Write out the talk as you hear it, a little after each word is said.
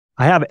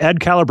I have Ed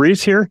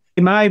Calabrese here.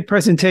 My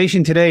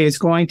presentation today is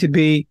going to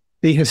be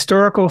the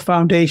historical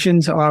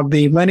foundations of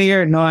the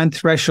linear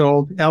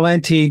non-threshold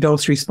LNT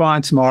dose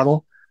response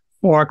model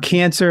for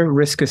cancer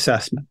risk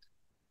assessment.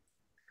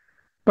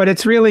 But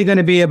it's really going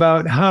to be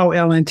about how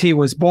LNT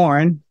was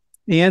born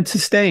and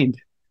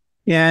sustained.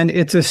 And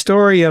it's a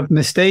story of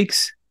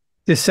mistakes,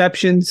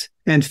 deceptions,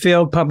 and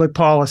failed public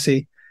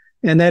policy.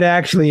 And that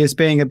actually is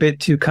being a bit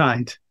too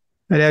kind.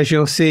 But as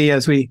you'll see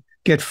as we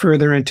get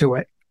further into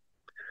it.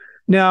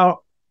 Now,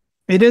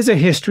 it is a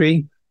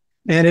history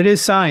and it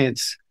is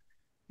science.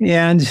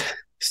 And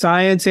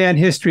science and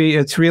history,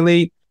 it's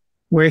really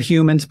where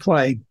humans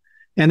play.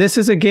 And this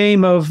is a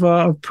game of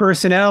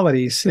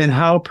personalities and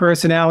how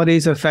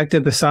personalities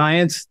affected the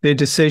science, their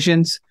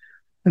decisions.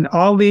 And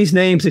all these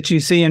names that you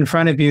see in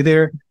front of you,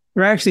 they're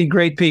actually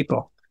great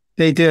people.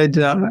 They did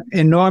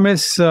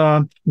enormous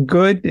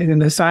good in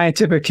the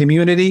scientific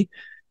community.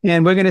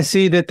 And we're going to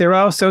see that they're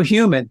also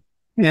human.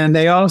 And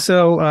they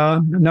also,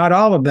 not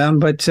all of them,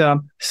 but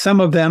some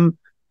of them,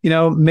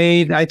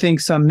 made, I think,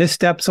 some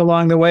missteps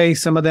along the way.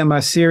 Some of them are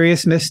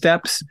serious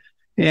missteps.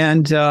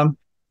 And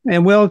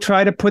we'll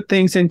try to put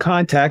things in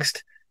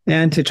context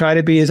and to try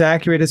to be as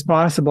accurate as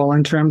possible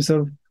in terms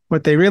of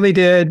what they really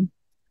did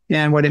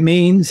and what it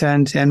means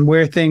and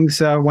where things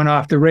went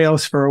off the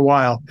rails for a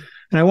while.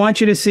 And I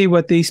want you to see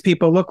what these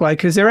people look like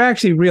because they're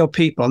actually real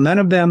people. None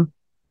of them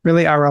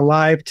really are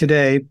alive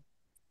today.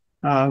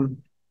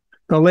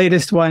 The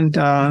latest one,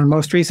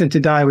 most recent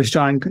to die, was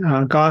John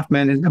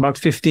Goffman about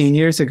 15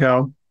 years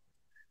ago.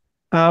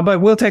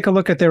 But we'll take a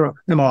look at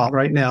them all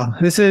right now.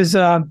 This is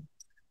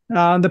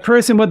the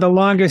person with the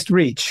longest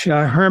reach,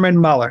 Hermann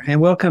Muller, and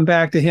we'll come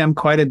back to him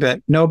quite a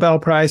bit. Nobel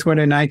Prize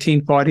winner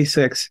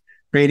 1946,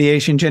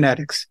 radiation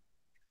genetics.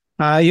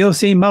 You'll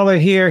see Muller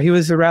here. He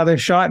was a rather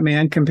short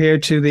man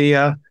compared to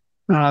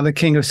the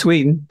King of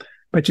Sweden,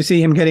 but you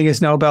see him getting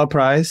his Nobel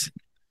Prize.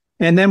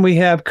 And then we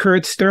have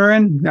Kurt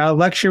Stern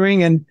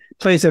lecturing and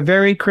plays a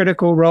very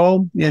critical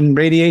role in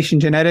radiation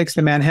genetics,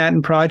 the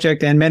Manhattan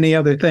Project, and many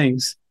other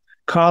things.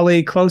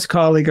 Close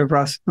colleague of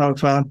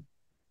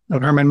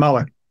Hermann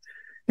Muller.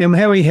 And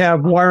here we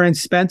have Warren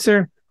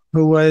Spencer,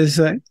 who was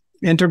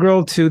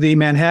integral to the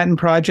Manhattan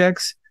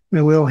projects.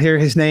 We'll hear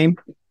his name.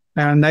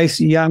 A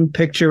nice young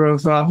picture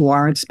of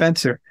Warren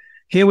Spencer.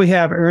 Here we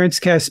have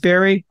Ernst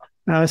Caspary,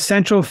 a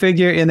central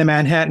figure in the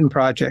Manhattan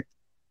Project.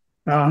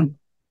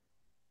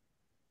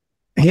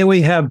 Here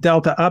we have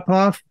Delta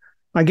Uphoff,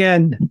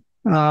 again,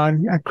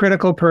 a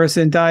critical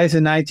person, dies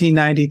in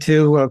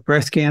 1992 of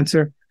breast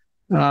cancer,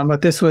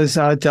 but this was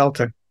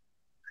Delta.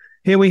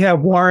 Here we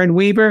have Warren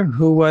Weaver,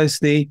 who was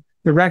the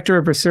director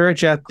of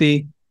research at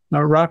the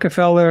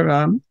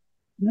Rockefeller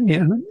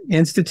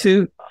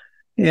Institute,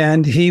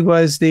 and he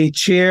was the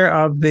chair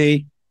of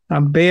the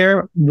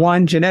Bear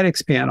 1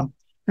 genetics panel,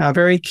 a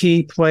very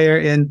key player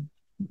in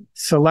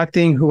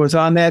selecting who was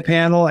on that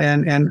panel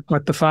and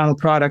what the final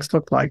products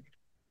looked like.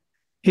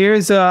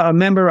 Here's a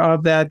member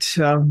of that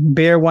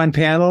Bear 1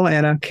 panel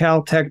and a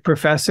Caltech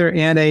professor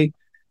and a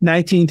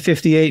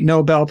 1958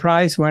 Nobel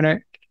Prize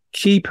winner,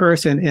 key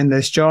person in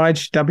this,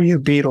 George W.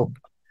 Beadle.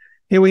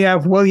 Here we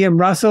have William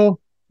Russell.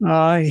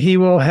 He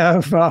will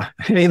have a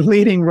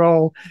leading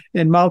role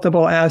in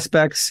multiple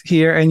aspects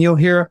here, and you'll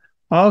hear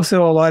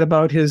also a lot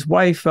about his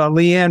wife,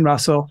 Leanne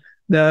Russell.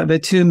 The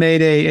two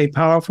made a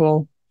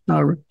powerful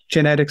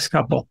genetics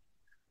couple.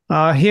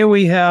 Here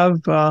we have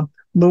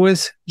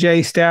Louis J.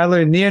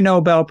 Stadler, near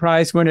Nobel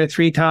Prize winner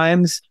 3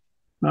 times,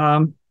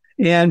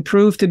 and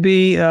proved to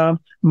be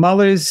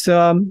Muller's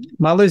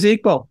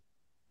equal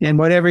in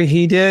whatever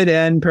he did,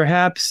 and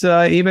perhaps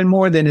even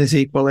more than his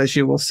equal, as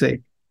you will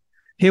see.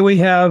 Here we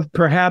have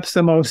perhaps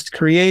the most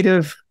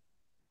creative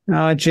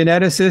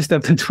geneticist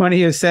of the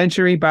 20th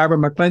century, Barbara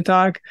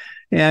McClintock,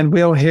 and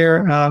we'll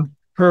hear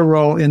her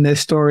role in this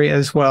story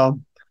as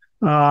well.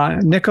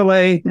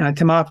 Nikolai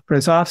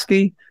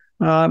Timofrazovsky,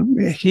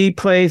 he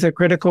plays a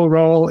critical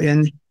role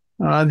in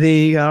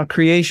the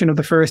creation of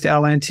the first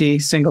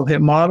LNT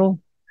single-hit model.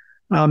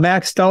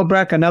 Max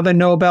Stelbrecht, another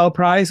Nobel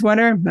Prize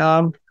winner,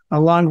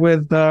 along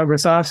with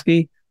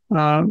Rosovsky,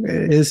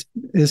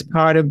 is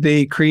part of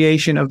the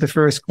creation of the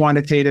first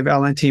quantitative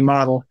LNT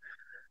model.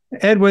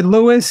 Edward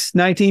Lewis,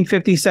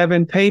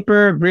 1957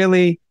 paper,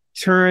 really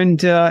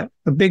turned a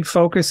big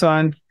focus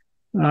on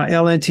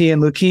LNT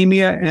and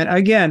leukemia. And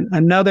again,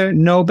 another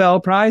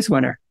Nobel Prize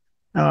winner,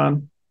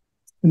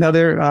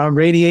 another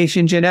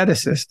radiation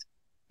geneticist.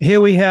 Here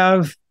we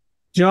have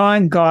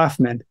John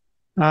Goffman.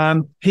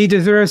 He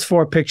deserves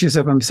 4 pictures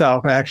of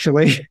himself,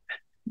 actually.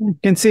 You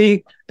can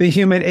see the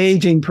human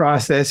aging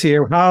process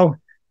here, how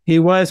he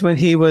was when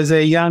he was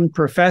a young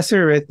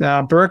professor at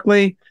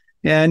Berkeley,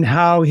 and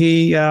how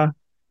he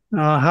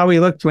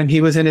looked when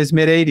he was in his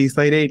mid-80s,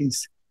 late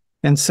 80s,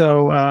 and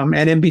so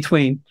and in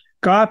between.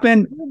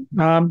 Goffman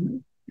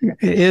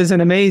is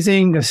an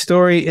amazing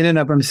story in and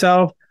of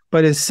himself,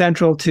 but is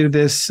central to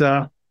this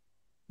the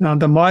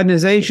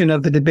modernization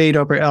of the debate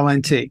over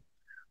LNT.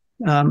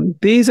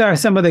 These are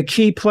some of the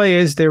key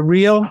players. They're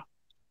real.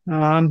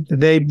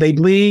 They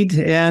bleed,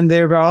 and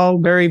they're all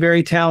very,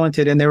 very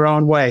talented in their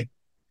own way.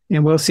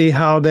 And we'll see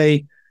how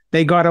they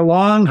got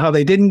along, how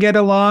they didn't get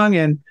along,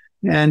 and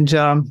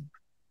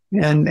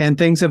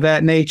things of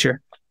that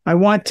nature. I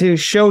want to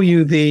show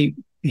you the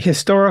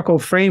historical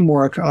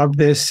framework of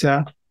this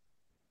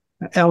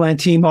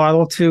LNT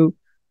model to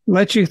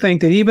let you think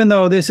that even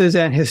though this is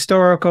an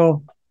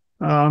historical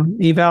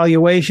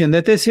evaluation,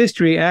 that this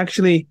history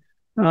actually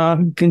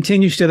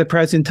continues to the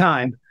present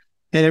time.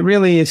 And it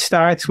really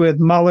starts with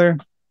Muller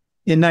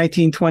in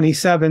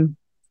 1927,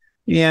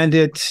 and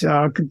it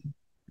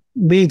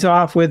leads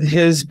off with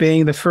his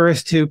being the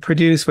first to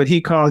produce what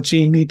he called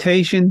gene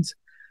mutations.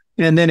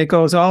 And then it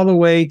goes all the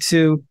way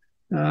to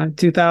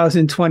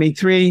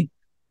 2023,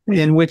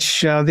 in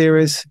which there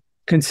is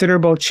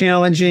considerable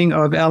challenging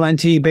of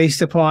LNT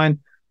based upon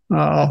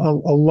a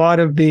lot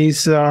of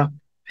these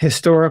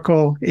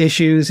historical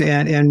issues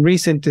and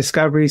recent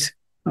discoveries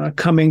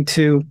coming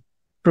to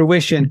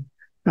fruition.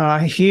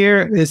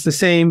 Here is the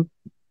same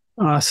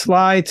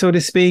slide, so to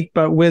speak,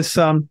 but with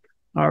some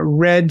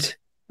red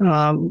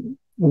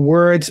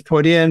words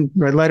put in,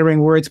 red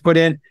lettering words put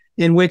in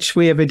which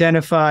we have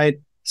identified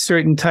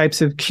certain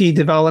types of key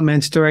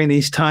developments during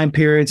these time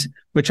periods,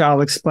 which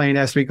I'll explain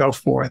as we go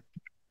forth.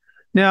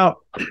 Now,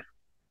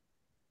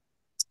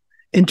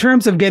 in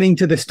terms of getting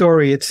to the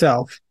story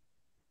itself,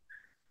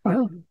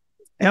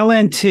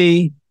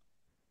 LNT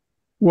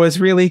was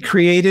really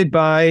created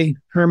by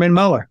Hermann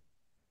Muller.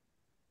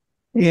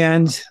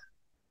 And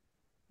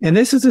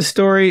this is a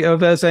story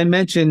of, as I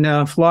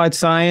mentioned, flawed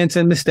science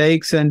and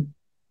mistakes and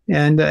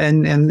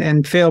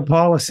failed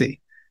policy.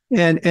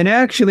 And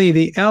actually,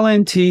 the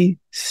LNT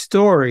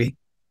story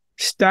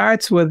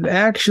starts with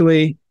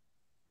actually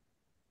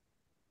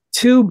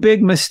two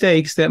big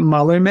mistakes that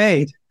Muller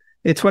made.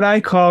 It's what I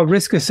call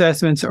risk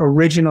assessment's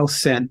original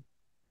sin.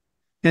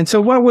 And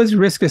so what was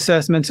risk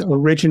assessment's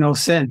original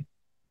sin?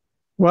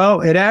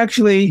 Well, it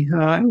actually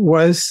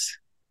was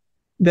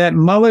that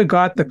Muller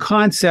got the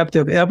concept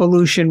of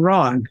evolution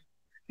wrong.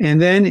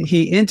 And then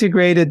he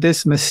integrated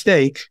this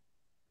mistake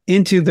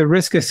into the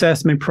risk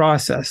assessment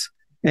process.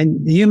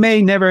 And you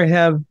may never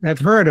have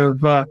heard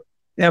of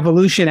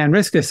evolution and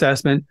risk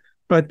assessment,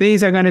 but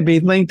these are going to be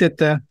linked at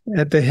the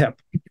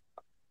hip.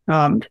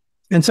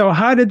 And so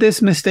how did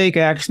this mistake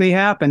actually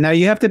happen? Now,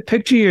 you have to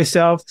picture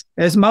yourself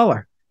as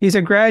Muller. He's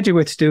a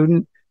graduate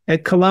student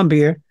at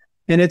Columbia,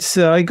 and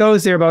he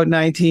goes there about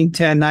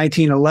 1910,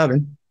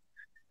 1911.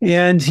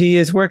 And he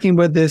is working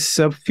with this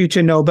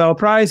future Nobel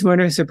Prize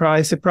winner,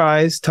 surprise,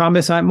 surprise,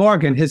 Thomas Hunt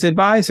Morgan, his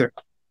advisor.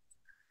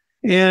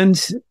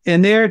 And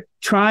they're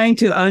trying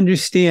to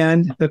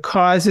understand the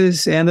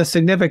causes and the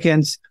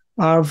significance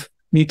of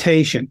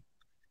mutation.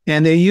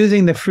 And they're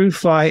using the fruit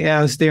fly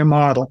as their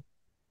model.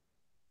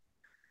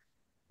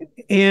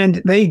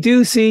 And they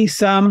do see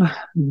some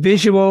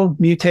visual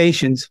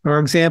mutations. For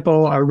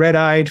example, a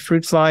red-eyed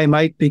fruit fly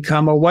might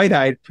become a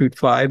white-eyed fruit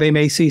fly. They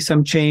may see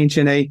some change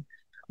in a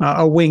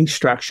wing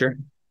structure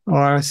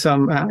or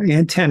some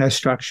antenna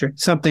structure,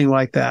 something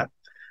like that.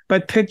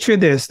 But picture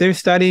this, they're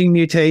studying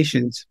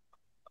mutations.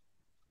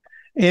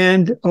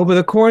 And over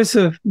the course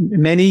of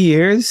many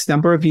years,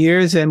 number of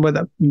years, and with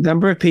a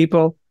number of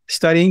people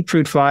studying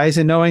fruit flies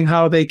and knowing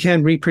how they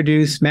can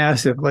reproduce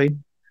massively,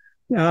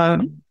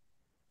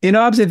 in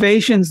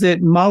observations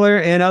that Muller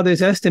and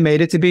others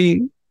estimated to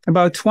be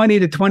about 20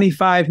 to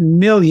 25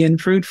 million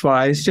fruit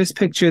flies, just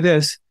picture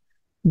this,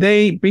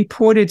 they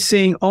reported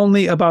seeing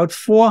only about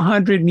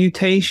 400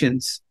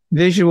 mutations,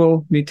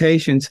 visual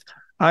mutations,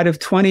 out of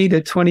 20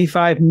 to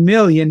 25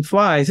 million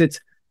flies. It's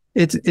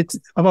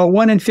about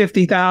 1 in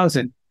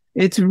 50,000.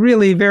 It's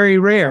really very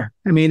rare.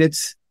 I mean,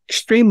 it's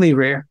extremely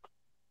rare.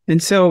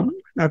 And so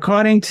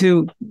according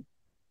to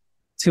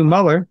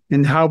Muller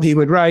and how he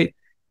would write,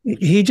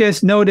 he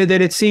just noted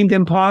that it seemed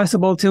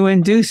impossible to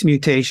induce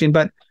mutation,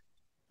 but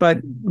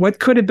what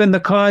could have been the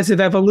cause of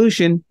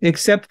evolution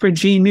except for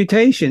gene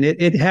mutation?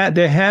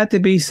 There had to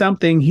be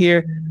something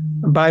here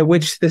by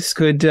which this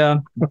could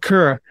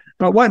occur.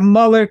 But what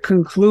Muller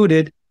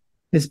concluded,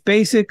 his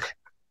basic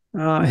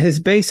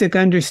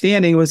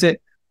understanding was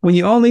that when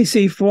you only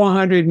see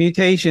 400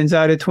 mutations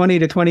out of 20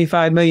 to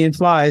 25 million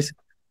flies,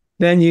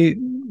 then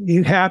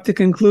you have to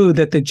conclude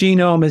that the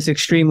genome is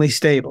extremely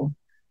stable.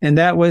 And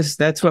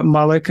that's what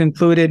Muller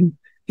concluded.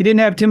 He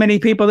didn't have too many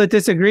people that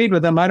disagreed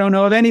with him. I don't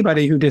know of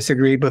anybody who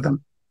disagreed with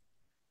him.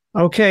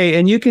 Okay,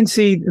 and you can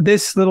see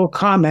this little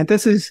comment.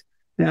 This is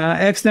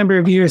X number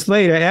of years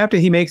later, after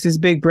he makes his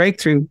big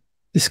breakthrough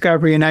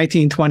discovery in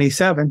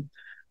 1927.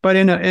 But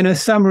in a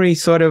summary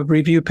sort of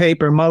review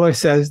paper, Muller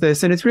says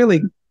this, and it's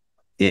really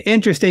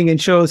interesting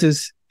and shows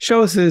his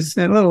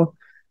little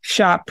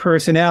sharp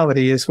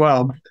personality as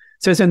well.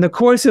 It says, in the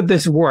course of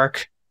this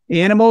work,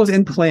 animals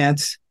and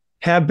plants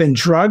have been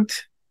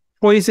drugged,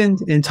 poisoned,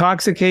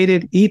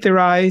 intoxicated,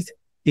 etherized,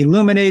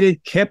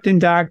 illuminated, kept in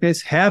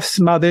darkness, half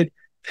smothered,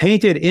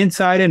 painted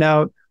inside and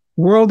out,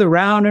 whirled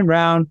around and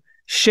round,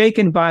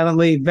 shaken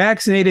violently,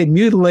 vaccinated,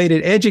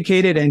 mutilated,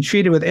 educated, and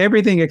treated with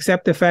everything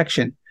except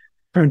affection.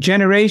 from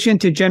generation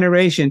to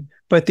generation,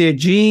 but their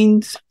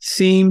genes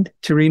seemed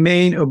to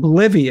remain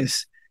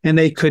oblivious, and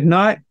they could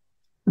not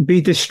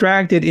be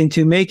distracted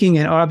into making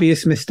an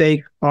obvious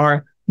mistake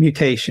or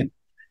mutation.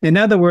 In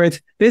other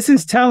words, this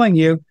is telling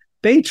you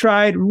they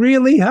tried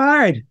really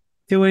hard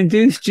to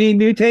induce gene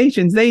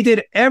mutations. They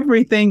did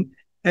everything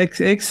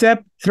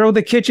except throw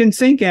the kitchen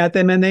sink at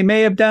them, and they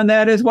may have done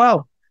that as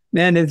well.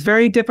 And it's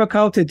very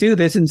difficult to do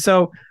this. And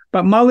so,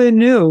 but Muller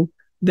knew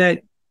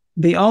that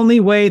the only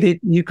way that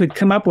you could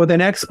come up with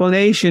an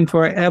explanation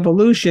for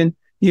evolution,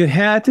 you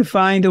had to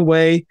find a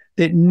way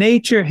that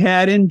nature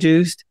had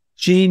induced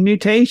gene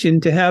mutation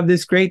to have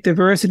this great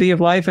diversity of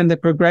life and the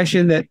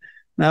progression that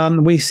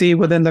we see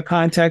within the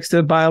context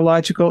of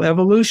biological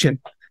evolution.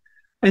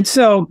 And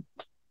so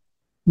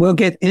we'll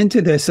get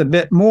into this a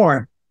bit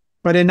more.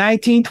 But in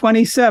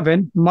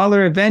 1927,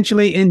 Muller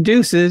eventually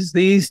induces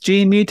these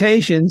gene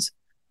mutations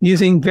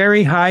using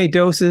very high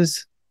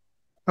doses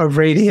of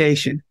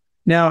radiation.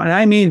 Now, and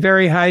I mean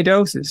very high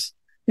doses,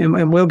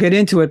 and we'll get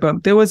into it,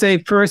 but there was a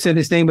person,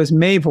 his name was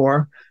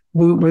Mavor,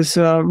 who was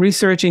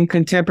researching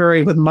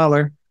contemporary with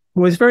Muller,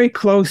 who was very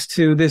close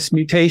to this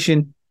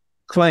mutation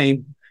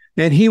claim.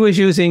 And he was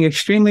using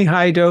extremely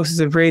high doses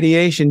of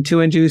radiation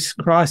to induce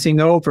crossing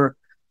over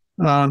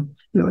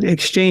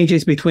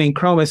exchanges between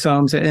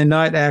chromosomes and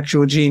not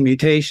actual gene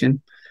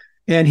mutation.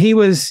 And he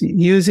was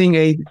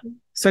using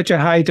such a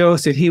high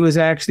dose that he was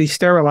actually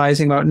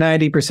sterilizing about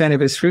 90%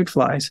 of his fruit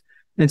flies.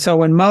 And so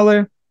when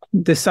Muller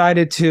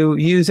decided to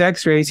use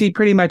X-rays, he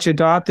pretty much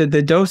adopted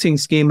the dosing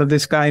scheme of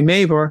this guy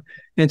Mavor.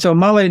 And so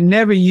Muller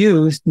never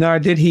used, nor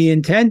did he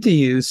intend to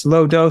use,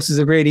 low doses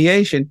of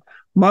radiation.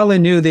 Muller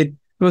knew that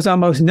there was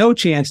almost no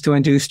chance to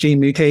induce gene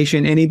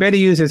mutation, and he better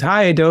use as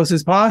high a dose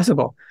as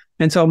possible.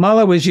 And so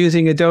Muller was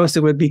using a dose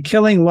that would be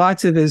killing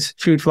lots of his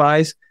fruit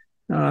flies,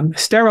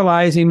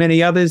 sterilizing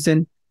many others,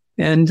 and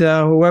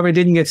whoever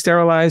didn't get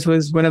sterilized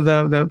was one of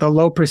the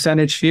low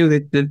percentage few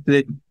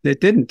that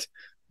didn't.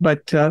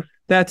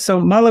 But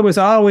so Muller was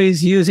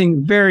always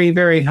using very,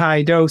 very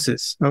high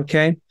doses,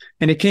 okay?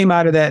 And it came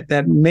out of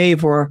that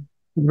Mavor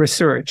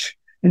research.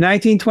 In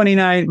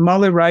 1929,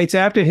 Muller writes,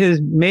 after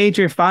his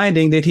major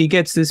finding that he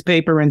gets this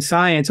paper in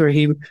Science where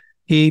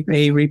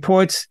he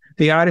reports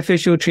the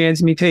artificial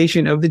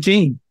transmutation of the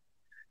gene.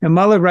 And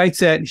Muller writes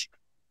that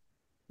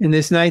in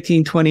this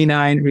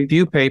 1929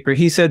 review paper,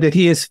 he said that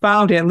he has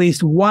found at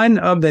least one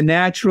of the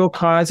natural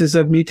causes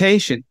of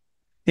mutation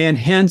and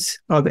hence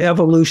of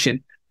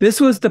evolution. This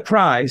was the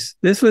prize.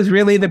 This was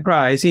really the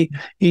prize. He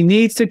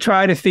needs to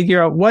try to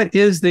figure out what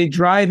is the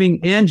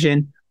driving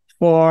engine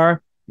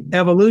for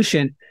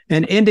evolution,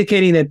 and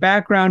indicating that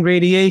background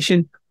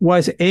radiation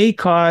was a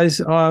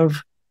cause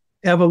of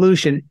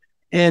evolution.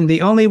 And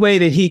the only way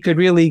that he could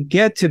really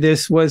get to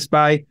this was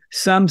by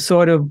some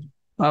sort of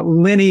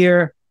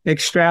linear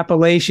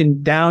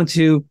extrapolation down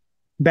to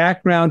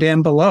background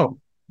and below.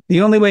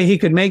 The only way he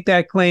could make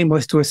that claim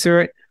was to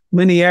assert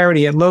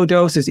linearity at low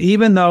doses,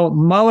 even though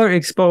Muller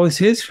exposed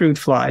his fruit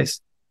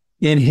flies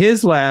in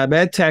his lab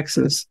at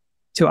Texas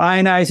to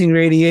ionizing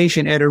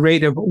radiation at a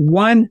rate of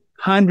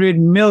 100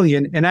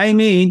 million, and I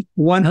mean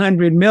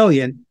 100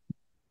 million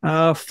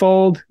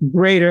fold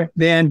greater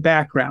than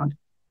background.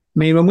 I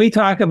mean, when we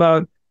talk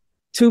about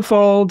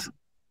twofold,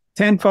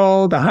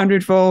 10-fold,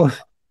 100-fold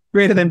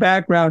greater than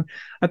background,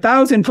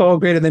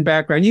 1,000-fold greater than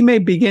background, you may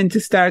begin to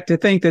start to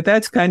think that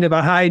that's kind of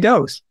a high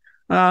dose.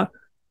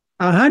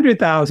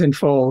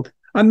 100,000-fold,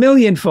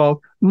 1,000,000-fold.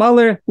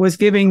 Muller was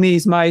giving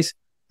these mice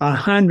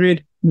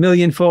 100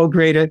 million-fold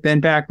greater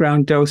than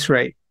background dose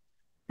rate.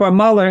 For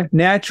Muller,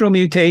 natural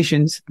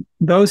mutations,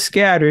 those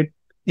scattered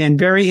and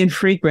very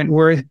infrequent,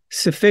 were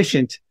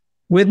sufficient,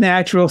 with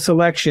natural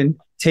selection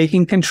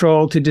taking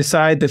control to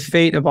decide the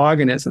fate of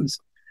organisms.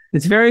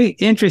 It's very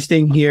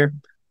interesting here,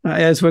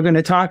 as we're going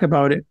to talk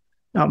about it.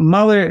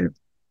 Muller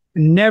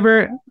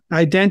never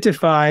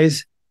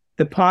identifies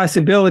the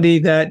possibility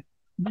that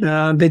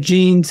the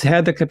genes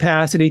had the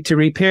capacity to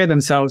repair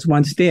themselves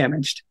once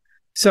damaged.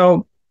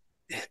 So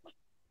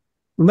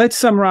let's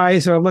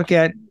summarize or look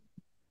at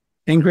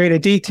in greater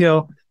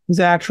detail his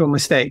actual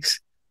mistakes.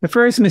 The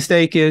first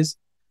mistake is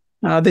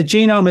the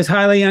genome is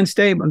highly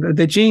unstable.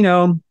 The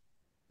genome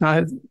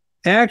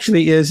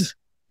actually is,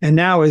 and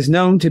now is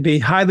known to be,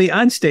 highly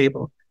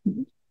unstable.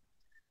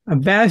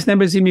 Vast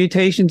numbers of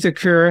mutations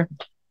occur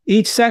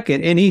each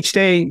second, in each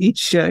day,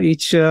 each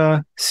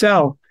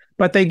cell,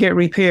 but they get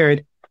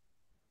repaired.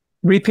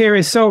 Repair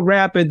is so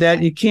rapid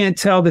that you can't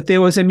tell that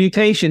there was a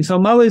mutation. So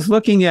Muller's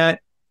looking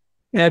at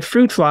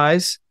fruit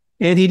flies,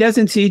 and he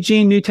doesn't see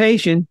gene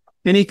mutation,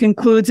 and he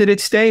concludes that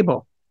it's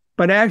stable.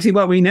 But actually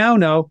what we now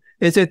know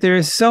is that there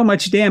is so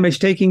much damage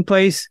taking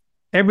place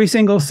every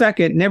single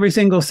second in every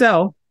single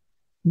cell,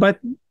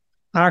 but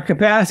our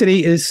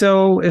capacity is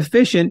so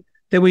efficient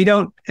that we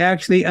don't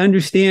actually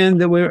understand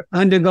that we're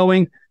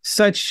undergoing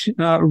such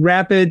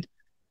rapid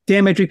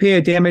damage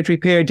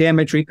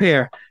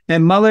repair.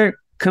 And Muller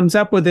comes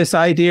up with this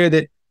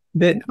idea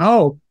that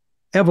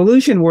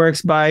evolution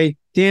works by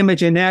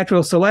damage and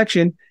natural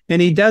selection,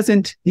 and he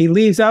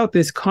leaves out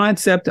this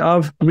concept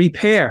of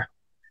repair.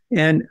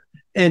 And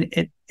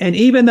and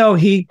even though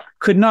he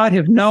could not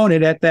have known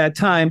it at that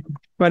time,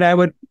 but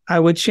I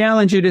would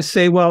challenge you to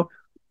say, well,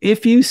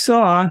 if you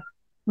saw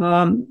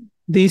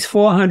these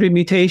 400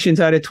 mutations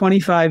out of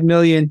 25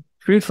 million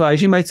fruit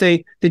flies, you might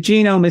say the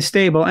genome is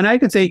stable. And I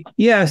could say,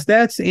 yes,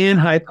 that's an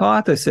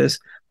hypothesis.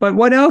 But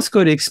what else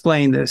could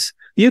explain this?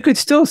 You could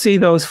still see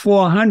those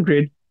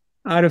 400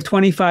 out of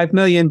 25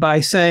 million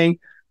by saying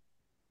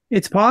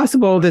it's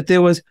possible that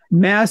there was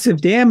massive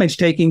damage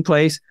taking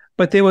place,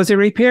 but there was a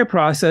repair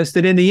process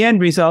that in the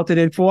end resulted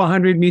in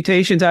 400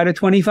 mutations out of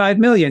 25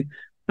 million.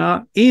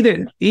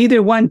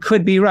 Either one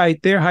could be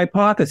right. They're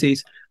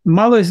hypotheses.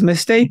 Muller's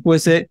mistake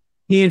was that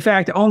he, in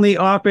fact, only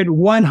offered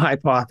one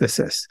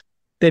hypothesis,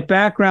 that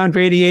background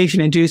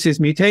radiation induces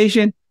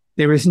mutation.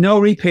 There is no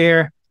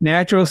repair.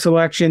 Natural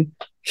selection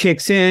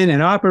kicks in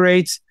and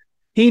operates.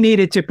 He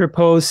needed to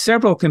propose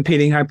several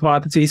competing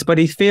hypotheses, but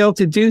he failed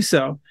to do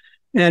so.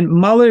 And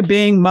Muller,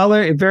 being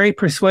Muller, a very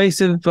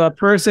persuasive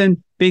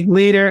person, big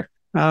leader,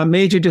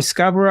 major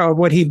discoverer of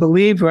what he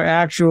believed were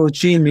actual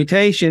gene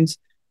mutations,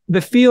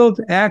 the field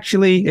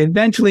actually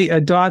eventually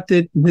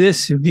adopted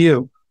this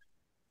view.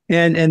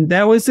 And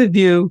that was the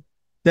view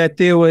that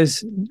there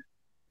was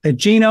a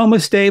genome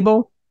was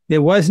stable,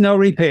 there was no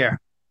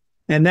repair.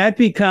 And that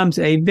becomes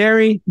a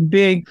very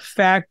big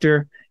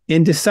factor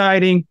in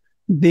deciding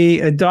the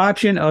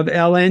adoption of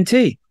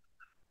LNT.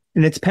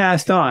 And it's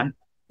passed on.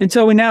 And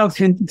so we now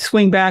can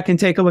swing back and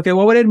take a look at,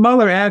 well, what did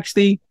Muller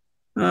actually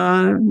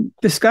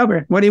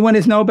discover? What did he win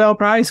his Nobel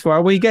Prize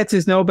for? Well, he gets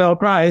his Nobel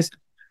Prize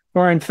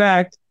for, in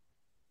fact,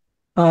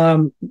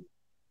 being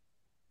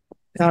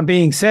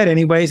said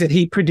anyways, that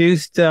he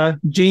produced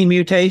gene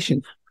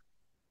mutations.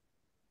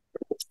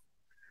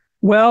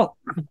 Well,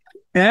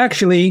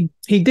 actually,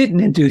 he didn't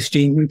induce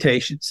gene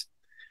mutations.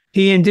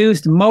 He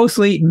induced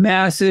mostly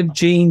massive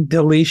gene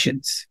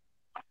deletions.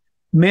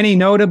 Many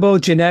notable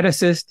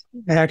geneticists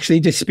actually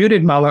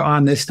disputed Muller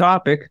on this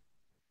topic.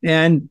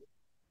 And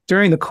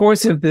during the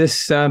course of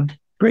this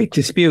great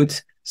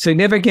disputes,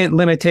 significant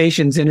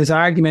limitations in his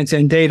arguments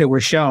and data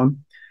were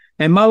shown.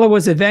 And Muller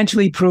was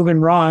eventually proven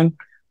wrong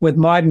with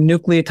modern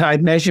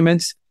nucleotide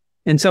measurements.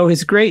 And so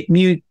his great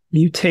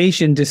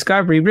mutation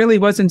discovery really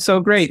wasn't so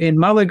great. And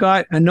Muller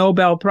got a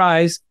Nobel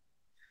Prize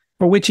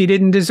for which he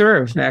didn't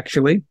deserve,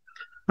 actually.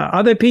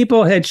 Other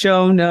people had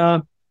shown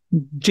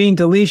gene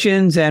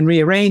deletions and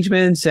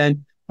rearrangements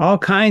and all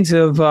kinds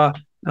of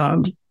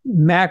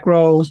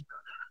macro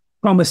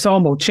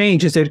chromosomal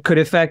changes that could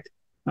affect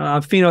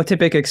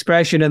phenotypic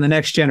expression in the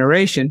next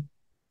generation.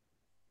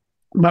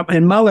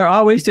 And Muller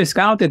always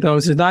discounted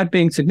those as not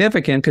being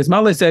significant because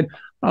Muller said,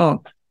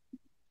 oh,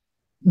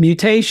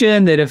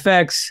 mutation that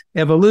affects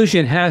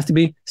evolution has to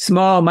be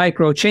small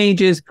micro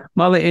changes.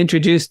 Muller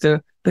introduced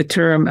the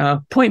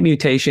term point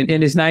mutation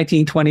in his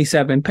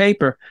 1927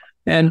 paper.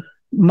 And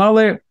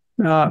Muller,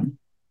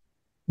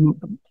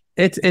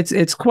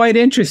 it's quite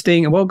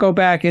interesting, and we'll go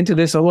back into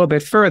this a little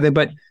bit further,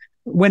 but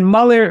when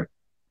Muller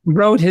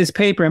wrote his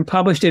paper and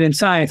published it in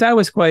Science, I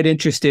was quite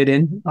interested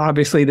in,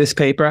 obviously, this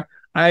paper.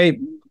 I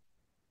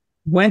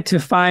went to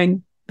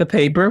find the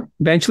paper,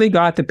 eventually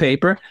got the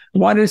paper,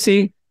 wanted to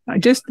see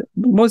just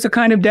what was the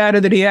kind of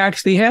data that he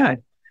actually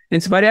had.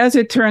 And so, but as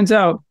it turns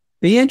out,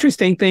 the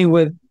interesting thing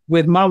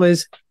with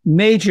Muller's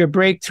major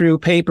breakthrough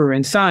paper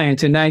in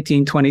Science in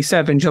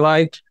 1927,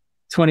 July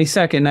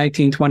 22nd,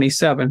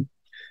 1927,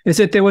 is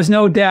that there was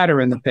no data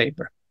in the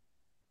paper.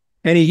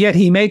 And yet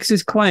he makes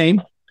his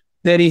claim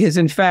that he has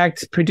in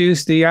fact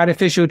produced the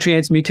artificial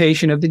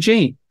transmutation of the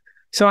gene.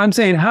 So I'm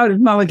saying, how did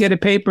Muller get a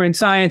paper in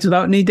Science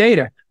without any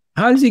data?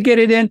 How does he get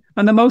it in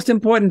on the most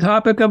important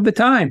topic of the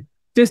time?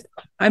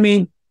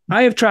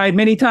 I have tried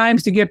many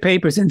times to get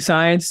papers in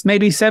Science,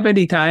 maybe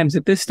 70 times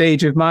at this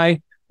stage of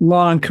my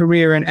long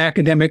career in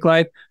academic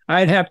life.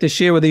 I'd have to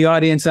share with the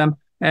audience I'm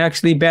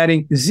actually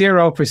batting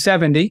 0 for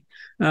 70.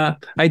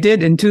 I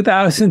did in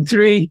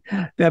 2003.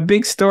 That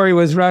big story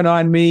was run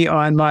on me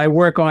on my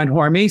work on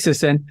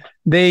hormesis, and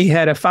they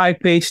had a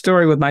 5-page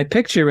story with my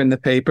picture in the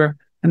paper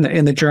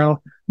in the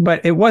journal.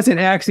 But it wasn't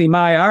actually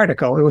my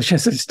article. It was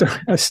just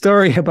a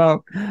story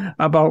about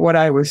what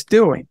I was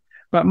doing.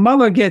 But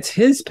Muller gets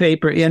his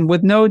paper in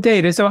with no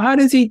data. So how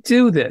does he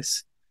do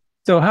this?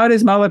 So how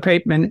does Muller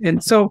paper?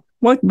 And so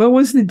what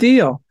was the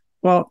deal?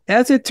 Well,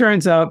 as it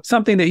turns out,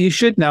 something that you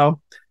should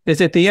know is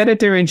that the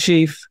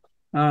editor-in-chief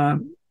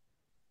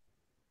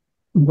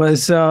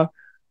was a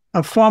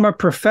former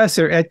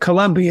professor at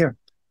Columbia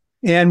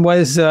and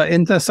was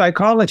in the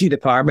psychology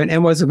department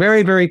and was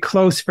very, very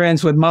close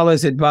friends with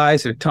Muller's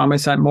advisor,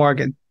 Thomas Hunt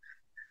Morgan.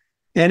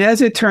 And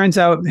as it turns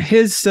out,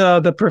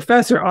 the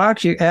professor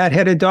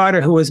had a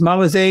daughter who was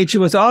Muller's age, who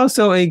was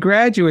also a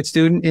graduate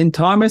student in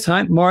Thomas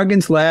Hunt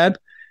Morgan's lab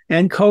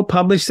and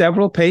co-published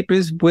several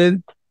papers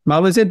with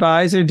Muller's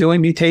advisor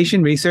doing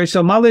mutation research.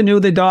 So Muller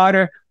knew the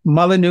daughter,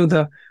 Muller knew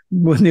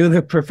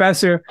the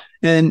professor,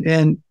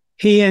 and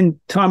he and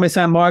Thomas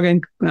Hunt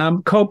Morgan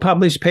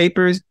co-published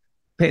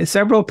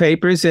several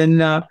papers in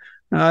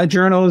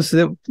journals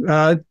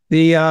that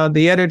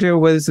the editor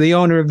was the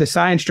owner of the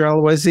Science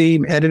Journal, was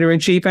the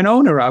editor-in-chief and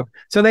owner of.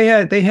 So they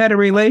had a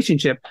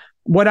relationship.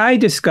 what I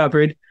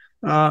discovered,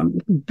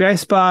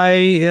 best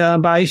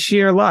by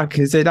sheer luck,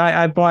 is that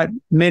I bought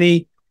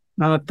many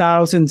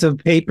thousands of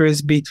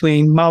papers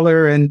between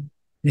Muller and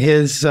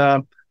his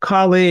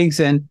colleagues,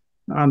 and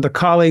the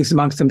colleagues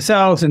amongst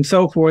themselves, and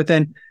so forth.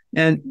 And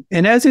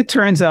as it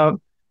turns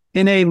out,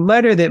 in a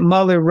letter that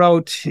Muller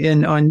wrote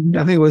on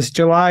I think it was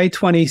July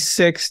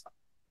 26th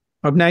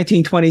of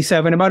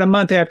 1927, about a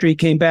month after he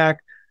came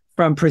back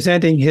from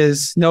presenting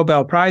his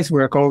Nobel Prize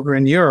work over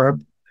in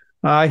Europe,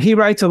 he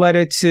writes a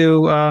letter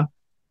to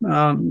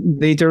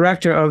the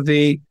director of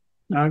the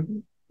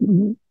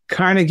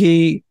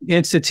Carnegie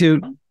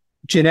Institute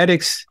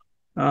Genetics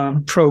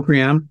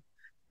program,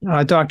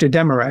 Dr.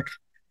 Demarek.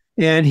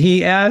 And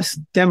he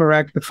asked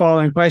Demarek the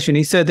following question.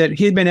 He said that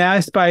he'd been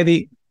asked by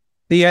the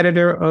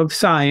editor of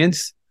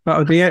Science,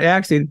 the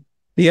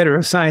editor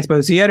of Science, but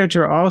was the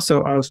editor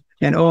also of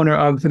and owner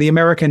of the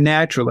American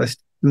Naturalist,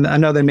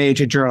 another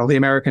major journal, the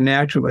American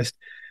Naturalist,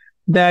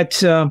 that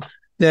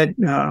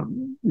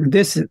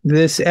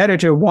this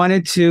editor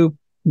wanted to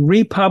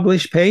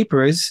republish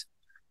papers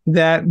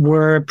that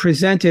were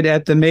presented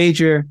at the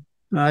major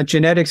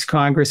genetics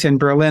congress in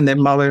Berlin that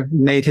Muller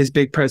made his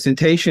big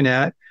presentation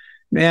at,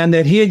 and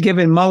that he had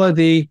given Muller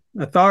the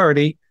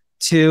authority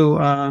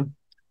to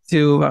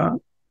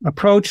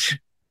approach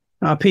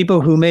people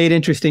who made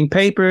interesting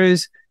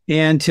papers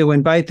and to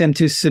invite them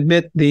to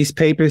submit these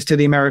papers to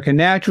the American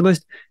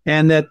Naturalist,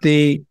 and that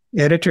the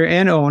editor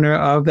and owner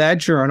of that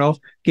journal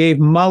gave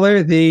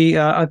Muller the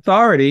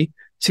authority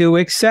to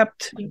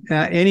accept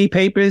any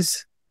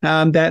papers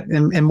that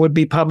would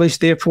be published,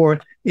 therefore,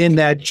 in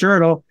that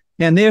journal,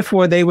 and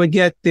therefore they would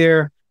get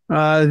their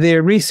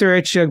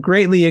research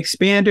greatly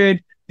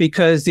expanded,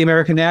 because the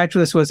American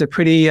Naturalist was a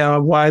pretty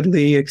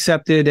widely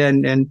accepted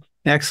and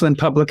excellent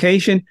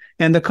publication,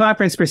 and the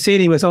conference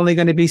proceeding was only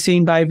going to be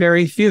seen by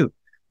very few.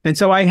 And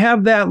so I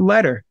have that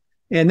letter,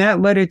 and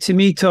that letter to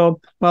me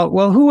told,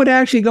 well, who would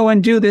actually go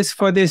and do this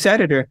for this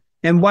editor,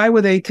 and why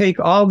would they take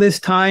all this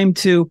time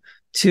to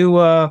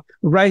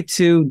write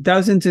to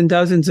dozens and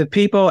dozens of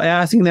people,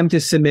 asking them to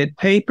submit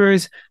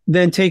papers,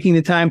 then taking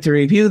the time to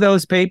review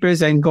those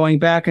papers and going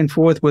back and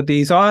forth with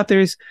these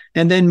authors,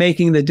 and then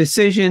making the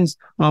decisions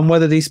on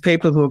whether these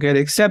papers will get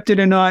accepted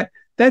or not.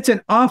 That's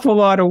an awful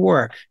lot of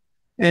work.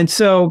 And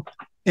so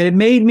it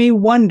made me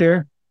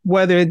wonder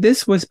whether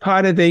this was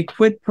part of a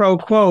quid pro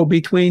quo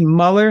between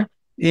Muller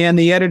and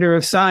the editor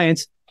of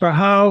Science for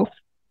how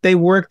they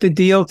worked the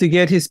deal to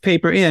get his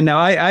paper in. Now,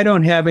 I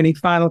don't have any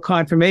final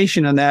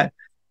confirmation on that,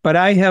 but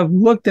I have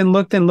looked and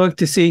looked and looked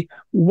to see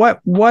what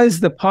was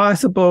the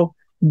possible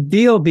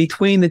deal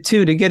between the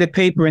two to get a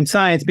paper in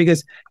Science,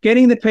 because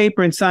getting the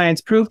paper in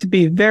Science proved to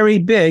be very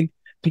big,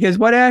 because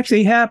what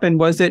actually happened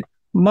was that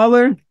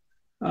Muller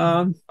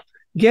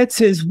gets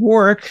his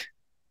work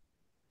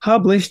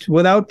published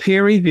without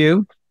peer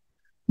review.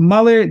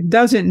 Muller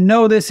doesn't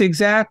know this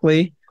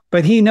exactly,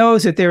 but he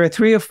knows that there are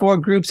 3 or 4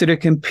 groups that are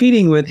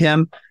competing with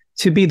him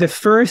to be the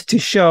first to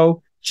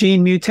show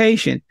gene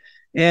mutation.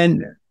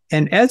 And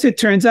as it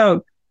turns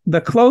out,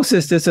 the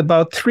closest is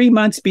about 3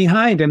 months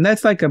behind him.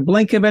 That's like a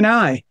blink of an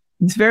eye.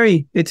 It's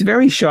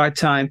very short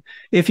time.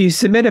 If you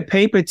submit a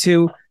paper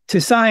to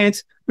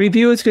Science,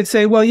 reviewers could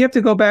say, well, you have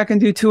to go back and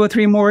do 2 or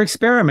 3 more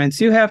experiments.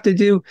 You have to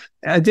do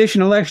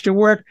additional extra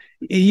work.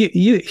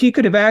 He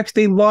could have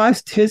actually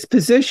lost his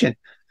position.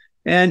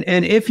 And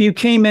if you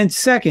came in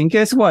second,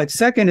 guess what?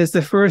 Second is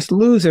the first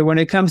loser when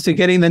it comes to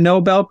getting the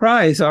Nobel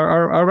Prize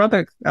or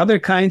other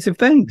kinds of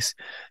things.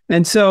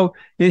 And so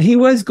he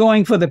was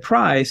going for the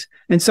prize.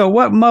 And so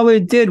what Muller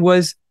did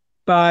was,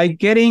 by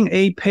getting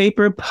a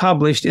paper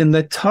published in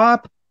the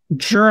top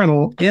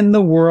journal in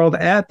the world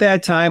at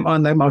that time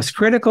on the most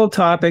critical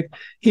topic,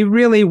 he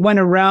really went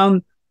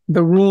around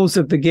the rules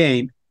of the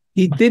game.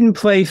 He didn't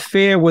play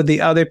fair with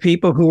the other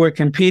people who were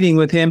competing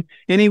with him,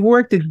 and he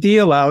worked a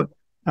deal out.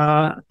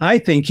 I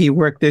think he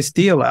worked this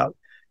deal out.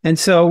 And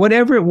so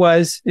whatever it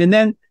was,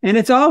 and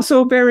it's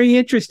also very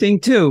interesting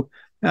too,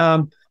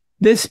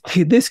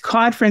 this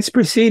conference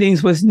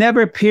proceedings was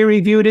never peer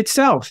reviewed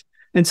itself.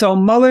 And so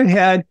Muller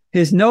had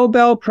his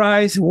Nobel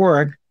Prize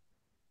work,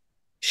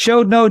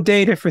 showed no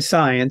data for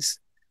Science,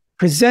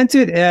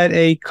 presented at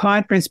a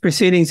conference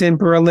proceedings in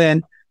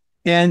Berlin,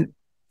 and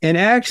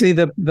actually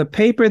the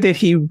paper that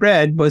he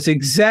read was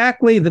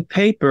exactly the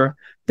paper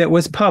that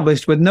was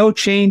published with no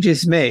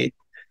changes made.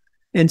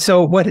 And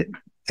so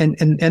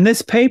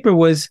this paper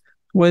was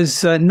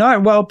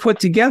not well put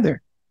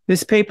together.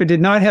 This paper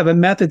did not have a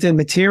methods and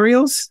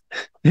materials.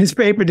 This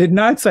paper did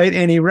not cite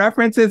any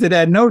references. It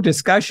had no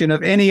discussion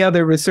of any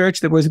other research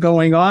that was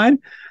going on.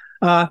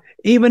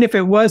 Even if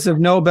it was of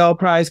Nobel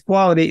Prize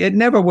quality, it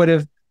never would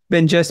have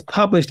been just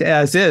published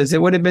as is.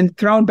 It would have been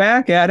thrown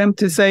back at him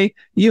to say,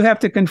 you have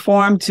to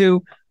conform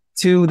to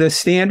the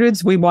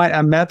standards. We want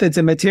methods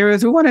and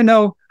materials. We want to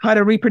know how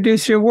to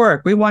reproduce your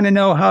work. We want to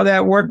know how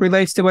that work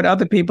relates to what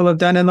other people have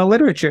done in the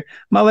literature.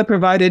 Muller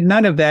provided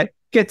none of that,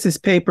 gets his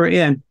paper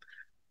in.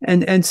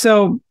 And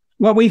so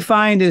what we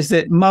find is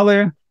that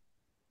Muller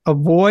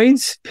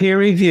avoids peer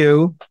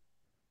review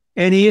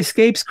and he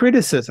escapes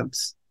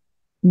criticisms.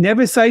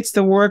 never cites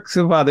the works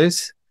of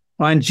others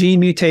on gene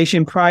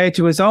mutation prior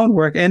to his own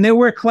work. And there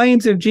were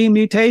claims of gene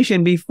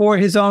mutation before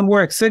his own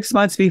work, 6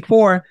 months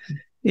before,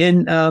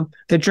 in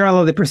the Journal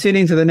of the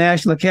Proceedings of the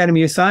National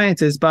Academy of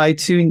Sciences by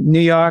 2 New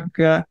York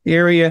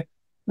area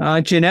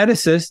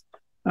geneticists,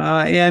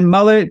 and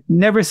Muller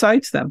never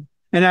cites them.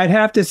 And I'd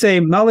have to say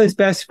Muller's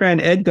best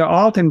friend, Edgar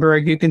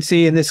Altenberg, you can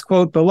see in this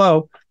quote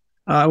below,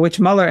 which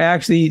Muller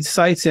actually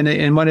cites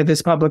in one of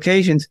his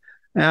publications.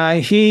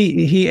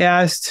 He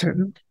asked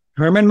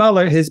Herman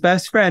Muller, his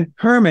best friend,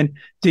 Herman,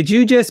 did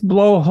you just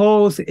blow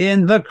holes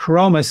in the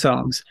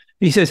chromosomes?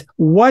 He says,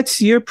 what's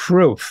your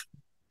proof?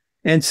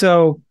 And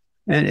so,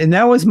 and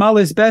that was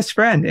Muller's best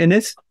friend. And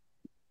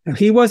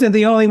he wasn't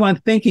the only one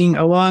thinking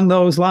along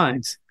those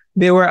lines.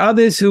 There were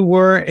others who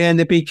were, and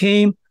it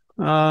became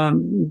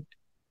the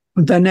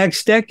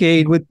next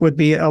decade would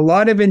be a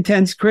lot of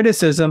intense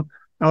criticism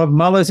of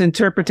Muller's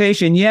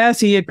interpretation. Yes,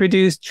 he had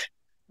produced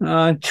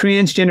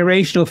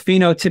transgenerational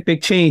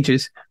phenotypic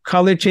changes,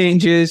 color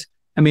changes.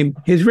 I mean,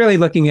 he's really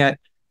looking at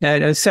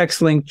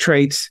sex-linked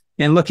traits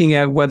and looking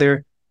at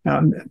whether,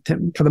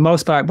 for the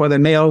most part, whether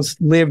males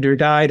lived or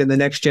died in the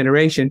next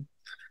generation.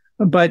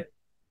 But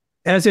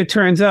as it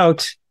turns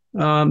out,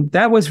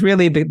 that was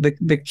really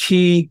the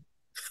key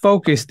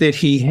focus that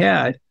he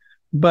had.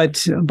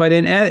 But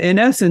in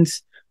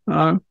essence,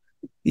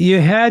 you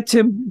had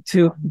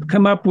to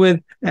come up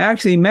with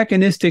actually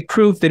mechanistic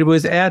proof that it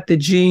was at the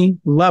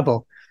gene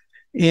level.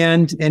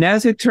 And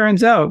as it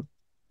turns out,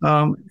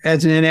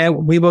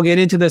 we will get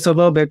into this a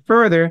little bit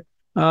further,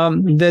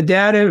 the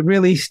data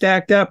really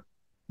stacked up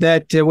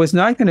that was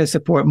not going to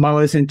support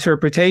Muller's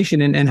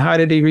interpretation. And how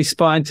did he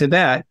respond to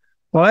that?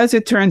 Well, as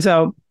it turns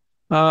out,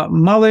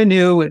 Muller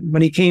knew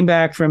when he came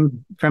back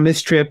from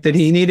his trip that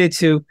he needed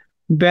to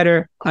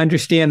better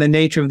understand the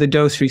nature of the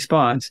dose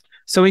response.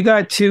 So he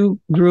got 2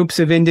 groups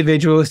of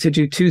individuals to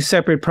do 2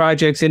 separate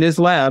projects in his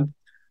lab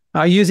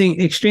using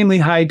extremely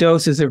high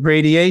doses of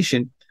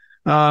radiation.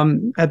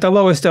 At the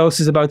lowest dose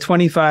is about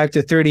 25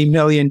 to 30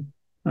 million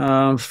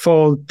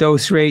fold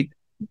dose rate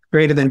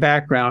greater than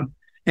background.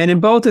 And in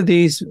both of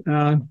these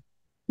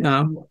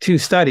 2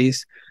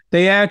 studies,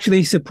 they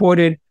actually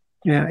supported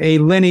a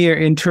linear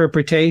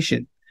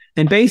interpretation.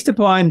 And based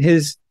upon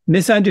his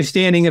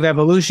misunderstanding of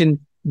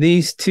evolution,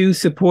 these 2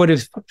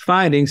 supportive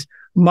findings,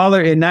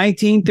 Muller in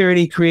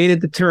 1930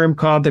 created the term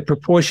called the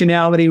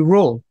proportionality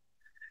rule.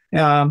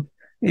 And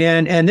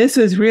this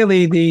is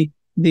really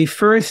the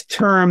first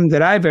term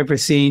that I've ever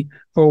seen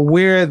for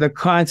where the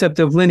concept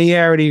of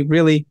linearity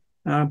really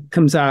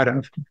comes out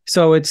of.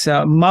 So it's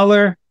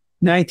Muller,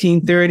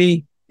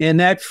 1930, and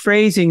that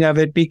phrasing of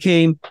it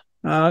became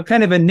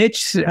kind of a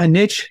niche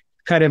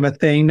kind of a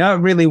thing, not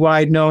really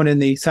wide known in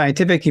the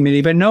scientific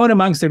community, but known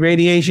amongst the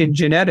radiation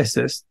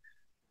geneticists.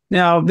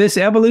 Now, this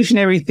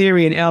evolutionary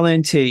theory in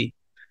LNT,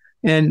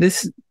 and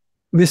this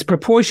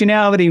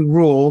proportionality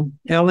rule,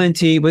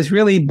 LNT, was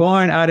really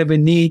born out of a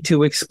need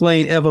to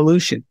explain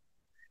evolution.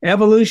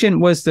 Evolution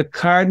was the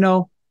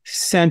cardinal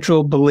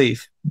central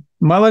belief.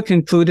 Muller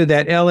concluded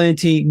that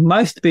LNT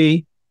must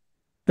be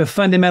the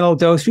fundamental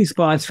dose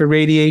response for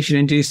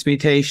radiation-induced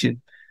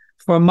mutation.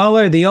 For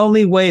Muller, the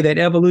only way that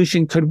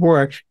evolution could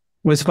work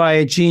was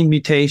via gene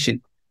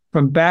mutation.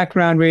 From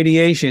background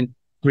radiation,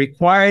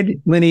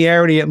 required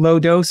linearity at low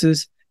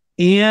doses,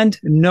 and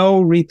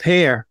no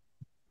repair.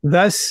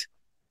 Thus,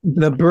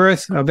 the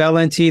birth of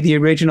LNT, the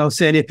original,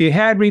 said if you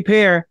had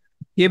repair,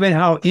 given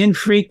how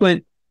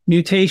infrequent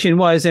mutation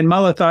was, and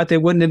Muller thought there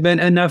wouldn't have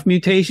been enough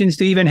mutations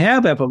to even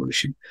have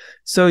evolution.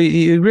 So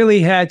you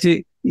really had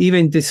to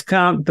even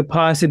discount the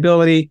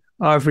possibility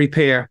of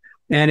repair.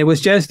 And it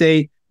was just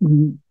a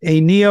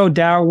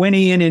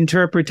neo-Darwinian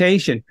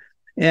interpretation.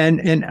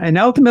 And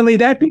ultimately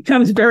that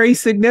becomes very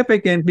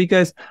significant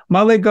because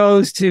Muller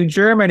goes to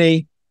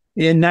Germany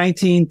in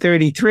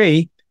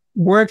 1933,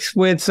 works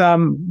with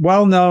some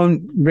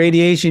well-known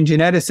radiation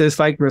geneticists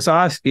like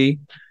Rosowski,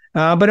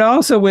 but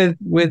also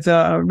with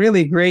a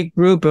really great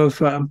group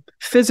of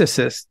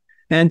physicists.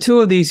 And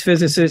 2 of these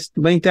physicists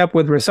linked up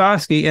with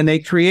Rosowski, and they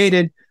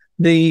created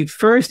the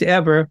first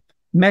ever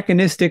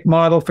mechanistic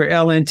model for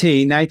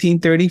LNT,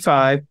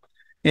 1935.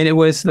 And it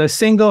was the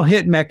single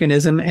hit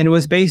mechanism, and it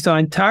was based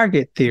on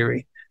target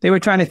theory. They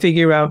were trying to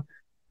figure out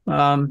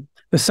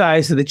the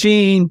size of the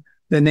gene,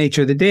 the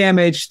nature of the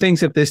damage,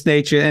 things of this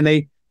nature. And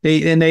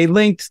they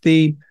linked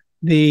the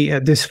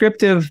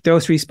descriptive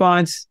dose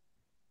response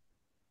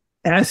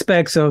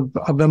aspects of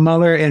the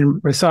Muller and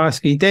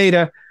Rosowski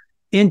data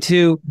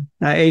into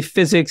a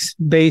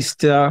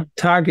physics-based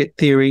target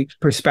theory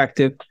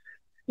perspective.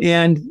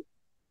 And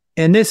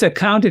this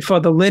accounted for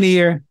the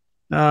linear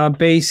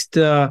based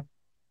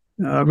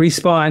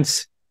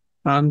response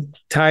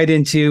tied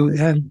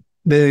into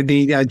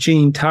the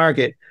gene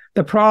target.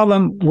 The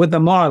problem with the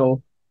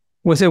model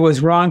was it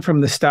was wrong from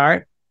the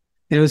start.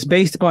 It was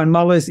based upon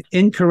Muller's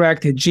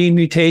incorrect gene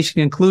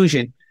mutation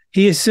conclusion.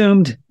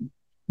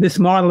 This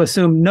model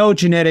assumed no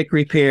genetic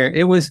repair.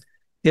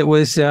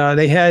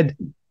 They had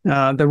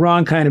the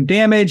wrong kind of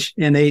damage,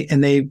 and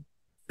they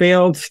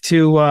failed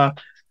to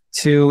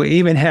to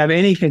even have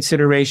any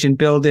consideration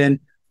built in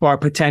for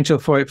potential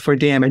for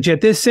damage.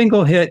 Yet this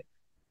single hit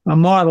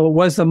model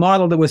was the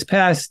model that was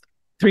passed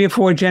 3 or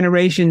 4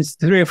 decades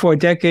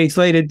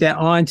later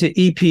on to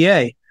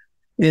EPA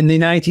in the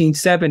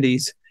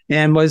 1970s,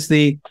 and was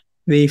the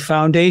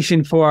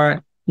foundation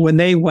for when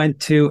they went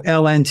to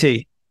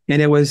LNT.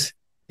 And it was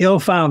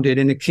ill-founded,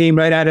 and it came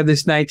right out of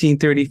this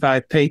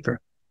 1935 paper.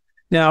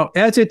 Now,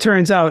 as it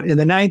turns out, in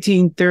the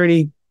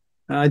 1930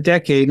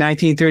 decade,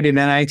 1930 to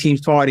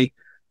 1940,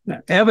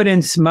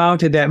 evidence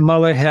mounted that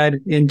Muller had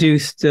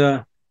induced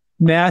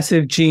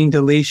massive gene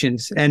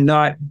deletions and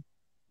not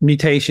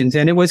mutations.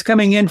 And it was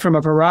coming in from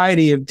a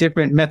variety of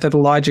different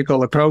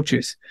methodological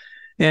approaches.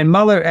 And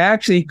Muller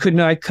actually could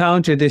not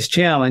counter this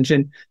challenge.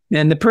 And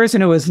the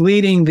person who was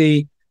leading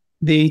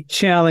the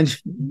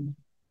challenge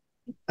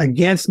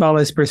against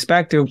Muller's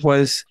perspective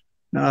was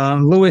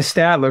Louis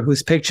Stadler,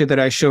 whose picture that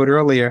I showed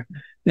earlier.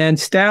 And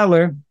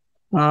Stadler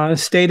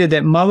stated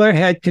that Muller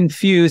had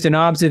confused an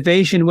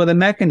observation with a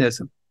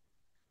mechanism.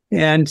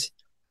 And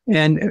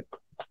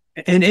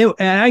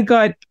I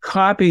got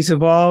copies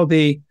of all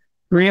the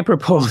grant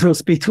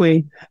proposals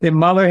that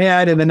Muller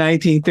had in the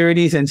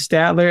 1930s and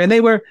Stadler, and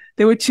they were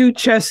two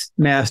chess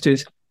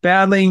masters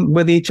battling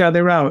with each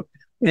other out.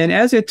 And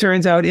as it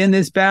turns out, in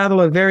this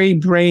battle, a very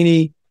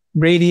brainy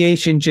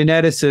radiation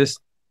geneticist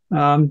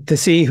to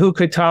see who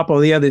could topple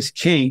the other's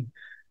king.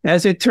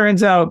 As it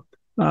turns out,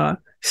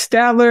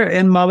 Stadler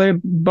and Muller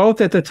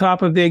both at the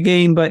top of their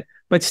game, but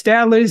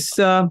Stadler's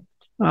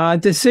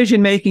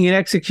decision-making and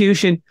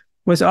execution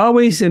was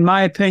always, in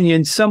my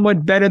opinion,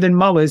 somewhat better than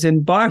Muller's,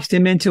 and boxed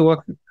him into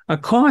a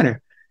corner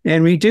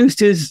and reduced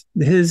his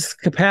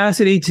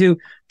capacity to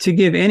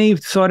give any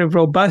sort of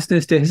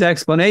robustness to his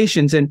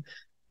explanations. And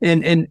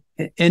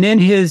in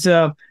his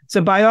it's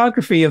a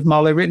biography of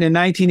Muller written in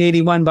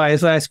 1981 by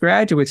his last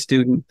graduate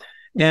student.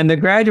 And the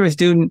graduate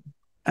student,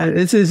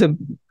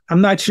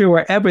 I'm not sure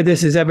wherever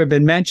this has ever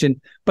been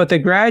mentioned, but the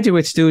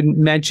graduate student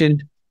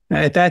mentioned,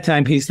 at that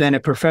time, he's then a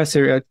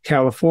professor at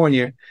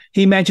California,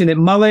 he mentioned that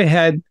Muller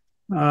had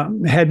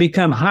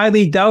become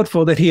highly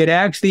doubtful that he had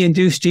actually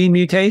induced gene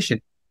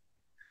mutation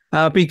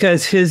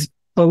because his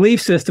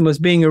belief system was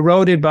being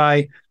eroded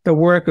by the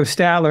work of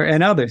Stadler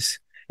and others.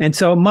 And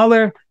so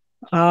Muller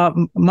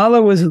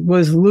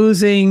was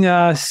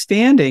losing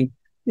standing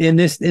in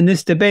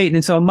this debate.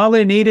 And so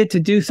Muller needed to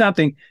do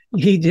something.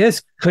 He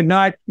just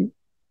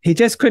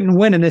couldn't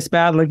win in this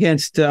battle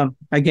against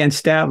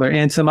Stadler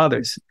and some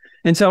others.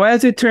 And so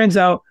as it turns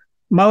out,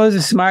 Muller's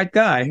a smart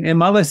guy. And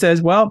Muller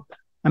says, well,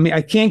 I mean,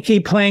 I can't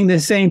keep playing the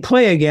same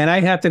play again. I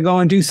have to go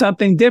and do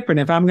something different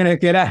if I'm going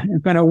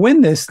to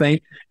win this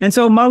thing. And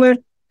so Muller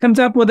comes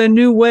up with a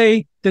new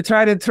way to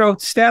try to throw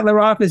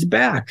Stadler off his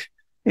back.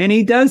 And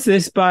he does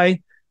this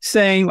by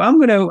saying, I'm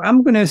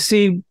going to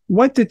see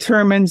what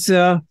determines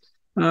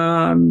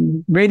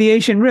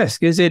radiation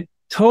risk. Is it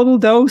total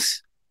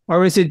dose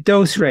or is it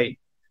dose rate?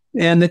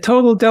 And the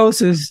total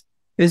dose is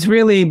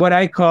really what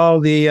I call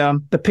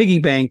the piggy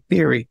bank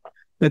theory.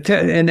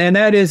 And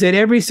that is that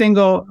every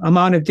single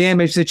amount of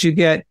damage that you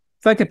get,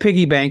 it's like a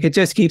piggy bank. It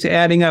just keeps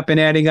adding up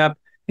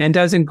and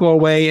doesn't go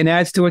away and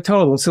adds to a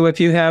total. So if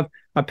you have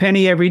a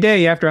penny every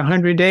day, after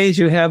 100 days,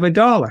 you have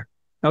 $1.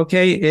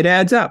 Okay, it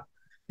adds up.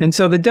 And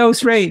so the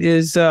dose rate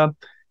is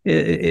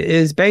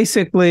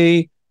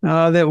basically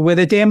that where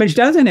the damage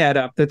doesn't add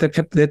up,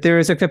 that there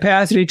is a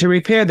capacity to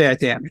repair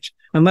that damage,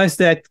 unless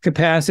that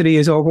capacity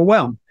is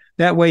overwhelmed.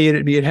 That way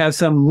you'd have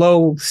some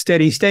low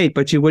steady state,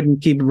 but you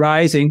wouldn't keep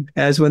rising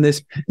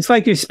it's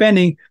like you're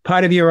spending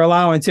part of your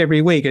allowance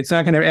every week. It's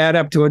not going to add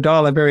up to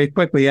 $1 very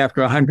quickly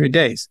after 100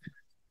 days.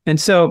 And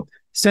so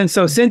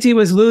since he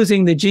was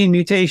losing the gene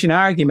mutation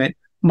argument,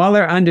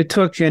 Muller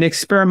undertook an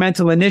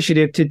experimental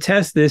initiative to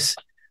test this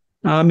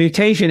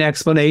mutation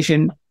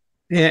explanation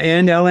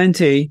in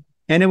LNT.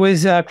 And it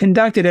was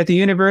conducted at the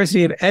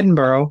University of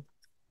Edinburgh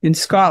in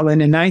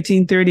Scotland in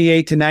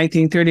 1938 to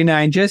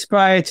 1939, just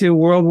prior to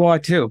World War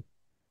II.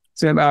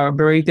 It's a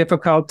very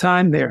difficult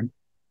time there.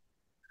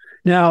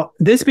 Now,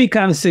 this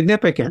becomes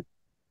significant.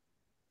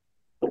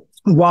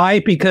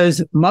 Why?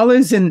 Because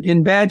Muller's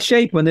in bad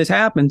shape when this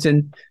happens,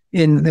 and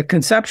in the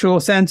conceptual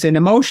sense and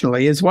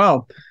emotionally as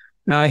well.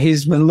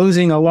 He's been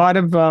losing a lot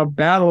of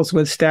battles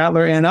with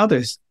Stadler and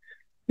others.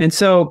 And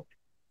so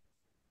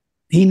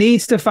he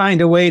needs to find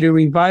a way to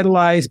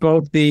revitalize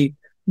both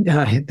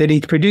that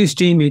he produced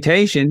gene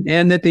mutation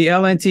and that the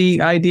LNT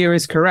idea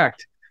is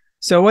correct.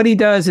 So what he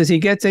does is he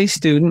gets a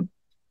student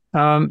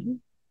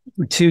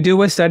to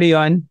do a study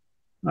on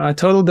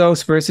total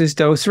dose versus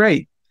dose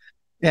rate.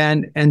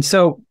 And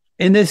so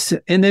in this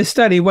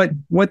study,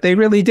 what they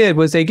really did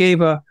was they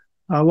gave a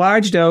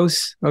large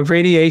dose of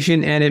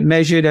radiation and it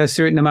measured a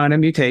certain amount of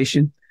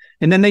mutation.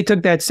 And then they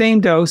took that same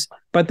dose,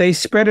 but they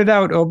spread it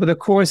out over the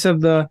course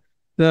of the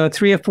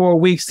 3 or 4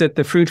 weeks that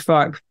the fruit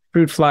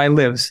fly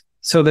lives,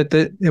 so that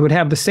it would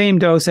have the same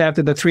dose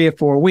after the 3 or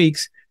 4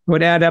 weeks. It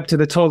would add up to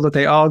the total that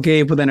they all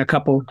gave within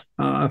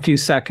a few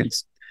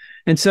seconds.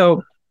 And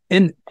so,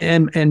 and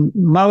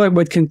Muller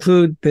would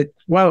conclude that,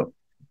 well,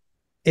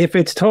 if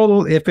it's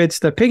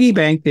the piggy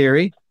bank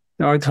theory,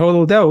 or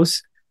total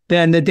dose,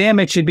 then the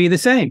damage should be the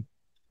same.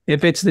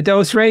 If it's the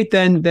dose rate,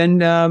 then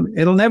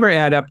it'll never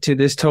add up to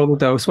this total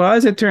dose. Well,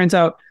 as it turns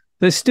out,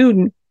 the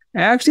student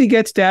actually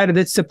gets data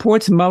that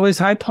supports Muller's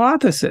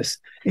hypothesis.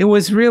 It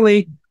was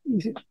really,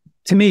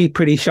 to me,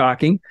 pretty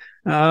shocking,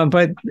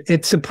 but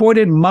it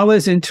supported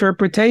Muller's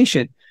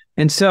interpretation.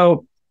 And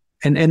so,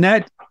 and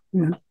that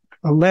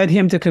led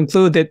him to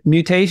conclude that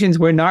mutations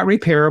were not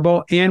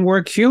repairable and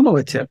were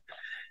cumulative.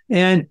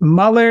 And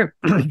Muller,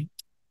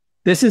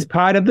 this is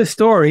part of the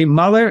story,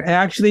 Muller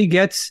actually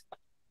gets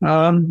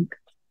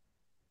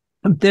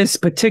this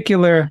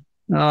particular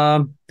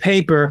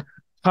paper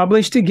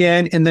published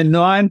again in the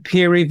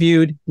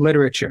non-peer-reviewed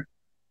literature,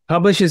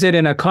 publishes it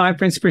in a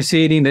conference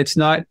proceeding that's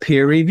not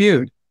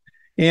peer-reviewed.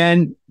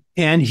 And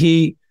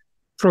he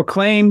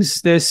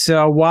proclaims this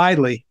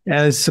widely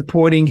as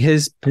supporting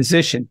his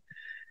position.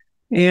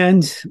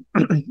 And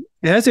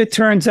as it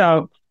turns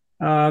out,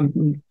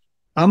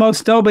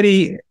 almost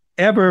nobody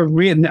ever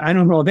I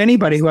don't know of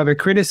anybody who ever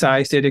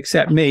criticized it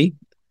except me.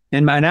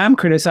 And I'm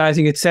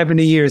criticizing it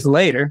 70 years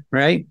later,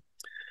 right?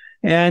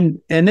 And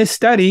this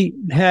study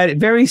had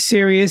very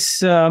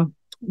serious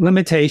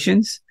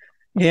limitations,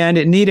 and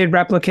it needed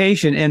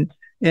replication. And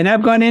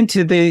I've gone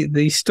into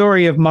the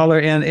story of Muller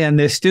and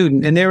this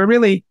student, and there were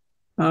really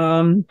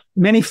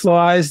many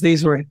flaws.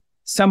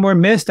 Some were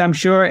missed, I'm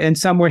sure, and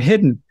some were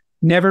hidden,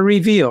 never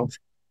revealed.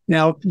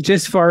 Now,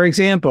 just for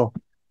example,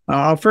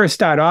 I'll first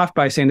start off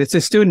by saying that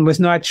the student was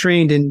not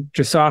trained in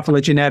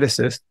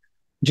Drosophila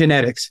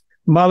genetics.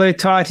 Muller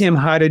taught him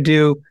how to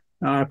do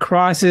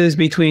crosses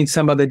between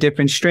some of the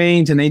different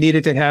strains, and they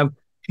needed to have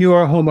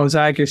pure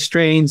homozygous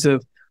strains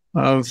of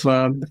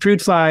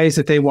fruit flies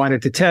that they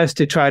wanted to test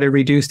to try to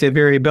reduce their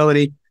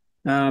variability.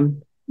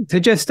 To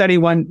just study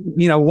one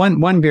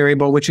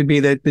variable, which would be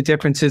the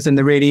differences in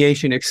the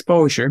radiation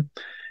exposure.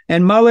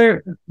 And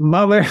Muller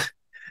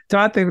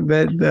taught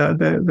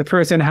the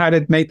person how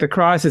to make the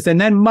crosses,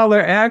 and then Muller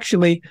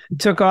actually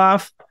took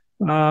off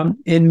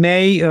in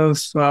May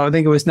of I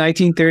think it was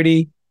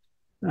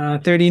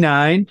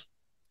 1939.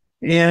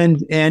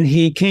 And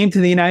he came to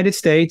the United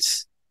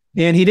States,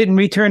 and he didn't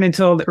return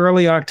until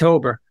early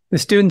October. The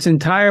student's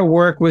entire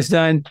work was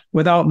done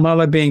without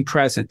Muller being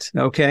present,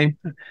 okay?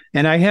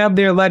 And I have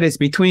their letters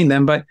between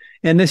them,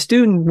 and the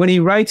student, when he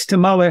writes to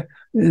Muller,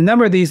 a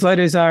number of these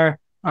letters are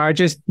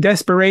just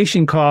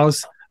desperation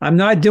calls. I'm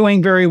not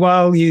doing very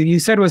well. You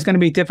said it was going to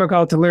be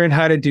difficult to learn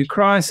how to do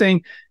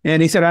crossing.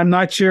 And he said, I'm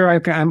not sure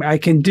I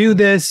can do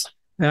this.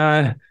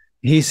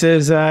 He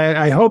says,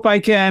 I hope I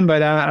can,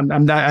 but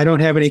I don't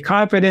have any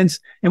confidence.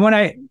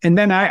 And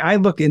then I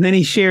look, and then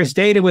he shares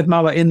data with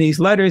Muller in these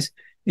letters,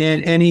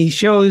 and he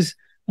shows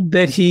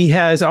that he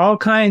has all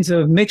kinds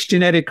of mixed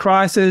genetic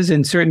crosses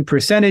in certain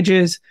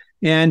percentages,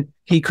 and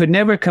he could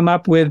never come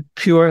up with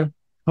pure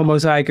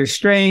homozygous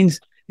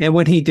strains. And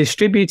when he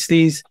distributes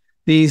these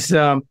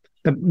fruit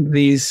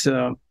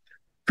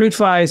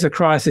flies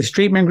across his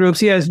treatment groups,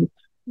 he has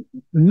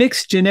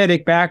mixed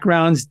genetic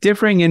backgrounds,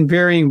 differing in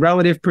varying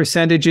relative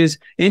percentages,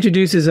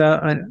 introduces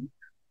an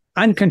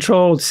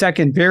uncontrolled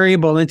second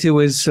variable into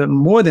his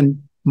more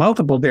than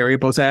multiple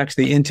variables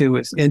actually into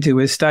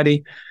his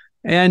study,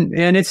 and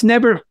it's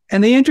never.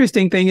 And the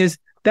interesting thing is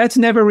that's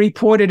never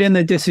reported in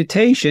the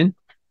dissertation.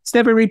 It's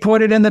never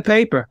reported in the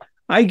paper.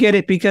 I get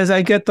it because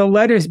I get the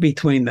letters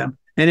between them,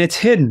 and it's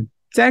hidden.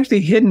 It's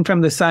actually hidden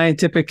from the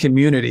scientific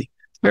community.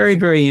 Very,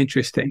 very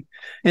interesting.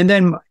 And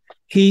then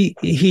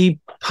he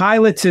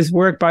pilots his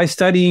work by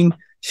studying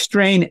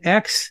strain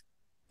X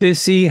to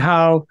see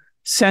how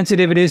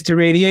sensitive it is to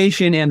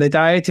radiation and the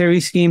dietary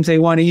schemes they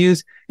want to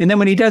use. And then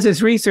when he does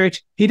his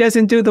research, he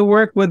doesn't do the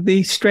work with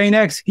the strain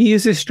X. He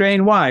uses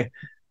strain Y.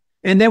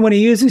 And then when he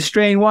uses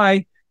strain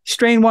Y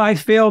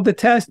failed the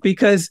test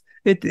because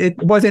it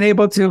wasn't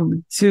able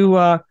to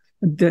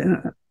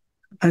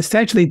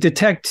essentially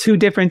detect two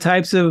different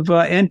types of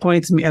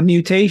endpoints, a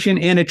mutation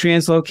and a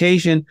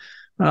translocation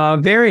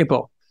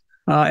variable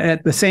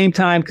at the same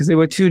time, because there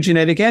were two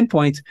genetic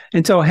endpoints.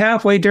 And so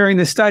halfway during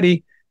the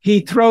study, he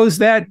throws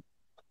that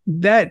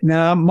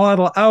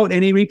model out,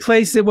 and he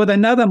replaces it with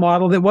another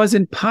model that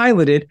wasn't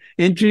piloted,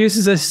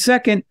 introduces a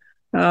second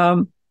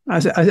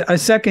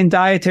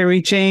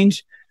dietary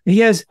change. He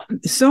has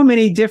so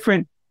many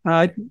different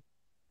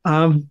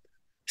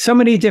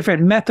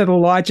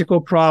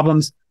methodological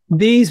problems.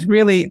 These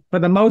really, for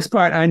the most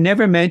part, are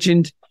never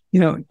mentioned,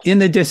 in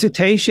the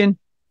dissertation,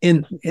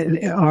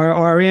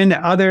 or in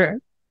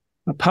other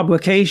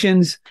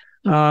publications.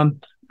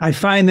 I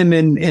find them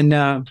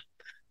in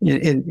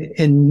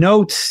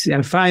notes.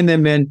 I find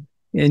them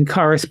in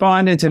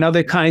correspondence and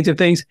other kinds of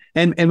things.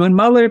 And when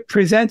Muller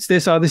presents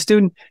this, or the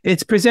student,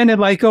 it's presented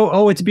like,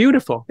 oh, it's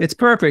beautiful, it's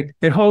perfect,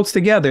 it holds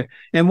together.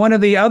 And one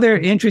of the other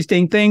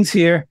interesting things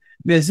here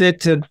is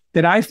that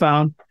I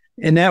found,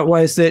 and that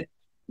was that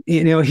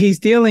he's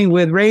dealing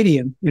with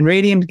radium, and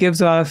radium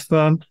gives off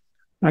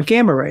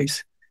gamma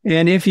rays.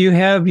 And if you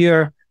have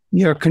your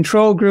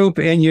control group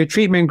and your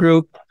treatment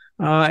group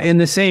in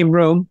the same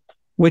room,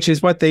 which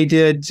is what they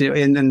did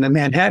in the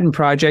Manhattan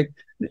Project,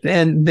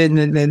 and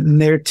then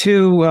they're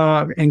two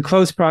in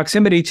close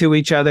proximity to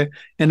each other.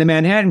 In the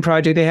Manhattan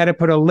Project, they had to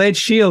put a lead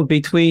shield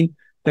between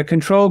the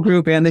control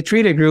group and the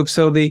treated group,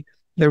 so the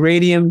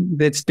radium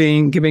that's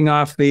giving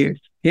off the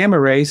gamma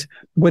rays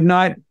would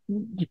not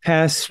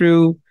pass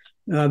through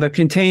the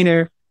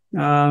container,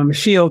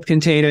 shield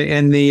container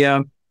in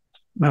the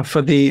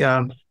for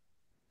the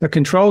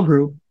control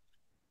group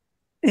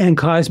and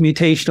cause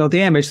mutational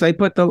damage. So they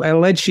put a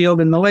lead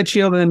shield, and the lead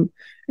shield in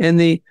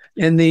the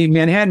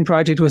Manhattan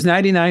Project was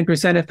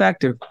 99%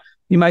 effective.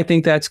 You might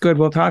think that's good.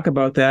 We'll talk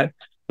about that.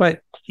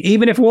 But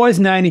even if it was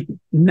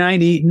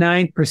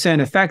 99%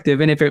 effective,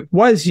 and if it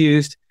was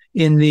used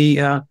in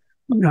the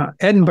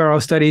Edinburgh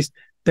studies,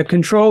 the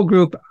control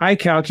group, I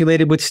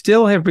calculated, would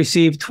still have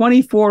received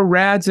 24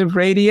 rads of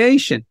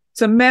radiation.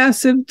 It's a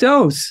massive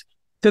dose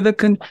to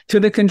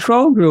the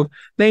control group.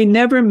 They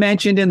never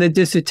mentioned in the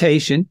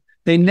dissertation,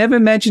 they never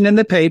mentioned in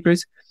the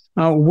papers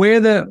where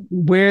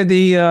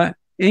the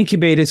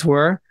incubators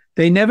were.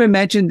 They never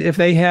mentioned if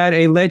they had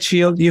a lead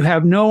shield. You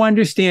have no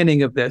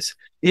understanding of this.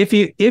 If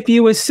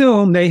you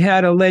assume they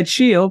had a lead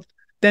shield,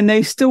 then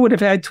they still would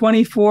have had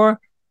 24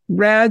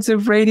 rads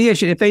of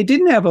radiation. If they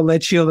didn't have a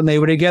lead shield and they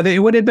were together, it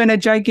would have been a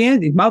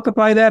gigantic,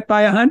 multiply that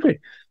by 100.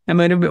 I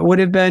mean, it would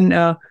have been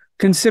a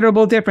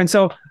considerable difference.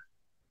 So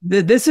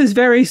this is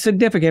very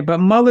significant, but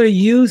Muller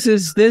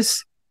uses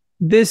this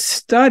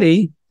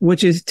study,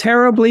 which is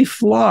terribly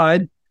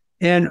flawed,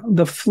 and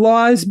the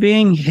flaws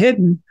being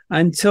hidden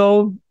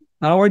until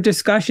our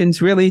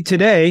discussions really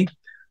today,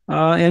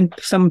 and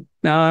some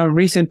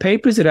recent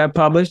papers that I've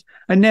published,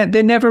 and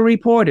they're never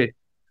reported.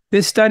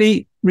 This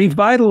study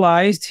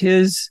revitalized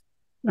his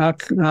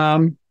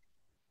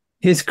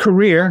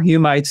career, you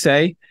might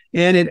say,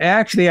 and it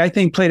actually, I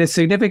think, played a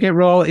significant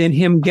role in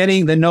him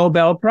getting the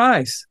Nobel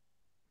Prize.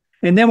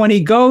 And then when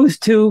he goes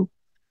to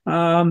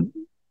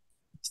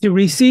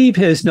receive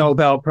his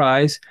Nobel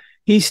Prize,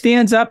 he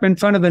stands up in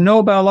front of the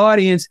Nobel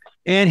audience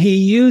and he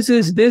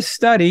uses this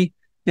study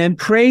and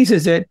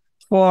praises it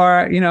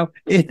for,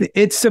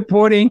 it's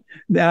supporting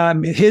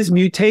his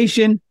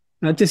mutation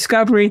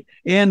discovery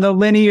and the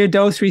linear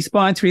dose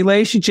response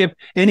relationship.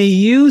 And he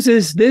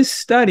uses this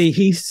study,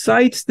 he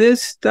cites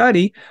this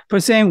study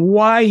for saying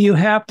why you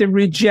have to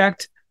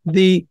reject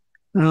the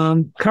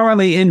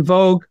currently in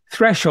vogue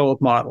threshold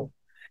model.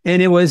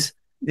 And it was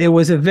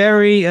a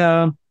very,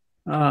 in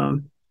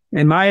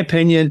my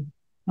opinion,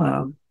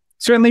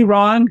 certainly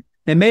wrong.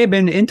 It may have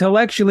been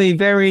intellectually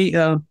very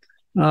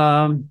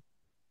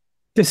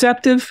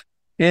deceptive,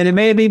 and it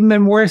may have even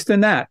been worse than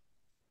that,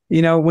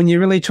 when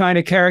you're really trying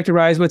to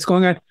characterize what's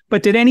going on.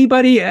 But did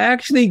anybody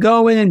actually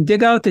go in and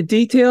dig out the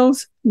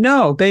details?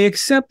 No, they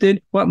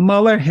accepted what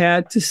Muller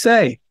had to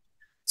say.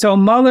 So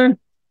Muller,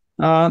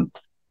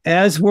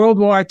 as World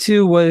War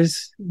II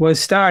was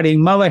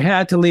starting, Muller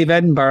had to leave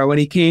Edinburgh when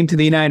he came to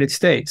the United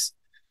States.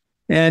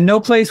 And no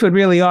place would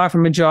really offer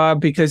him a job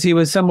because he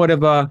was somewhat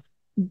of a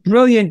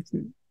brilliant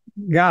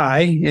guy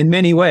in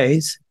many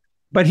ways,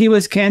 but he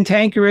was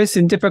cantankerous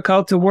and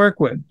difficult to work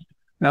with.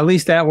 At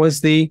least that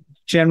was the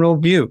general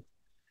view.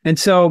 And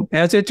so,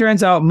 as it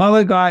turns out,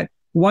 Muller got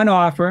one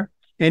offer,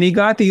 and he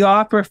got the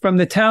offer from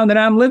the town that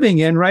I'm living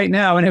in right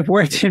now and have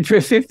worked in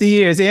for 50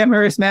 years,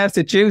 Amherst,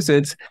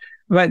 Massachusetts.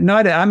 But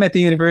I'm at the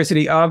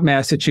University of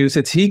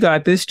Massachusetts. He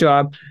got this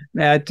job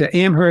at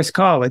Amherst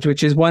College,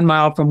 which is 1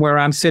 mile from where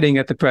I'm sitting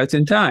at the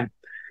present time.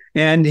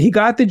 And he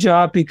got the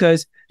job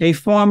because a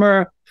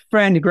former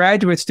friend,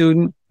 graduate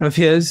student of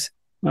his,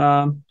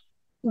 Thomas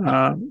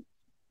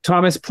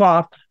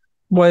Plouffe,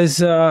 was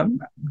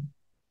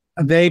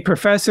the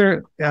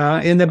professor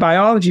in the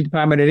biology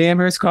department at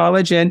Amherst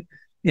College. And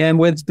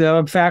with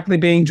the faculty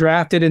being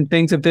drafted and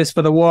things of this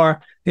for the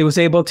war, he was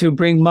able to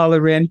bring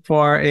Muller in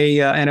for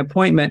an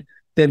appointment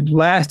that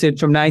lasted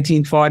from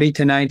 1940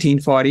 to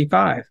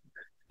 1945.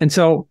 And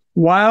so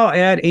while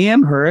at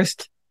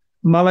Amherst,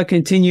 Muller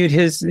continued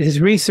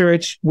his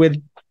research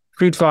with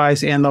fruit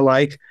flies and the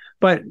like.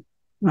 But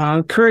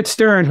Kurt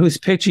Stern, whose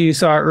picture you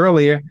saw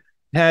earlier,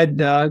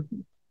 had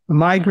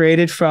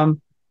migrated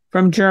from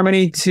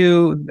Germany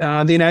to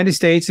the United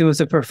States and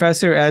was a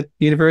professor at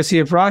the University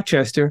of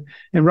Rochester.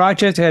 And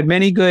Rochester had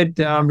many good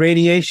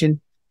radiation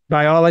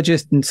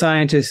biologists and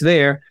scientists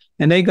there.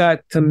 And they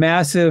got some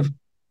massive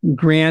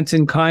grants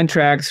and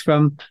contracts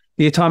from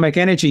the Atomic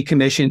Energy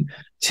Commission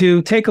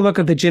to take a look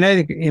at the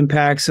genetic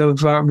impacts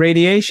of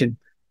radiation,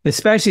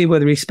 especially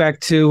with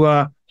respect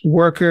to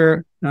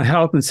worker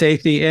health and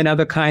safety and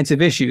other kinds of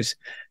issues.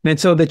 And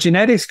so the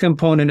genetics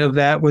component of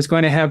that was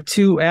going to have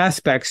two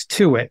aspects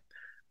to it.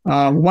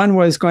 One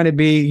was going to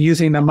be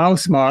using the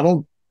mouse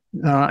model,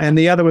 and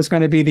the other was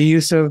going to be the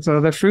use of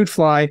the fruit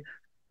fly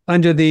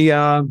under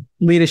the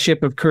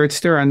leadership of Kurt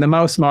Stern. The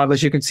mouse model,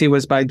 as you can see,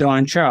 was by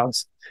Don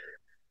Charles.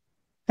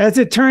 As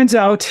it turns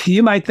out,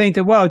 you might think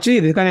that, well, gee,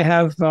 they're going to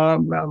have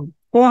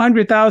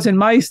 400,000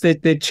 mice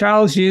that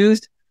Charles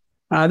used.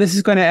 This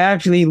is going to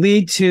actually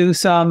lead to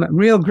some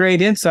real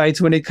great insights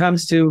when it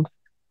comes to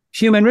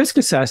human risk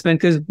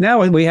assessment, because now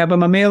we have a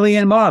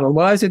mammalian model.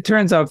 Well, as it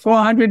turns out,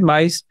 400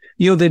 mice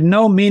yielded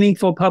no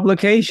meaningful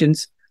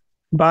publications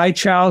by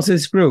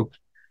Charles's group.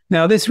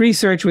 Now, this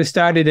research was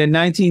started in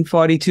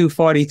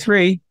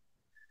 1942-43,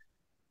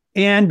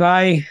 and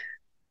by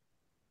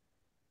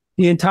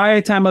the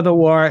entire time of the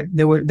war,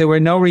 there were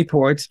no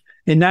reports.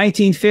 In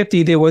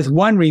 1950, there was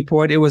one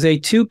report. It was a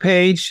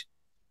 2-page,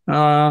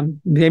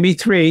 maybe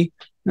 3,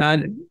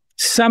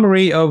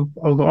 summary of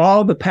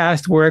all the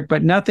past work,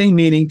 but nothing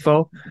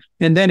meaningful.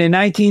 And then in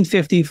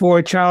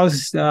 1954,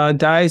 Charles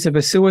dies of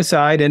a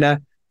suicide in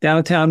a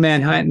downtown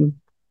Manhattan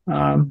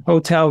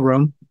hotel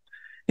room.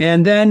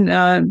 And then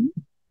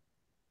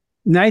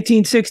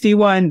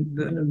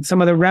 1961,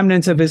 some of the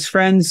remnants of his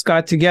friends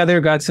got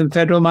together, got some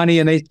federal money,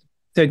 and they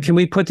said, can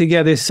we put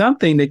together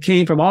something that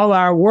came from all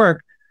our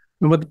work,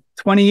 and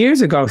 20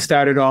 years ago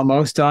started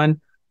almost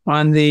on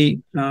the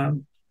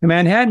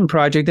Manhattan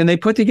Project. And they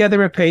put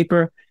together a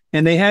paper,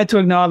 and they had to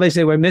acknowledge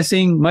they were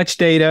missing much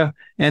data,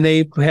 and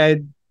they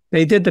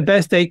did the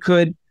best they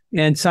could,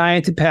 and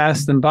science had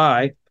passed them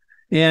by.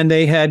 And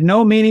they had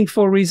no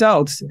meaningful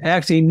results,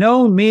 actually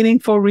no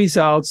meaningful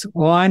results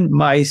on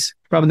mice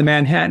from the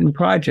Manhattan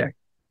Project.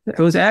 It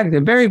was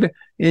active,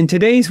 in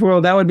today's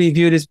world, that would be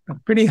viewed as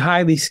pretty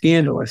highly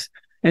scandalous.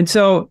 And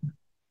so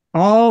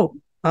all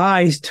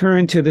eyes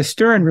turned to the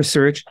Stern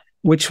research,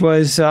 which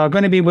was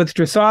going to be with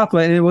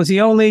Drosophila, and it was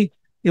the only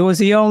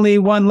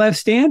one left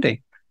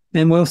standing.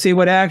 And we'll see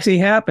what actually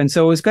happened.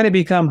 So it was going to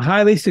become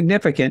highly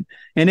significant.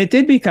 And it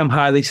did become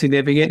highly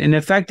significant and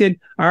affected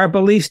our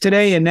beliefs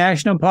today in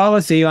national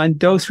policy on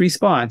dose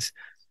response.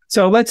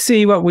 So let's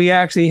see what we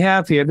actually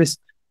have here. This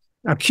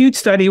acute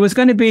study was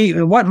going to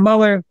be what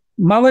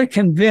Muller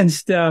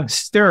convinced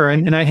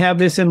Stern, and I have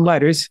this in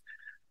letters,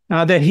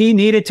 that he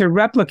needed to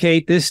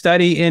replicate this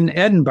study in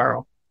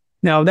Edinburgh.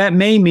 Now, that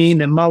may mean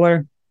that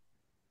Muller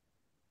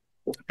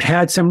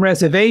had some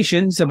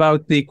reservations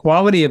about the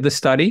quality of the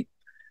study,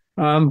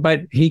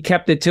 but he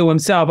kept it to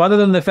himself, other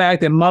than the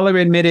fact that Muller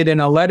admitted in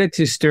a letter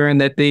to Stern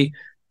that the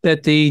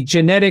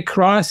genetic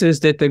crosses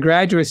that the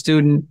graduate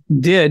student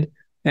did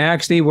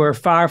actually were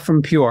far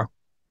from pure,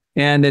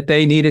 and that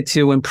they needed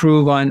to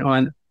improve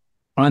on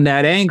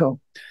that angle.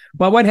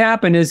 But what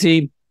happened is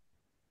he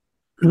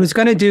was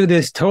going to do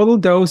this total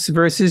dose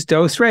versus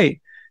dose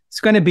rate. It's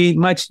going to be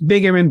much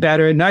bigger and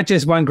better, not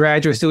just one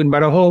graduate student,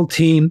 but a whole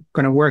team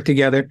going to work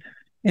together.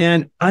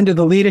 And under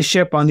the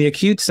leadership on the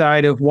acute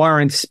side of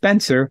Warren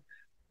Spencer,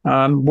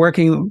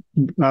 working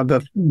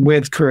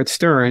with Kurt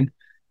Stern.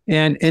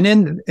 And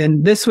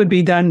this would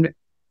be done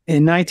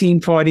in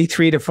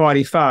 1943 to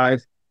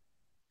 45.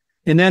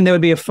 And then there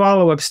would be a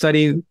follow-up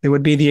study. It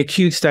would be the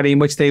acute study in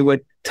which they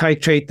would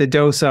titrate the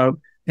dose out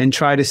and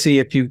try to see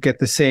if you get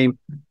the same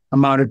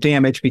amount of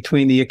damage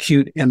between the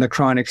acute and the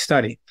chronic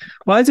study.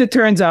 Well, as it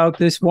turns out,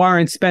 this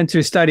Warren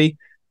Spencer study,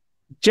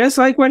 just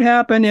like what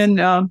happened in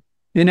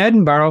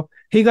Edinburgh,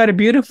 he got a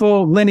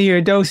beautiful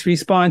linear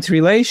dose-response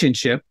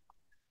relationship,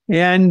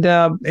 and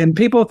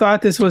people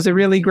thought this was a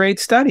really great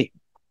study.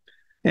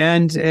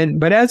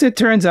 But as it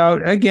turns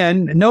out,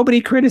 again,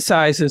 nobody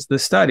criticizes the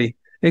study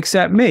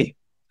except me.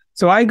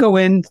 So I go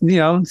in,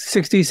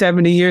 60,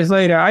 70 years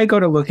later, I go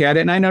to look at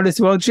it, and I notice,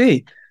 well,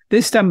 gee,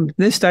 this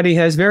study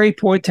has very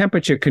poor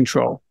temperature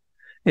control.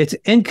 It's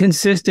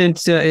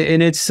inconsistent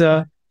in its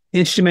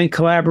instrument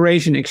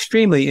collaboration,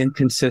 extremely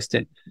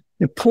inconsistent.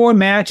 The poor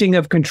matching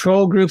of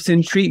control groups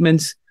and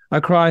treatments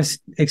across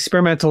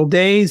experimental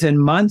days and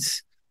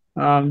months.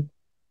 This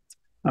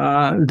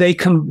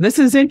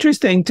is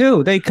interesting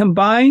too. They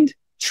combined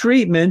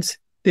treatments.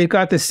 They've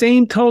got the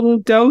same total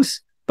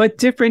dose, but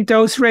different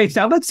dose rates.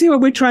 Now let's see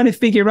what we're trying to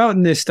figure out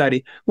in this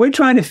study. We're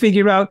trying to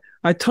figure out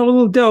a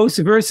total dose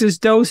versus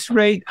dose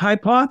rate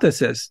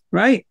hypothesis,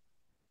 right?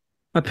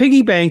 A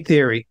piggy bank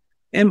theory.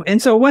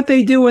 And so what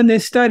they do in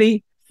this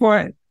study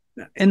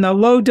in the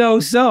low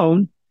dose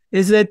zone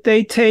is that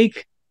they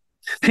take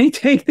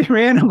their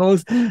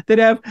animals that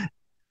have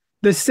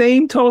the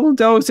same total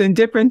dose and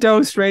different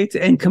dose rates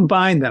and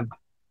combine them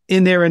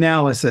in their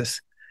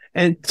analysis.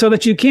 And so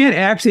that you can't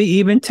actually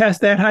even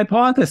test that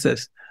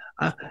hypothesis.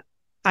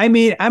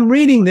 I'm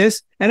reading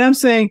this and I'm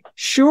saying,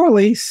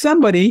 surely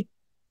somebody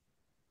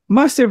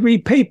must have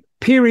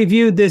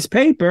peer-reviewed this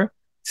paper.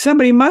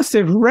 Somebody must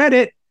have read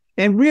it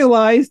and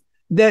realized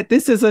that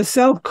this is a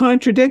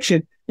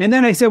self-contradiction. And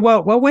then I said,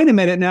 well, wait a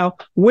minute now.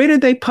 Where did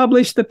they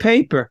publish the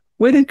paper?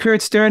 Where did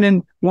Kurt Stern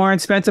and Warren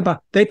Spencer?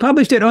 They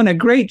published it on a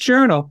great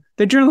journal.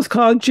 The journal's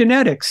called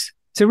Genetics.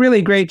 It's a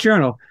really great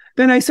journal.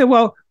 Then I said,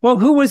 well,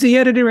 who was the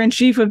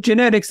editor-in-chief of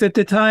Genetics at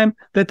the time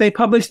that they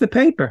published the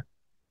paper?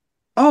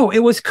 Oh, it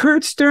was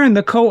Kurt Stern,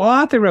 the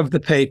co-author of the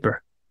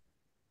paper.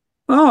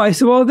 Oh, I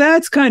said, well,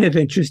 that's kind of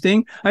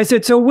interesting. I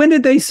said, so when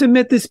did they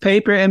submit this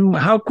paper and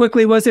how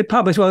quickly was it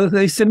published? Well,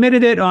 they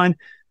submitted it on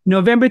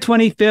November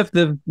 25th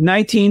of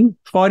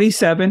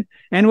 1947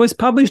 and was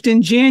published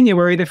in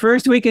January, the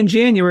first week in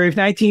January of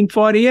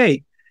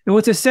 1948. It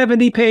was a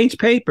 70-page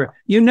paper.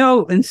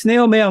 In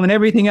snail mail and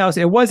everything else,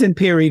 it wasn't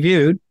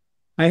peer-reviewed.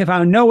 I have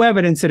found no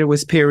evidence that it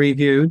was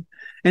peer-reviewed.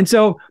 And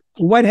so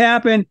what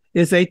happened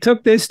is they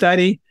took this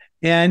study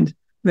and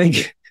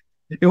it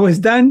was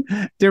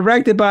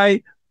directed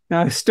by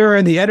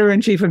Stern, the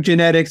editor-in-chief of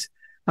Genetics.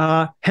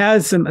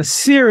 has some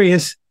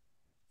serious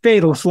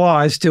fatal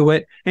flaws to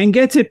it, and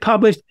gets it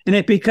published, and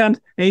it becomes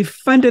a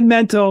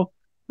fundamental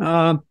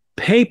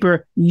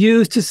paper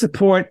used to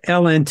support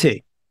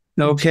LNT.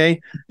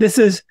 Okay, this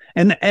is,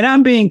 and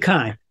I'm being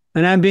kind,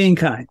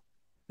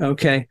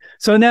 Okay,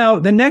 so now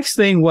the next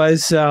thing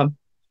was the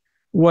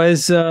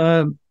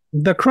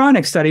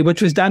chronic study,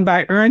 which was done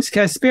by Ernst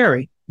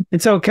Caspary.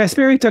 And so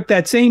Caspary took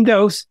that same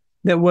dose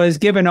that was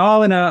given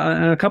all in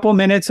a couple of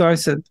minutes or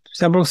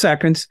several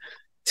seconds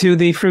to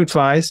the fruit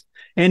flies,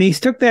 and he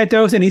took that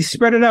dose and he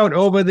spread it out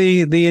over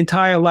the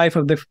entire life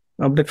of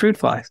the fruit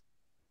flies.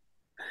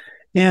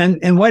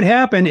 And what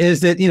happened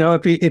is that,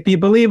 if you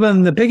believe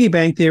in the piggy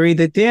bank theory,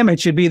 the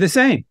damage should be the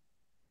same.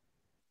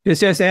 It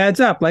just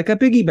adds up like a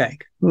piggy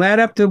bank. Add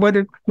up to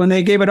when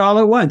they gave it all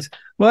at once.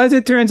 Well, as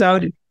it turns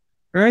out,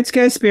 Ernst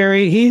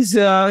Caspary, he's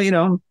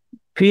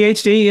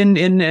PhD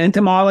in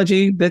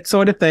entomology, that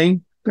sort of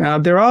thing.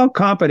 They're all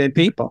competent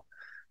people.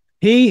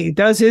 He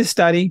does his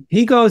study.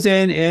 He goes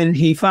in and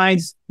he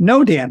finds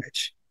no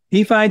damage.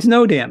 It's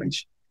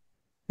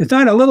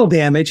not a little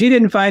damage. He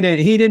didn't find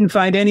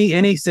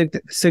any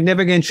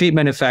significant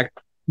treatment effect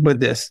with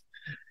this.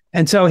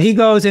 And so he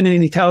goes in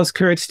and he tells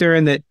Kurt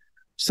Stern that,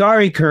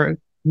 sorry, Kurt,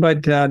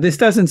 but this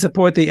doesn't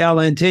support the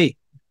LNT.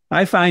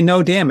 I find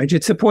no damage.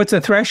 It supports a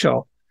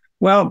threshold.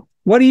 Well,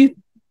 what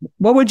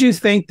would you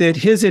think that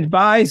his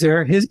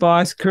advisor, his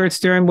boss, Kurt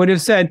Stern, would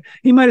have said?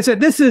 He might have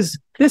said, this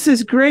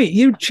is great.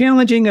 You're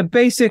challenging a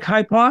basic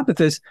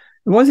hypothesis.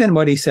 It wasn't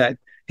what he said.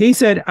 He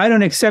said, I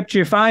don't accept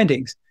your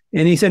findings.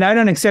 And he said, I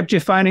don't accept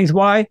your findings.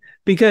 Why?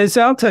 Because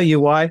I'll tell you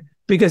why.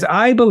 Because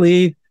I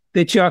believe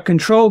that your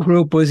control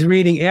group was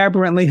reading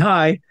aberrantly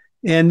high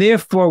and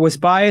therefore was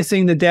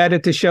biasing the data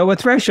to show a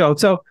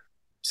threshold. So,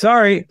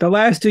 sorry, the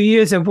last 2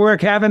 years of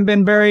work haven't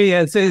been very,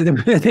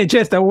 they're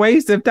just a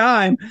waste of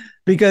time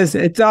because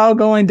it's all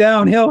going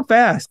downhill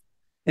fast.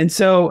 And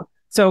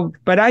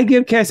but I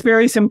give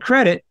Caspary some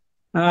credit.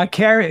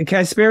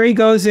 Caspary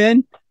goes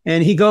in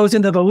and he goes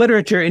into the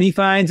literature and he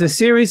finds a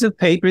series of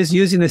papers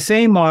using the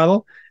same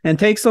model and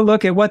takes a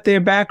look at what their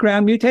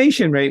background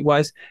mutation rate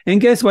was.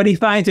 And guess what? He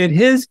finds that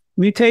his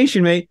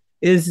mutation rate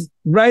is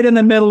right in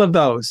the middle of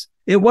those.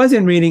 It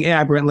wasn't reading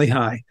aberrantly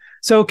high.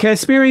 So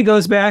Caspary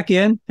goes back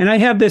in, and I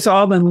have this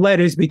all in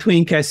letters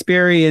between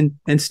Caspary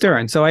and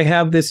Stern. So I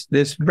have this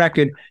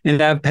record,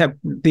 and I have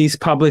these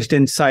published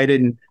and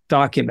cited and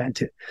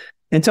documented.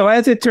 And so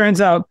as it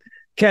turns out,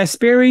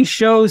 Caspary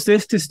shows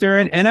this to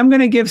Stern, and I'm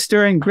going to give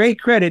Stern great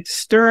credit.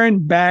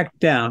 Stern backed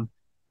down.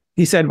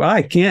 He said, "Well,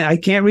 I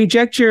can't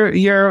reject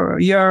your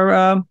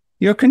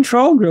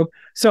control group."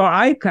 So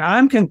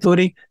I'm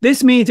concluding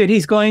this means that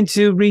he's going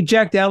to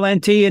reject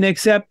LNT and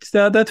accept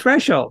the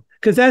threshold,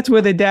 because that's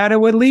where the data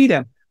would lead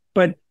him.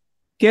 But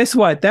guess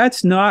what?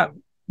 That's not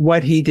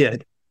what he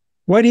did.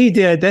 What he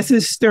did, this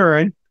is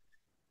Stern,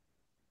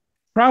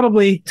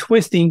 probably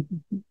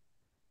twisting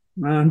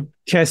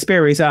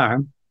Caspary's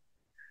arm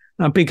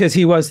because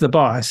he was the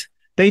boss.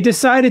 They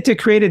decided to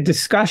create a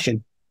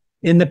discussion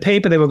in the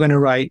paper they were going to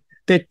write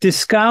that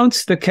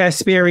discounts the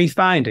Caspary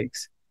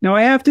findings. Now,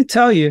 I have to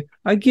tell you,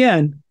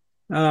 again,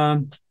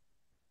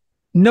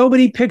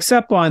 nobody picks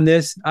up on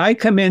this. I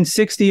come in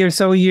 60 or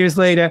so years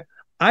later,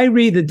 I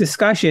read the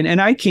discussion,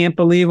 and I can't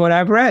believe what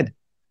I've read.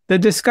 The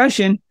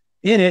discussion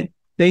in it,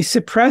 they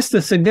suppress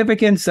the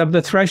significance of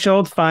the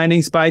threshold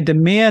findings by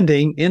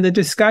demanding in the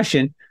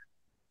discussion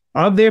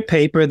of their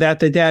paper that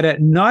the data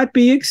not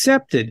be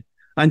accepted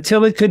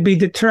until it could be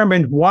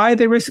determined why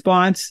the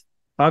response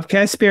of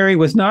Caspary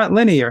was not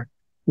linear,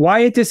 why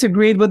it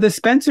disagreed with the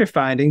Spencer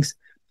findings.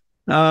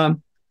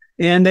 And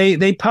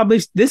they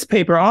published this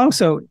paper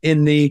also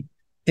in the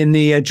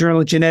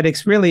Journal of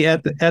Genetics, really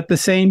at the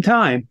same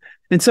time.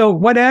 And so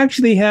what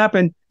actually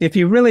happened, if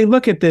you really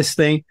look at this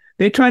thing,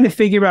 they're trying to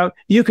figure out,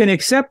 you can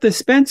accept the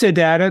Spencer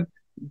data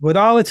with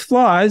all its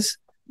flaws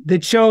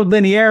that showed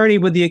linearity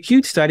with the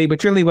acute study,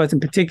 which really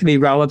wasn't particularly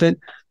relevant.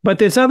 But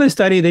this other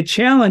study that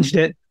challenged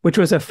it, which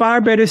was a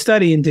far better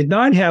study and did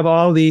not have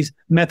all these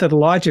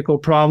methodological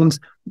problems,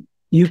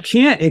 you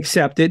can't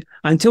accept it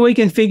until we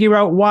can figure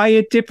out why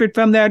it differed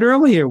from that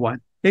earlier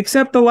one.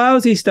 Accept the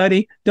lousy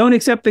study, don't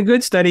accept the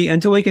good study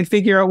until we can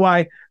figure out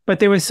why. But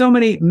there were so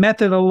many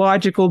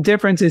methodological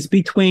differences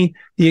between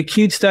the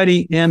acute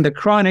study and the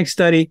chronic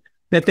study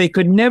that they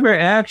could never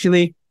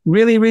actually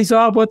really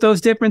resolve what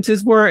those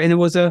differences were. And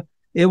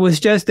it was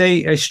just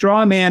a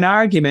straw man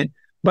argument,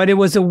 but it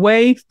was a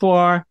way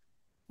for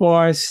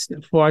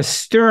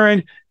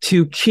Stern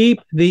to keep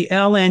the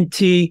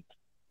LNT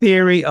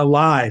theory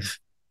alive.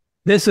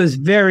 This was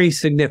very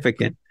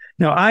significant.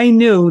 Now, I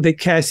knew that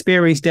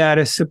Caspary's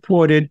data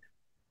supported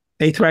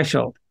a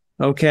threshold,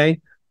 okay?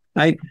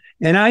 I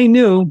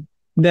knew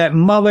that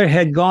Muller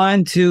had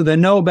gone to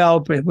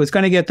the was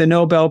going to get the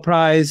Nobel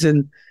Prize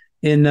in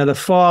the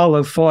fall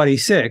of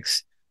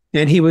 46.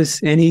 And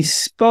he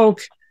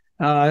spoke,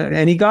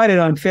 and he got it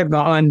on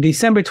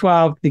December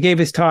 12th. He gave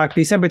his talk,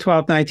 December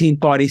 12th,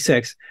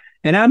 1946.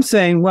 And I'm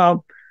saying,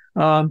 well,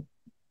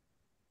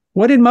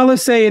 what did Muller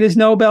say at his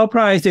Nobel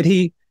Prize? Did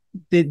he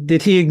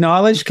did he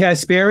acknowledge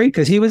Caspary?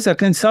 Because he was a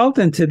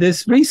consultant to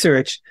this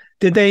research.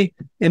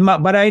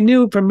 But I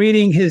knew from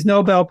reading his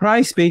Nobel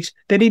Prize speech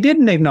that he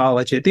didn't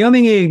acknowledge it. The only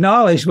thing he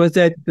acknowledged was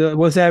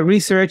that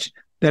research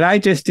that I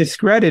just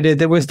discredited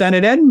that was done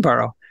at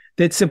Edinburgh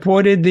that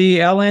supported the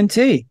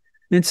LNT.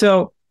 And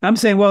so I'm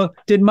saying, well,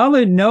 did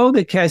Muller know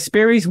that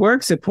Caspary's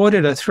work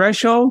supported a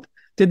threshold?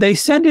 Did they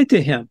send it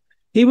to him?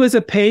 He was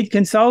a paid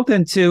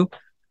consultant to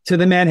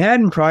the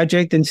Manhattan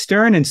Project and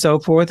Stern and so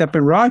forth up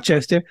in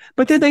Rochester,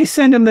 but did they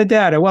send him the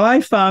data? Well,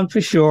 I found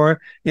for sure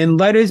in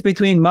letters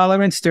between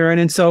Muller and Stern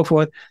and so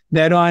forth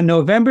that on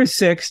November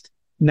 6th,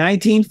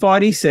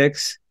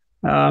 1946,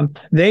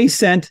 they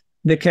sent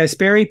the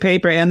Caspary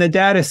paper and the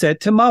data set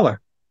to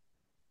Muller,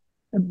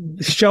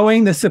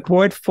 showing the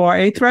support for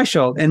a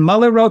threshold. And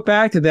Muller wrote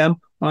back to them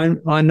on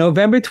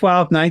November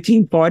 12th,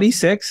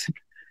 1946,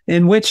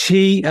 in which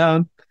he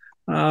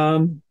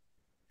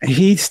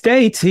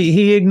states,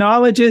 he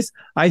acknowledges,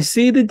 I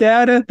see the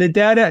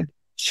data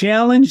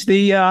challenge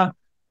the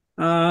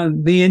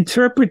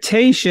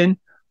interpretation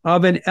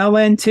of an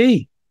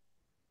LNT.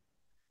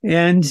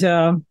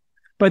 And,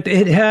 but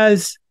it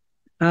has,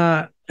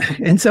 and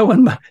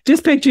so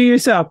just picture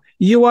yourself,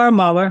 you are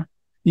Muller,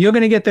 you're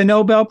going to get the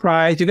Nobel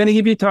Prize, you're going to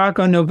give your talk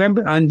on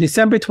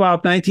December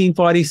 12th,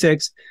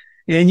 1946,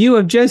 and you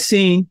have just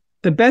seen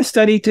the best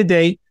study to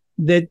date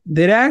that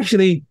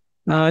actually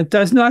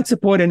does not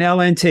support an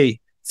LNT.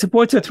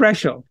 Supports a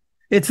threshold.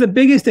 It's the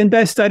biggest and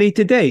best study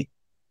to date.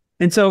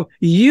 And so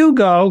you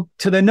go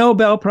to the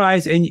Nobel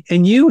Prize and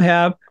you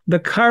have the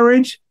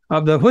courage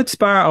of the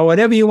chutzpah or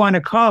whatever you want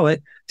to call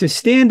it to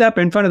stand up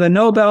in front of the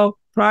Nobel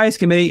Prize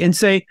Committee and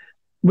say,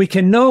 we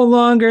can no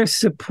longer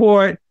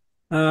support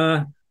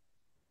a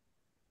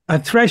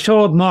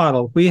threshold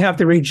model. We have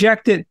to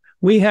reject it.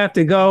 We have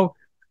to go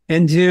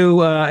and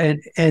do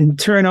and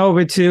turn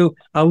over to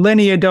a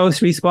linear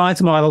dose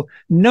response model,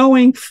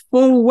 knowing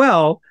full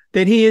well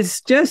that he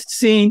has just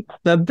seen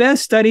the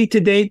best study to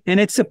date, and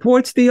it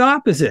supports the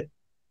opposite.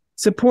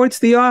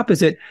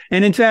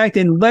 And in fact,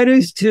 in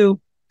letters to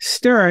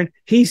Stern,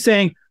 he's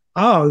saying,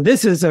 oh,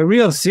 this is a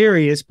real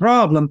serious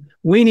problem.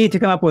 We need to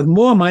come up with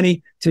more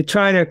money to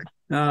try to,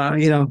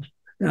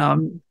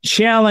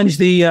 challenge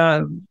the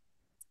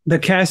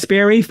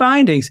Caspary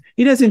findings.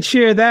 He doesn't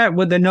share that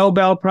with the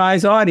Nobel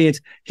Prize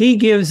audience. He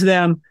gives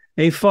them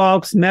a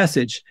false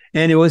message.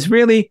 And it was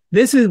really,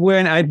 this is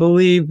when I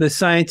believe the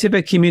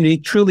scientific community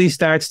truly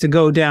starts to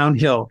go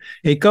downhill.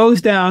 It goes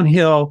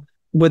downhill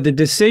with the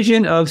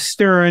decision of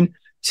Stern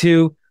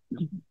to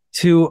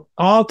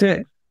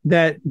alter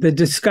the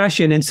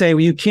discussion and say,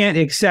 well, you can't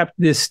accept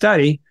this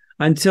study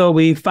until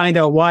we find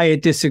out why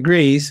it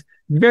disagrees.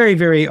 Very,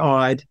 very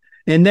odd.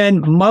 And then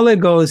Muller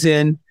goes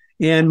in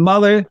and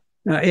Muller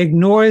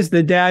ignores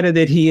the data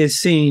that he has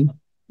seen.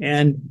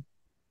 And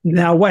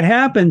now what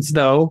happens,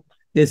 though,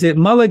 is that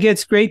Muller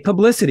gets great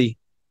publicity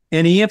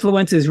and he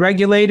influences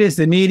regulators,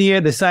 the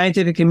media, the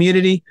scientific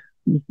community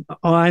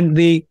on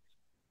the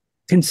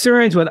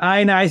concerns with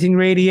ionizing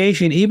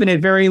radiation, even at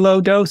very low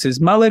doses.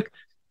 Muller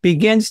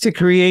begins to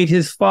create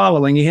his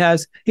following.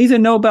 He's a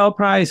Nobel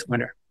Prize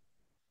winner.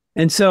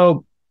 And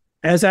so,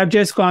 as I've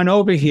just gone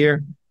over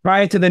here,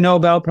 prior to the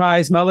Nobel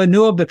Prize, Muller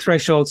knew of the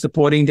threshold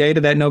supporting data,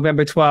 that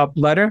November 12th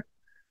letter.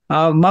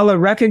 Muller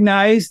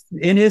recognized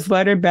in his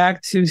letter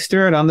back to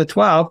Stern on the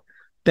 12th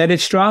that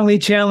it strongly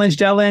challenged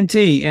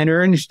LNT and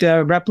urged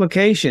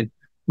replication,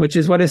 which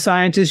is what a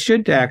scientist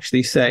should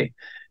actually say.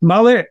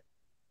 Muller,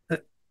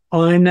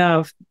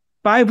 on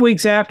 5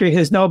 weeks after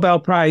his Nobel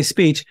Prize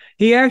speech,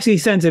 he actually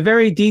sends a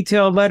very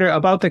detailed letter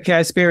about the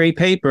Caspary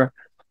paper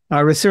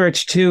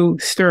research to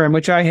Stern,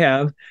 which I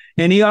have,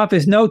 and he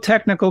offers no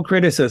technical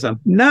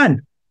criticism,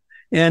 none.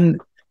 And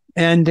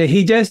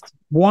he just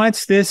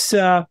wants this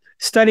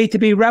study to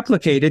be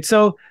replicated.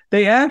 So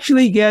they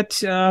actually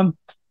get...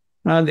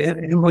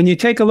 when you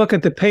take a look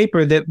at the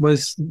paper that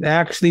was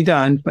actually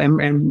done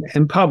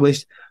and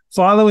published,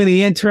 following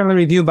the internal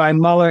review by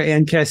Muller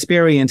and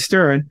Caspary and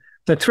Stern,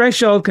 the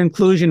threshold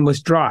conclusion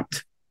was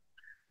dropped.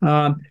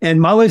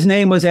 And Muller's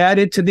name was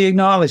added to the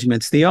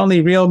acknowledgments, the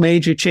only real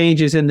major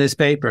changes in this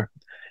paper.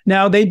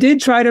 Now, they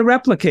did try to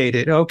replicate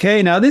it,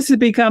 okay? Now, this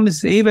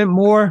becomes even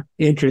more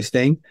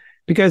interesting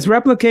because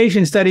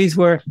replication studies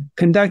were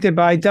conducted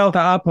by Delta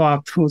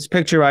Uphoff, whose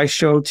picture I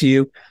showed to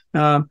you.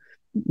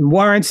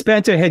 Warren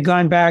Spencer had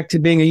gone back to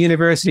being a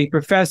university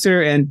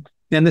professor, and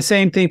the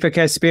same thing for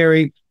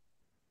Caspary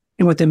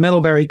with the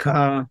Middlebury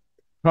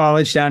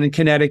College down in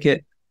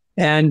Connecticut.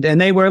 And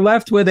they were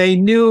left with a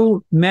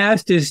new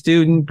master's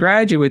student,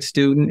 graduate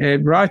student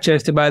at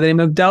Rochester by the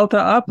name of Delta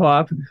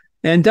Uphoff.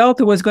 And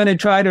Delta was going to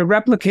try to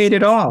replicate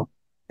it all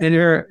in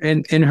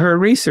her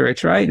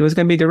research, right? It was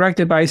going to be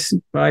directed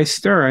by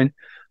Stern.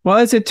 Well,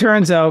 as it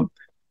turns out,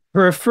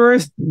 her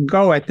first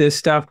go at this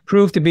stuff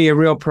proved to be a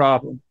real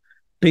problem.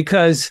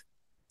 Because,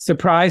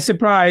 surprise,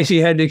 surprise, she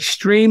had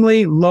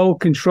extremely low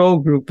control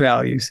group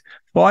values,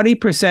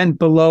 40%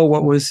 below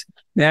what was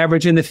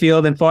average in the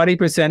field and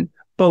 40%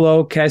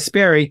 below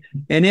Caspary.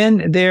 And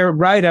in their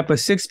write-up, a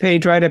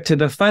 6-page write-up to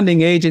the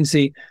funding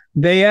agency,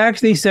 they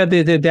actually said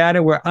that the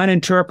data were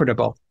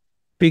uninterpretable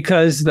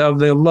because of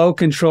the low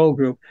control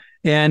group.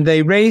 And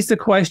they raised the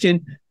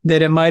question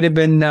that it might have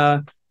been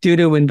due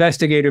to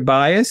investigator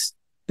bias.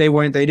 They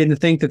didn't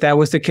think that that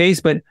was the case,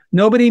 but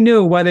nobody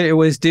knew whether it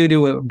was due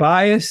to a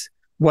bias,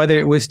 whether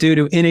it was due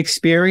to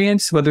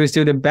inexperience, whether it was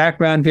due to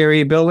background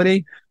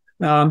variability.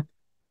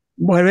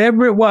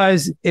 Whatever it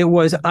was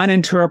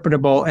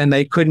uninterpretable,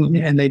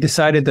 and they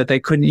decided that they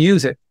couldn't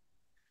use it.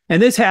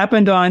 And this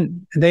happened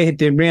they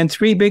ran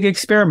 3 big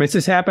experiments.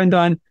 This happened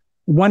on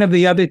one of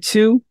the other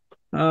 2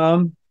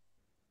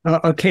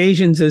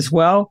 occasions as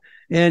well.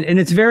 And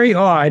it's very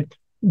odd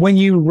when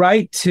you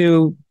write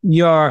to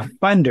your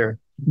funder,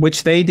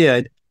 which they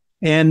did,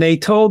 and they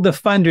told the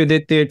funder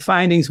that their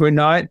findings were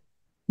not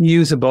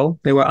usable,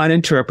 they were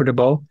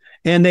uninterpretable,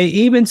 and they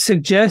even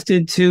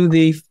suggested to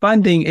the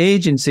funding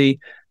agency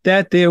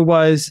that there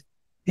was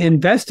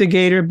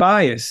investigator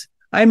bias.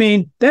 I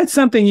mean, that's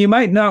something you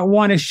might not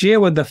want to share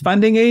with the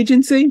funding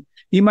agency.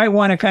 You might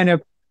want to kind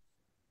of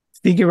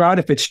figure out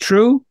if it's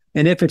true,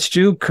 and if it's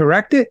true,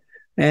 correct it.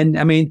 And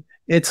I mean,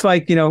 it's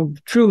like,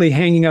 truly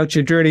hanging out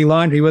your dirty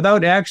laundry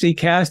without actually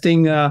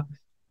casting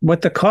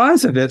what the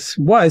cause of this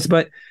was.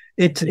 But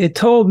it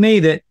told me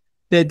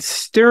that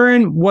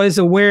Stern was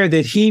aware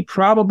that he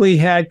probably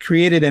had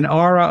created an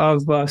aura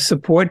of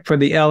support for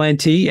the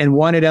LNT and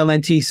wanted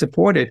LNT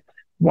supported.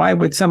 Why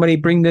would somebody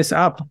bring this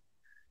up?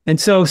 And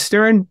so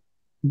Stern,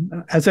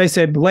 as I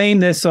said,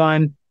 blamed this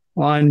on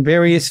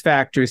various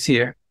factors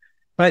here.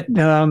 But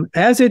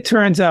as it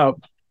turns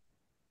out,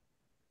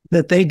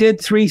 that they did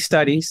 3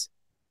 studies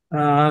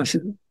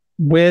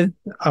with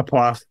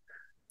Uphoff.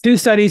 2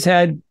 studies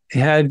had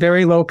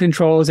very low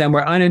controls and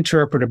were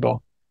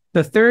uninterpretable.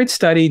 The 3rd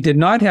study did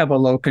not have a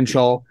low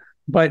control,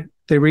 but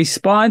the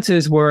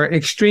responses were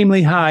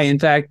extremely high. In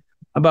fact,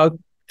 about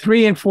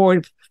 3- and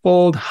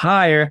 4-fold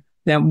higher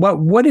than what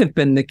would have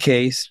been the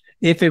case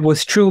if it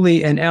was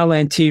truly an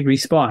LNT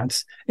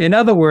response. In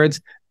other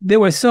words, there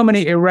were so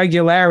many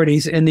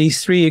irregularities in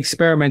these 3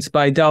 experiments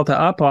by Delta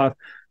Uphoff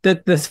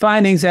that the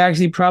findings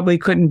actually probably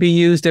couldn't be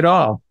used at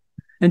all.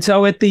 And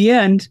so at the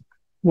end,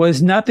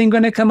 was nothing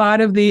going to come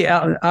out of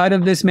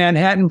this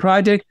Manhattan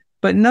Project?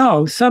 But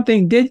no,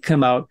 something did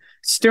come out.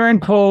 Stern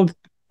pulled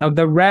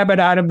the rabbit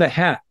out of the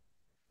hat.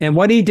 And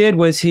what he did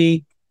was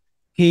he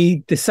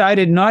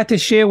decided not to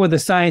share with the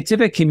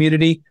scientific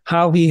community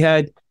how he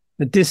had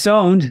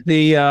disowned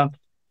the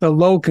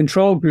low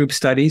control group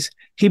studies.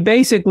 He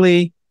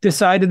basically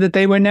decided that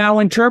they were now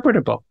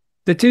interpretable.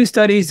 The 2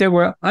 studies that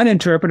were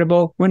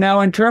uninterpretable were now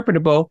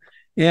interpretable,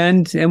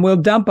 and we'll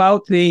dump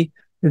out the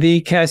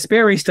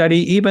Kasperi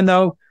study, even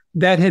though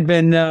that had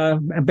been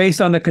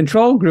based on the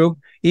control group,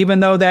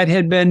 even though that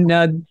had been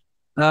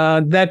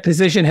that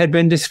position had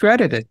been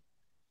discredited.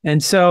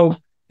 And so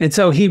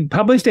he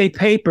published a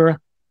paper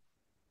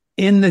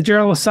in the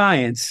Journal of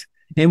Science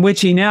in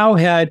which he now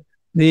had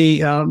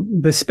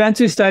the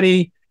Spencer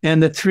study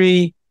and the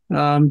 3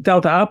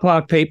 Delta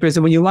Uphoff papers,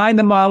 and when you line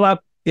them all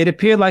up, it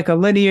appeared like a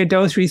linear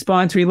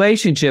dose-response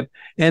relationship,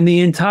 and the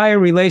entire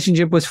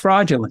relationship was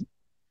fraudulent.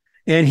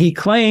 And he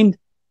claimed,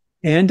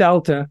 and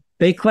Delta,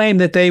 they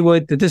claimed that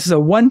this is a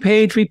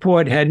 1-page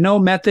report, had no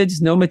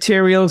methods, no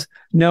materials,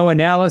 no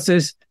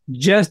analysis,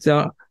 just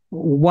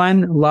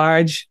one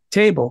large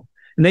table.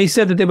 And they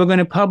said that they were going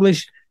to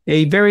publish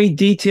a very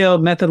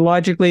detailed,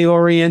 methodologically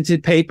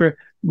oriented paper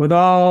with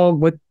all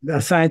what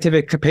a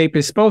scientific paper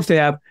is supposed to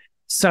have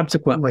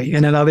subsequently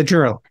in another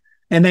journal.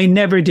 And they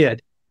never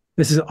did.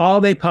 This is all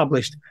they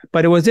published,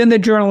 but it was in the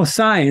Journal of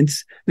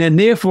Science, and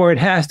therefore it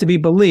has to be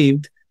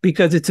believed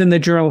because it's in the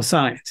Journal of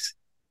Science.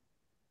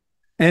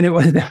 And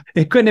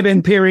it couldn't have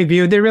been peer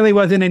reviewed. There really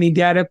wasn't any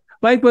data,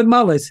 like with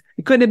Muller's.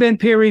 It couldn't have been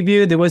peer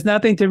reviewed. There was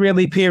nothing to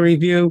really peer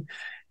review,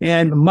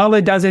 and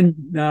Muller doesn't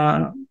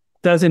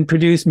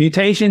produce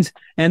mutations.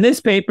 And this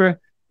paper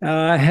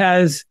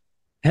has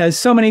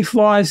so many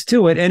flaws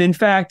to it. And in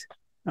fact,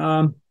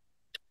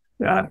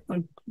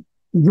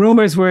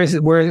 rumors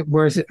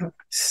were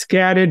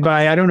scattered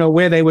by, I don't know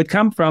where they would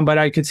come from, but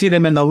I could see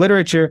them in the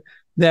literature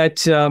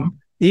that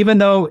even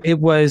though it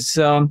was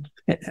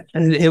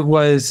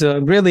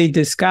really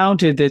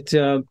discounted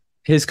that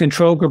his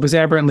control group was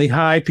aberrantly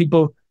high,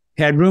 people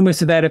had rumors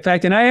to that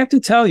effect. And I have to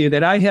tell you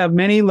that I have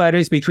many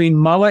letters between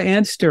Muller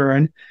and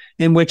Stern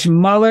in which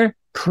Muller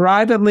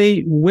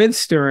privately with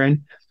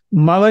Stern,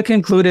 Muller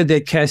concluded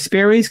that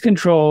Kasperi's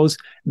controls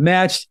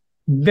matched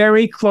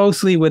very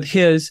closely with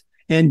his,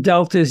 and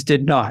Delta's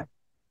did not.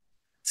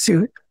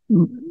 So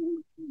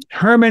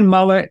Herman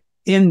Muller,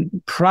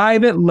 in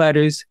private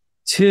letters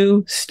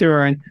to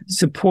Stern,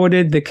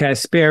 supported the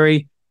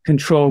Kasperi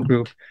control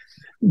group.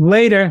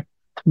 Later,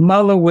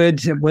 Muller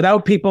would,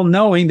 without people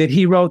knowing that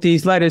he wrote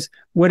these letters,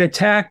 would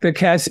attack the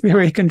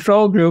Kasperi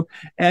control group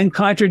and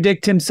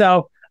contradict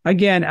himself.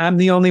 Again, I'm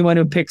the only one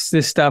who picks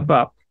this stuff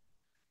up.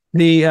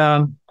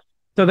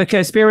 So the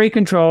Kasperi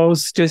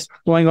controls, just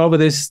going over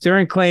this,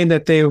 Stern claimed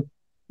that they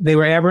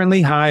were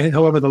aberrantly high.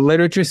 However, the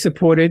literature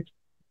supported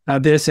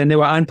this, and there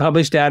were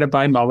unpublished data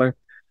by Muller.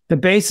 The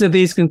basis of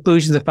these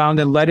conclusions are found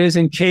in letters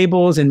and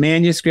cables and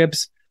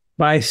manuscripts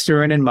by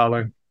Stern and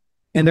Muller.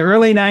 In the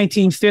early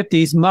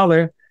 1950s,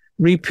 Muller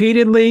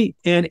repeatedly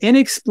and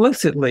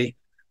inexplicitly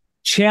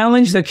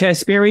challenged the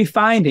Calabrese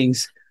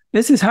findings.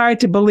 This is hard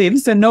to believe.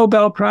 This is a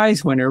Nobel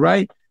Prize winner,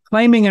 right?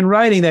 Claiming in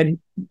writing that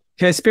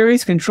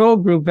Calabrese control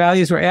group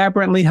values were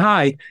aberrantly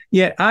high.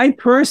 Yet I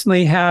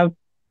personally have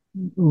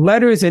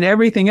letters and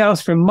everything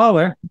else from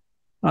Muller,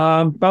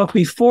 both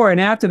before and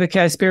after the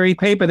Calabrese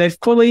paper, that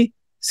fully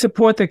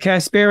support the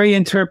Calabrese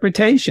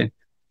interpretation.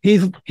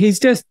 He's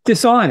just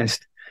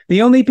dishonest.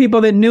 The only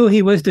people that knew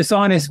he was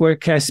dishonest were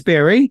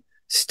Calabrese,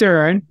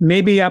 Stern,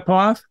 maybe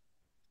Uphoff.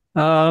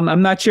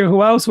 I'm not sure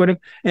who else would have.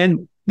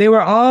 And they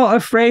were all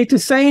afraid to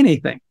say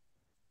anything.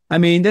 I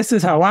mean, this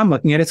is how I'm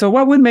looking at it. So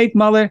what would make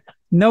Muller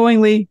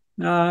knowingly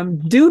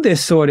do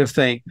this sort of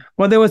thing?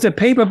 Well, there was a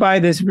paper by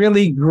this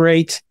really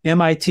great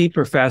MIT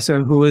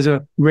professor who was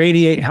a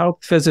radiation health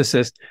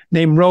physicist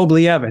named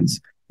Robley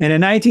Evans. And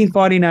in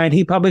 1949,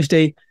 he published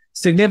a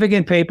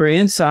significant paper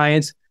in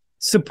Science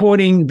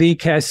supporting the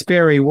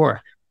Calabrese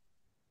work.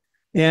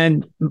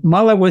 And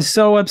Muller was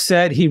so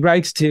upset, he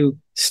writes to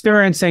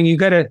Stern saying, you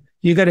got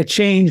to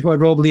change what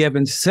Robley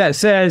Evans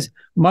says.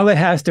 Muller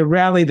has to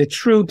rally the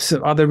troops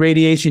of the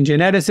radiation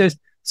geneticists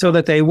so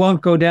that they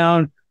won't go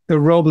down the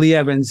Robley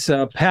Evans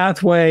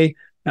pathway.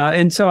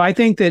 And so I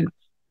think that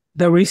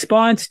the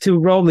response to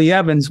Robley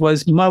Evans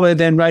was Muller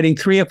then writing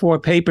 3 or 4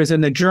 papers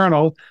in the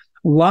journal,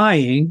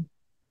 lying,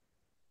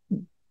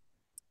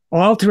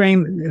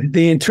 altering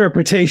the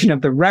interpretation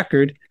of the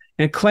record,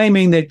 and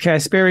claiming that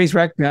Calabrese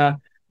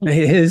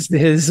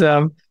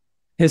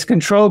his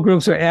control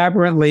groups were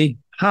aberrantly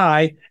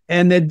high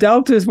and the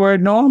deltas were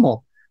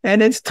normal.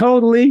 And it's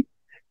totally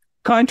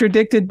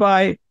contradicted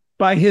by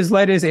his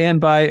letters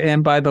and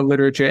by the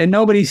literature. And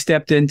nobody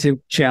stepped in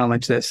to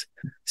challenge this.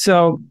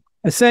 So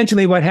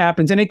essentially what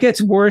happens, and it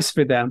gets worse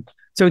for them.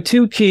 So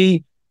 2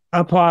 key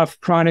Uphoff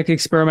chronic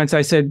experiments,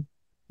 I said,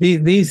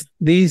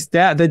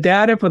 the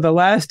data for the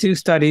last 2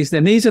 studies,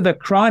 and these are the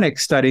chronic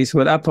studies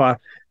with Uphoff,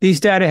 these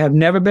data have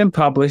never been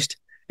published,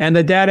 and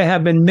the data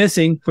have been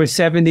missing for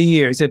 70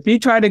 years. If you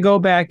try to go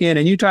back in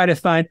and you try to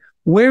find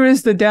where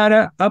is the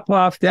data,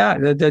 Uphoff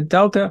data, the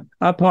Delta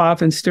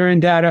Uphoff and Stern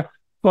data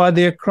for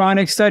their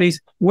chronic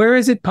studies, where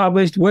is it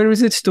published? Where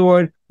is it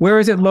stored? Where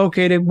is it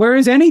located? Where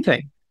is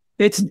anything?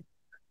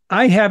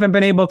 I haven't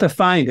been able to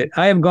find it.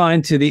 I have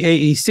gone to the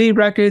AEC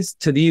records,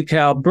 to the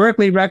UCal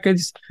Berkeley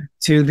records,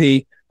 to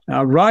the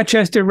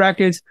Rochester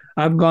records.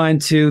 I've gone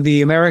to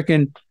the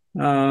American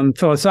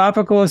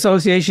Philosophical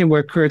Association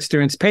where Kurt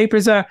Stern's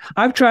papers are.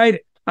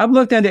 I've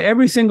looked into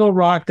every single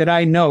rock that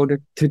I know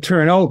to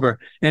turn over,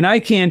 and I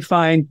can't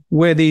find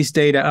where these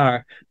data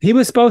are. He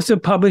was supposed to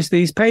publish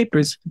this paper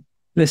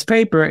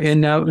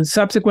in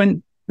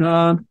subsequent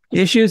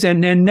issues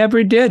and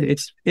never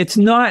did. It's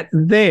not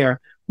there.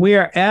 We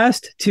are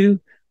asked to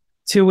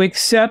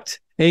accept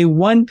a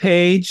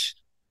 1-page,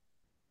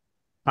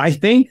 I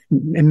think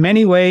in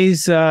many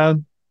ways,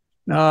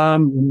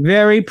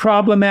 very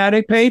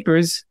problematic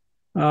papers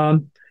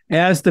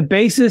as the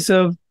basis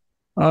of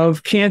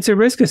cancer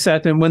risk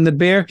assessment when the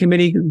Baer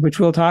Committee, which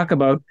we'll talk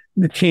about,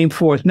 came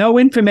forth. No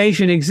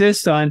information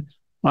exists on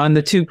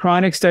the 2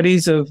 chronic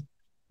studies of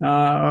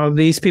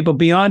these people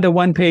beyond a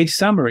 1-page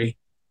summary.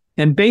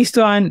 And based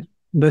on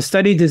the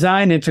study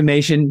design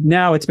information,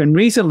 now it's been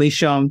recently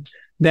shown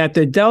that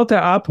the Delta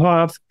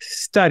Uphoff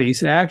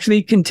studies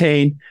actually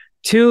contain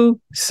 2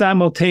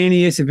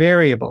 simultaneous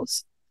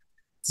variables.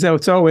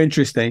 So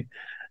interesting.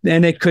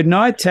 And it could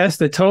not test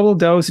the total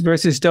dose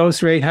versus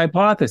dose rate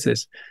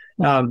hypothesis.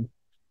 And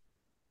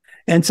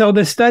so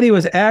the study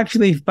was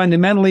actually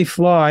fundamentally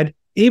flawed,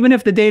 even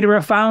if the data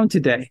are found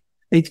today.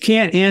 It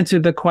can't answer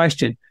the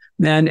question.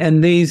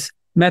 And these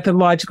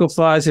methodological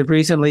flaws have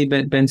recently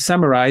been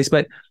summarized.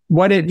 But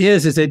what it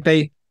is that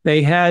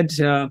they had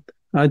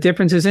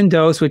differences in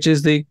dose, which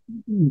was the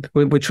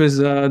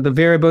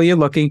variable you're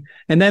looking,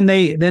 and then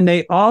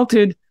they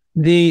altered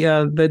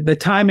the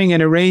timing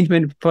and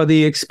arrangement for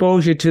the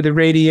exposure to the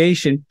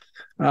radiation,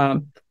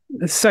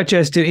 such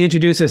as to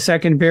introduce a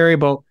second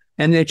variable,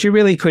 and that you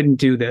really couldn't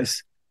do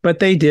this, but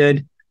they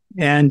did.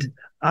 And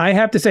I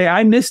have to say,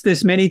 I missed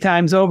this many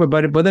times over,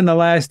 but within the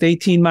last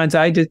 18 months,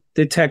 I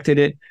detected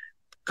it,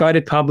 got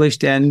it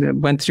published,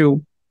 and went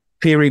through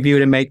peer review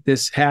to make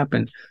this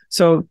happen.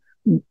 So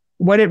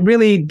what it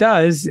really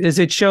does is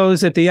it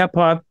shows that the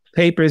Uphoff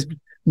papers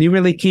you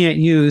really can't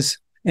use,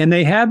 and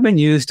they have been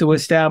used to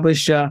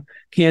establish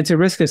cancer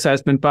risk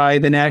assessment by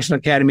the National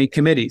Academy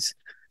committees.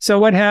 So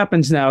what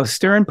happens now?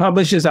 Stern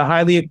publishes a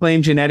highly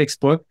acclaimed genetics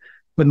book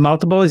with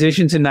multiple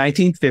editions in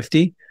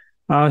 1950,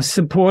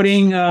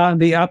 supporting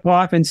the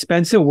Uphoff and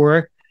Spencer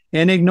work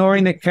and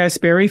ignoring the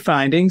Calabrese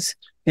findings.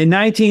 In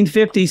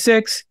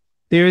 1956,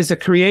 there is a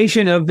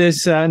creation of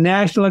this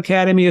National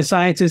Academy of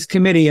Sciences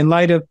committee in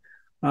light of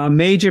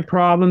major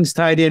problems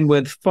tied in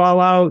with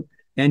fallout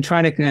and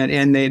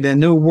the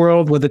new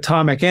world with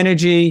atomic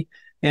energy,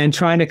 and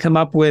trying to come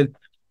up with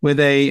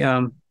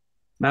a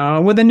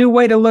new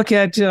way to look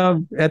at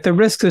the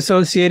risks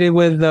associated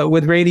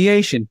with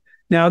radiation.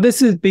 Now,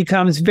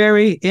 becomes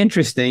very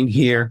interesting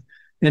here,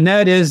 and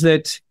that is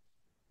that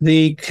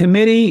the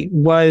committee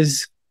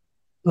was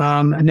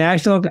a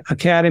National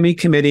Academy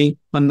Committee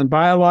on the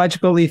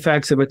Biological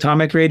Effects of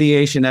Atomic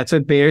Radiation. That's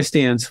what BEAR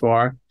stands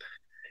for.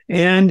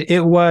 And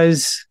it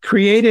was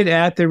created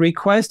at the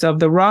request of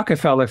the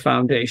Rockefeller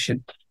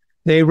Foundation.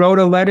 They wrote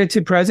a letter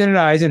to President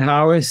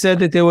Eisenhower, said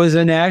that there was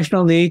a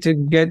national need to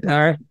get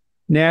our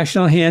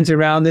national hands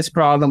around this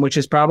problem, which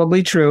is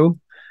probably true,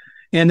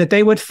 and that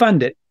they would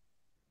fund it,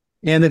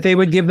 and that they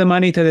would give the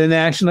money to the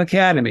National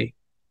Academy.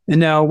 And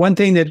now, one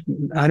thing that,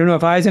 I don't know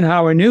if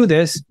Eisenhower knew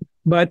this,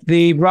 but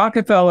the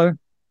Rockefeller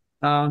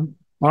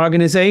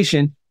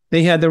organization,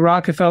 they had the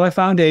Rockefeller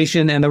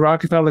Foundation and the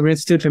Rockefeller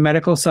Institute for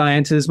Medical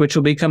Sciences, which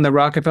will become the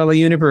Rockefeller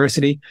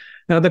University.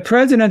 Now, the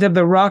president of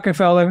the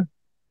Rockefeller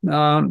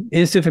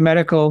Institute for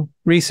Medical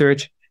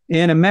Research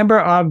and a member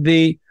of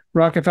the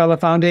Rockefeller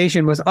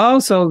Foundation was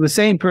also the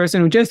same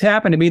person who just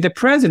happened to be the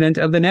president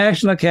of the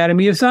National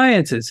Academy of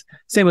Sciences.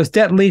 His name was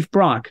Detlev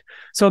Bronk.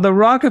 So the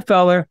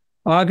Rockefeller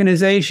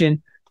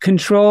organization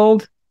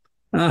controlled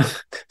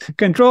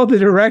the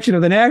direction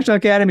of the National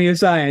Academy of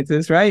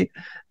Sciences, right?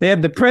 They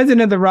have the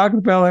president of the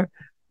Rockefeller,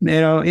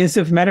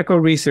 Institute for Medical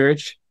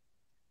Research,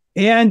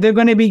 and they're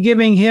going to be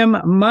giving him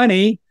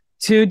money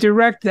to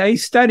direct a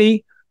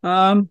study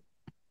on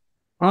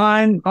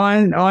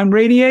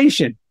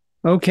radiation.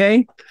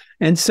 Okay,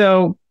 and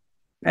so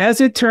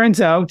as it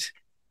turns out,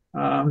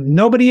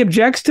 nobody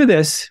objects to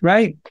this,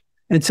 right?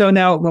 And so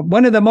now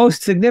one of the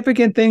most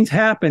significant things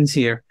happens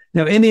here.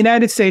 Now, in the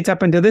United States,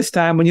 up until this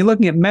time, when you're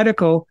looking at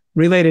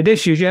medical-related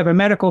issues, you have a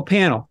medical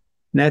panel,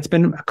 and that's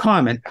been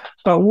common.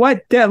 But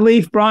what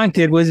Detlev Bronk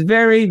did was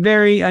very,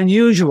 very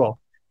unusual.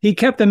 He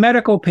kept the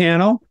medical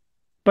panel,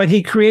 but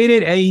he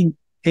created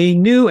a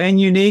new and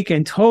unique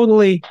and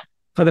totally,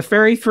 for the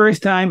very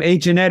first time, a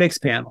genetics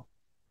panel.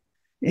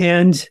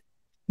 And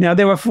now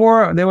there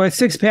were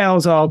 6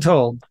 panels all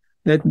told.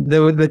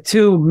 The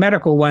 2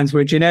 medical ones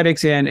were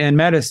genetics and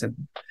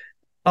medicine.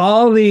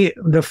 All the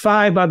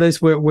 5 others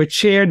were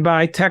chaired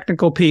by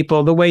technical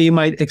people, the way you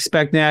might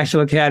expect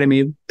National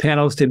Academy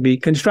panels to be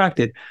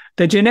constructed.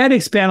 The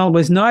genetics panel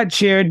was not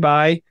chaired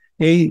by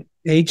a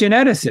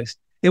geneticist.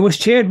 It was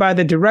chaired by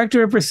the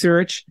director of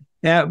research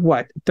at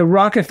the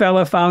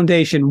Rockefeller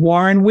Foundation,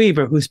 Warren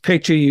Weaver, whose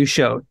picture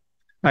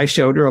I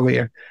showed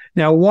earlier.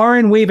 Now,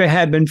 Warren Weaver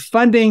had been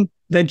funding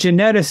the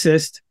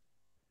geneticist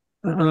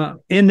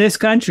in this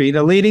country,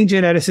 the leading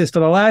geneticist, for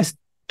the last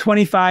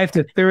 25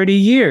 to 30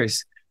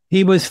 years.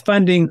 He was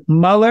funding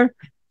Muller.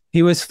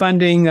 He was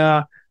funding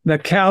the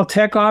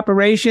Caltech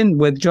operation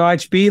with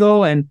George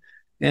Beadle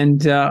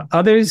and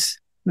others,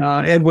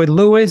 Edward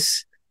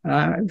Lewis,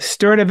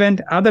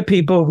 Sturtevant, other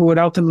people who would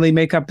ultimately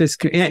make up this,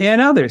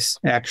 and others,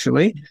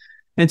 actually.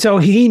 And so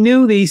he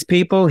knew these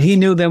people. He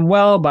knew them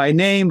well by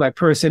name, by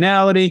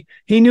personality.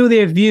 He knew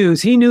their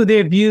views. He knew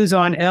their views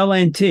on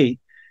LNT.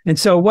 And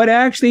so what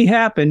actually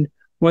happened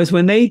was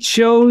when they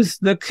chose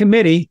the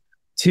committee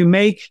to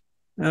make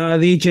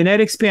the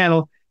genetics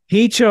panel,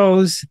 he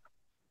chose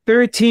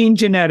 13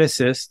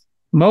 geneticists,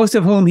 most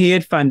of whom he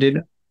had funded,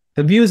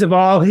 the views of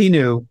all he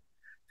knew,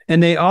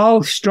 and they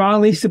all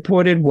strongly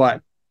supported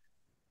what?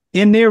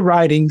 In their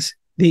writings,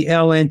 the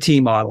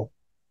LNT model.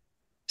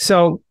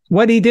 So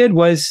what he did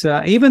was,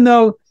 even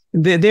though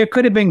there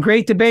could have been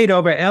great debate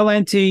over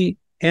LNT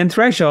and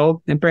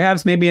threshold, and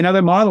perhaps maybe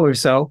another model or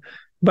so,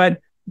 but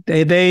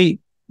they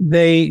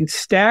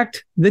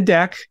stacked the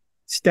deck,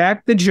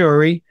 stacked the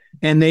jury,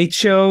 and they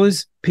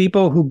chose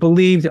people who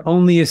believed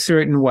only a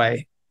certain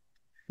way.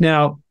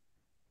 Now,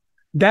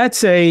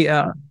 that's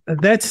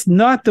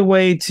not the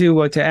way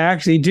to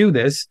actually do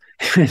this.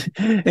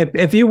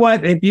 if you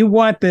want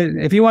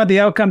the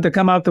outcome to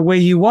come out the way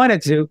you want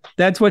it to,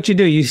 that's what you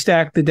do. You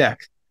stack the deck.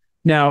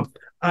 Now,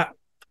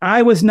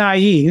 I was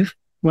naive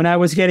when I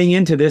was getting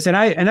into this, and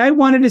I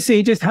wanted to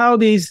see just how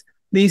these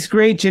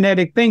great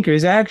genetic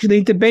thinkers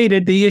actually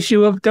debated the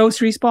issue of dose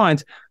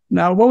response.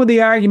 Now, what were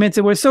the arguments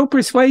that were so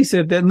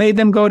persuasive that made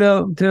them go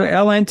to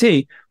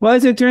LNT? Well,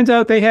 as it turns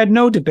out, they had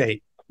no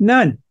debate.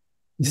 None.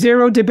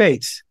 0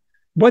 debates.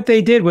 What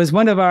they did was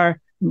one of our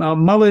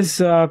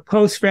Muller's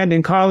close friend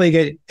and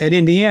colleague at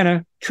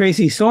Indiana,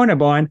 Tracy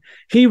Sornaborn,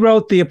 he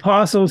wrote the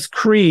Apostles'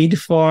 Creed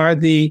for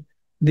the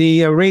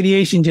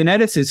radiation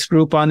geneticists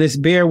group on this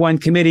BEAR 1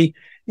 committee.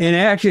 And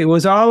actually, it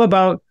was all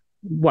about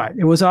what?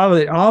 It was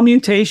all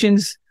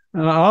mutations,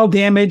 all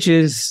damage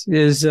is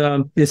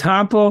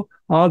harmful.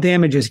 All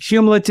damage is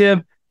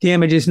cumulative.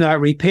 Damage is not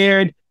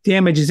repaired.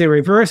 Damage is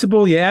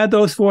irreversible. You add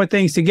those 4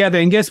 things together,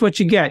 and guess what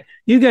you get?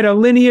 You get a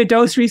linear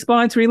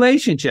dose-response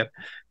relationship.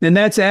 And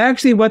that's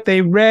actually what they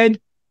read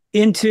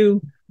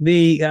into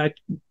the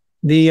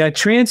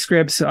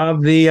transcripts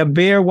of the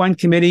BEAR 1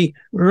 committee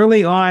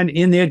early on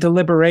in their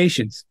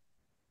deliberations.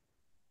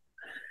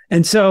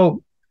 And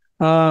so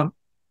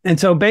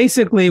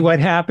basically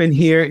what happened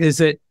here is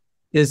that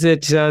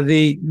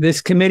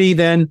this committee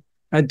then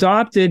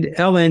adopted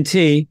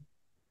LNT,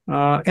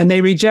 and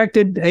they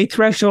rejected a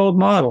threshold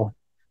model.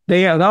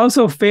 They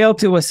also failed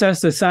to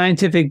assess the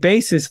scientific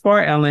basis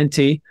for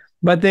LNT,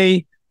 but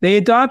they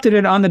adopted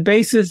it on the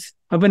basis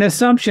of an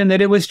assumption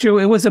that it was true.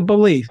 It was a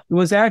belief. It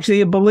was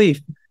actually a belief.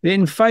 They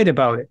didn't fight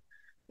about it.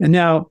 And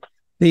now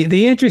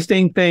the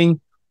interesting thing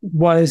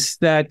was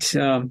that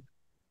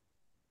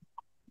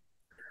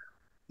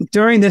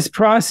during this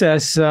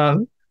process,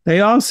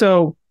 they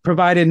also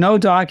provided no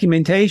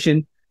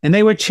documentation, and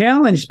they were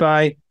challenged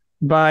by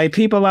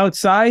people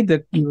outside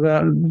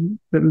in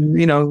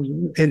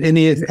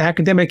the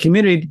academic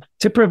community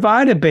to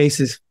provide a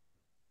basis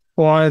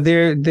for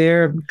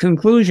their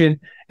conclusion.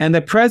 And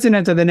the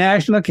president of the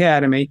National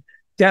Academy,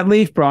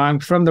 Detlef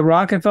Bronk, from the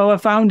Rockefeller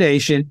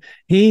Foundation,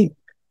 he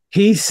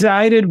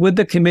sided with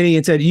the committee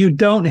and said, you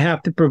don't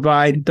have to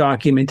provide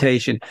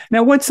documentation.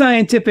 Now, what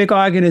scientific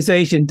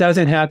organization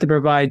doesn't have to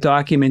provide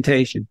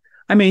documentation?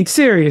 I mean,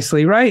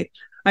 seriously, right?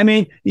 I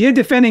mean, you're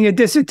defending a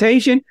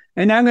dissertation,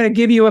 and I'm going to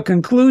give you a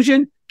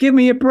conclusion. Give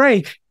me a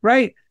break,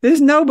 right? There's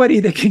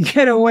nobody that can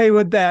get away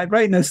with that,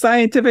 right, in the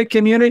scientific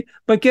community.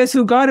 But guess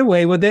who got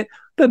away with it?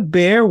 The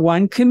Bear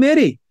One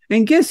Committee.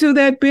 And guess who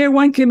that Bear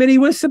One Committee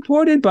was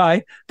supported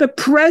by? The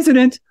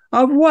president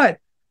of what?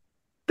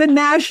 The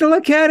National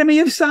Academy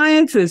of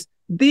Sciences.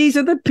 These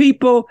are the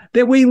people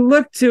that we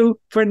look to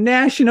for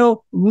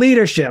national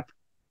leadership,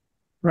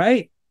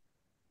 right?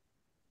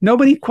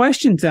 Nobody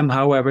questions them,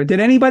 however. Did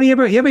anybody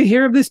ever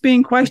hear of this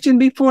being questioned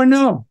before?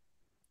 No,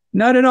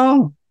 not at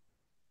all.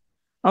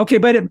 Okay,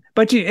 but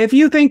if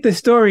you think the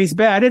story's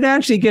bad, it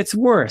actually gets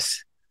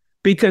worse.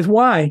 Because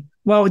why?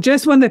 Well,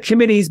 just when the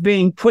committee's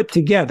being put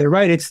together,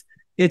 right?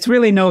 It's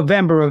really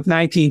November of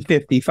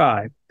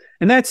 1955.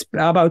 And that's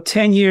about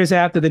 10 years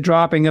after the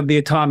dropping of the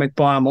atomic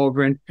bomb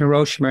over in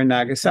Hiroshima and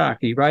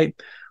Nagasaki, right?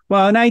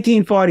 Well, in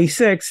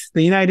 1946,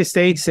 the United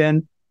States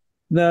and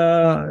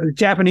the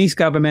Japanese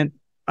government,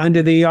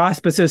 under the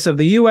auspices of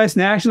the U.S.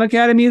 National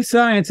Academy of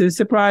Sciences,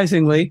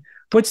 surprisingly,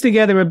 puts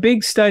together a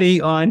big study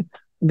on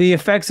the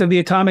effects of the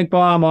atomic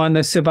bomb on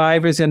the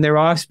survivors and their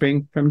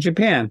offspring from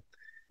Japan.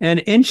 And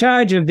in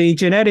charge of the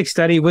genetic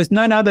study was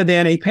none other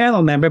than a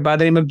panel member by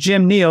the name of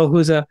Jim Neal,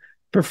 who's a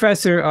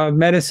professor of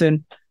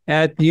medicine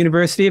at the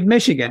University of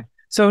Michigan.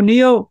 So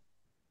Neal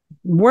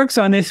works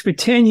on this for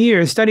 10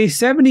 years, studies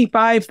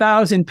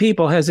 75,000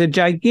 people, has a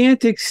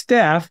gigantic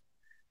staff.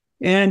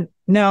 And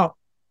now,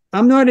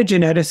 I'm not a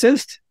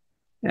geneticist,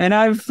 and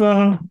I'm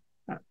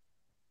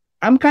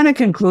kind of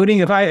concluding,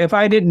 if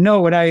I didn't know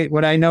what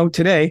I know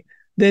today,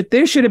 that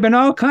there should have been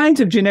all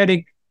kinds of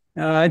genetic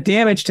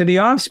damage to the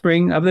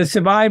offspring of the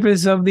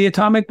survivors of the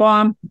atomic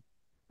bomb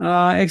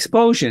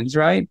explosions,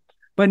 right?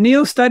 But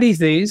Neal studies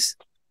these,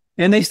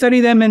 and they study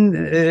them in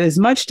as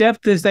much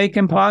depth as they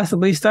can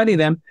possibly study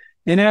them.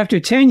 And after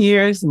 10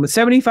 years, with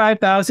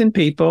 75,000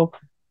 people,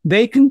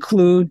 they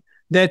conclude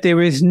that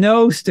there is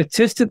no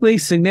statistically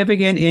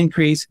significant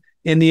increase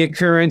in the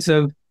occurrence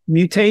of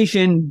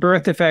mutation,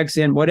 birth defects,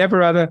 and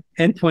whatever other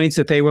endpoints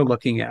that they were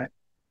looking at.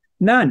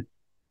 None.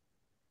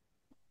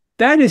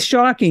 That is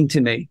shocking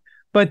to me,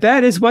 but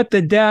that is what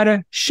the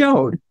data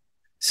showed.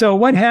 So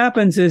what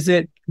happens is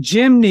that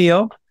Jim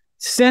Neal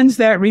sends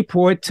that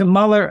report to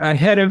Mueller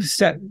ahead of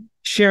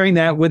sharing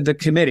that with the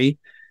committee,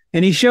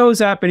 and he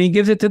shows up and he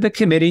gives it to the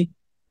committee,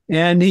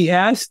 and he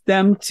asks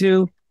them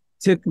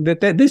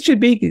that this should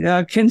be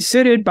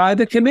considered by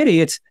the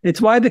committee.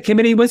 It's why the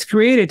committee was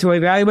created, to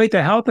evaluate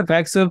the health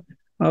effects of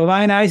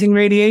ionizing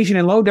radiation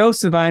and low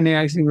dose of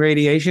ionizing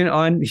radiation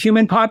on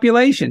human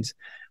populations.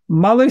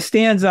 Mueller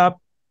stands up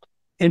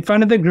in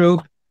front of the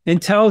group and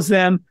tells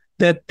them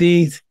that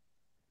these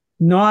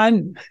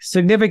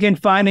non-significant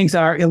findings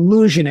are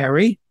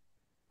illusionary,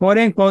 quote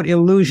unquote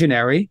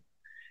illusionary,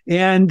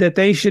 and that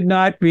they should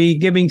not be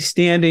giving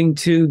standing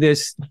to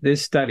this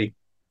study.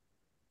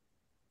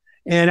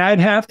 And I'd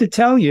have to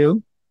tell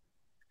you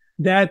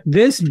that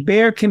this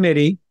Bear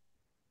Committee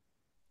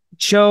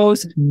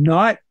chose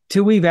not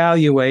to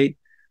evaluate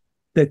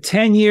the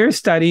 10-year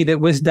study that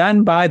was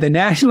done by the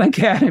National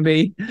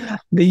Academy,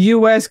 the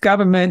U.S.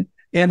 government,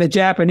 and the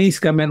Japanese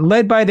government,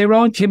 led by their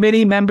own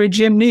committee member,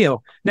 Jim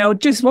Neal. Now,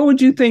 just what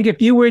would you think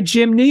if you were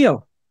Jim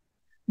Neal?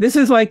 This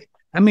is like,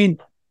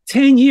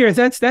 10 years,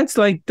 that's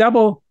like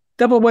double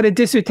what a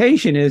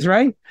dissertation is,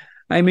 right?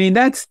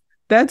 That's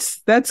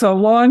a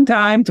long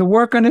time to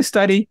work on a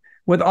study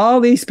with all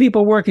these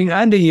people working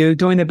under you,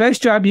 doing the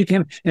best job you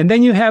can. And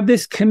then you have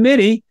this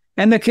committee,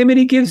 and the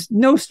committee gives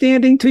no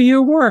standing to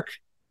your work.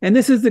 And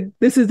this is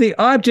the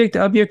object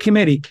of your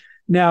committee.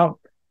 Now,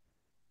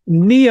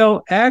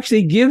 Neal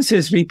actually gives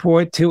his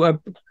report to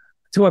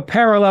a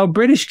parallel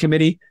British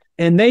committee,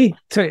 and they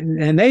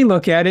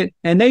look at it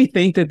and they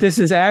think that this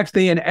is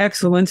actually an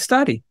excellent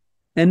study,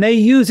 and they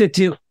use it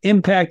to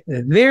impact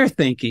their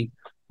thinking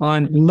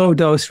on low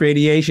dose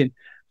radiation.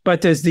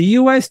 But does the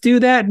U.S. do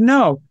that?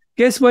 No.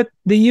 Guess what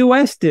the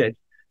U.S. did?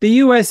 The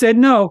U.S. said,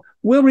 no,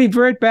 we'll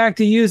revert back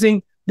to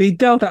using the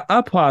Delta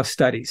Uphoff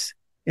studies,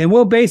 and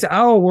we'll base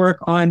our work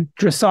on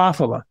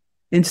Drosophila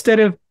instead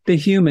of the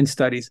human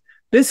studies.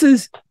 This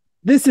is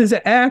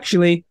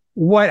actually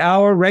what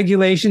our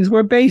regulations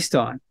were based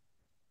on.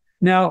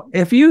 Now,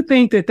 if you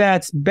think that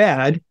that's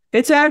bad,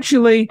 it's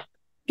actually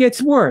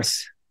gets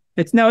worse.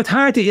 It's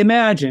hard to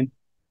imagine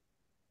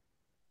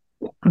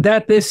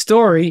that this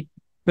story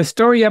the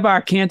story of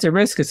our cancer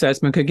risk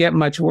assessment could get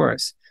much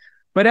worse.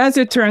 But as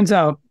it turns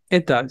out,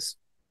 it does.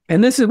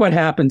 And this is what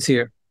happens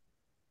here.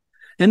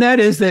 And that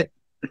is that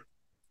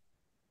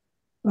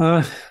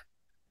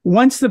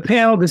once the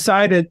panel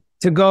decided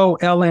to go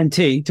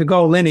LNT, to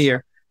go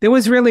linear, there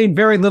was really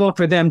very little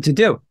for them to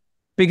do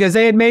because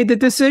they had made the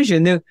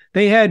decision.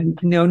 They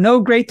had no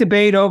great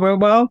debate over,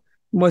 well,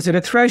 was it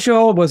a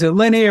threshold? Was it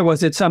linear?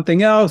 Was it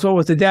something else? What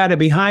was the data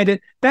behind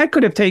it? That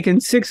could have taken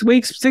 6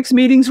 weeks, 6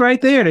 meetings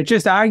right there to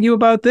just argue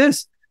about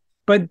this.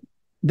 But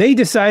they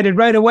decided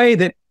right away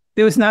that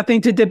there was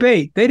nothing to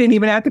debate. They didn't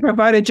even have to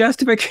provide a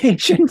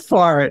justification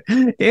for it.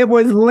 It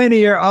was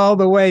linear all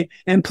the way.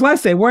 And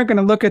plus, they weren't going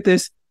to look at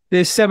this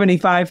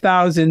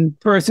 75,000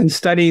 person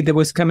study that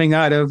was coming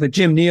out of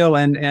Jim Neal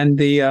and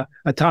the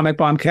Atomic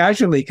Bomb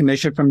Casualty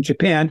Commission from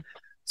Japan.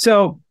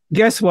 So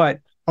guess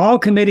what? All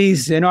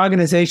committees and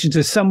organizations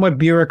are somewhat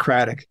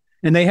bureaucratic,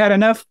 and they had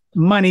enough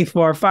money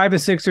for 5 or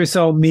 6 or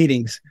so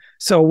meetings.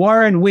 So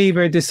Warren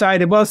Weaver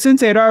decided, well,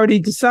 since they had already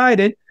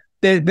decided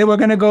that they were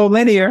going to go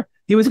linear,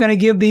 he was going to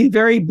give these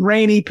very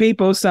brainy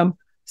people some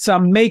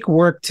make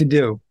work to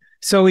do.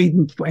 So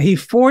he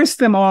forced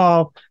them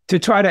all to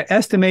try to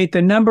estimate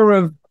the number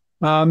of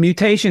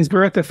mutations,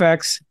 birth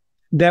defects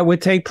that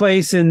would take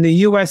place in the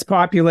U.S.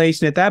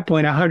 population at that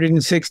point,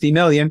 160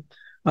 million,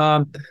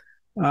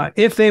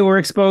 if they were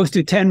exposed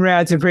to 10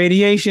 rads of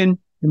radiation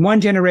in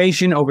one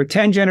generation, over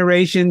 10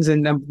 generations,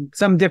 and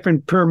some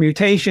different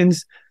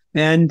permutations.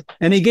 And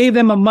he gave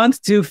them a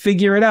month to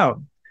figure it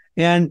out.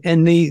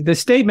 And the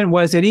statement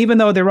was that even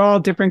though they're all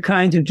different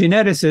kinds of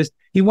geneticists,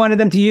 he wanted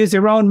them to use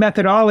their own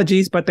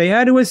methodologies, but they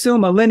had to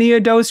assume a linear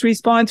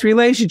dose-response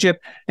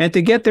relationship and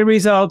to get the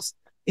results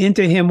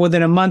into him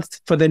within a month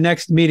for the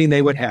next meeting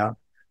they would have.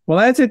 Well,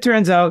 as it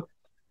turns out,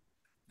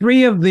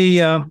 three of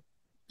the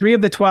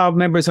 12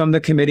 members on the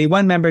committee,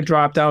 one member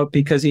dropped out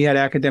because he had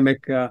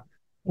academic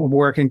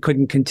work and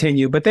couldn't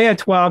continue, but they had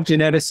 12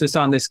 geneticists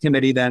on this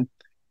committee then.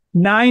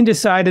 9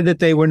 decided that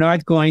they were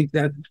not going,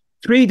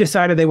 3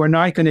 decided they were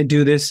not going to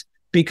do this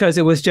because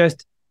it was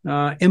just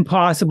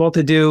impossible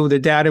to do. The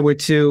data were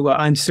too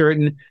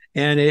uncertain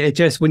and it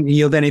just wouldn't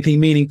yield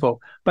anything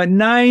meaningful. But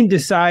 9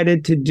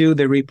 decided to do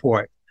the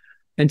report.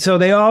 And so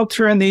they all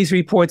turned these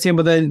reports in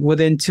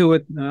within 2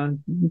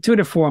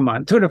 to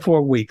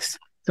 4 weeks.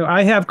 So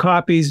I have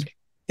copies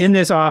in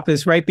this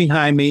office right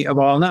behind me of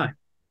all 9.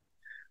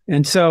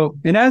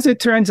 And as it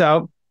turns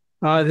out,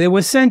 they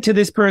was sent to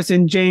this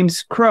person,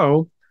 James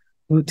Crow,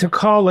 to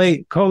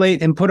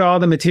collate and put all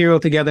the material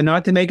together,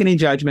 not to make any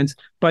judgments,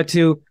 but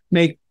to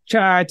make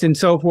charts and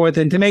so forth,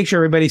 and to make sure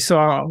everybody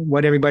saw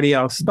what everybody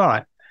else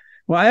thought.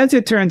 Well, as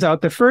it turns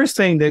out, the first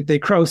thing that the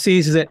Crow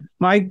sees is that,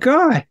 my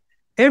God,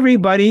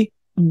 everybody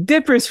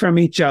differs from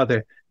each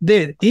other.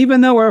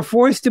 Even though we're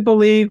forced to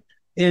believe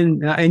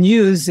in and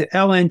use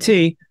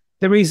LNT,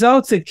 the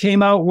results that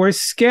came out were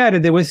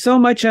scattered. There was so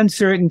much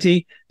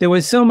uncertainty. There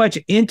was so much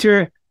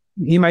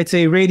you might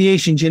say,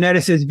 radiation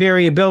geneticist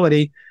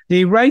variability.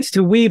 He writes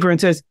to Weaver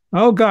and says,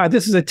 oh, God,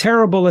 this is a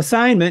terrible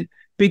assignment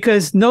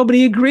because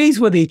nobody agrees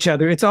with each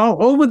other. It's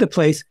all over the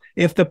place.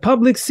 If the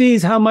public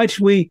sees how much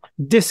we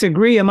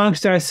disagree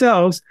amongst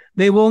ourselves,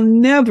 they will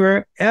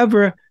never,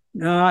 ever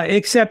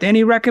accept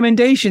any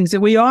recommendations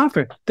that we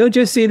offer. They'll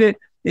just see that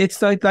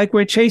it's like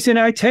we're chasing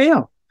our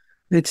tail.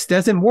 It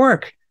doesn't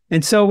work.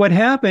 And so what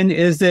happened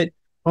is that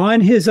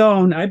on his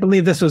own, I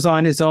believe this was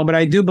on his own, but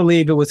I do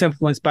believe it was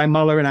influenced by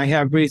Muller, and I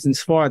have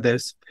reasons for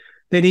this,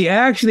 that he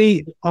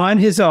actually, on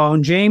his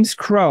own, James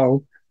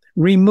Crow,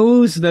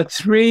 removes the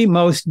 3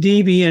 most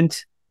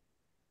deviant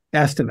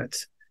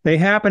estimates. They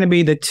happen to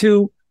be the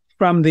 2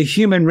 from the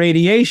human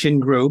radiation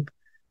group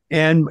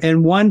and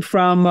 1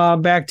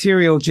 from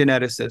bacterial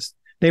geneticists.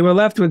 They were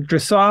left with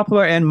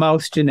Drosophila and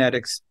mouse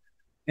genetics,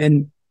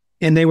 and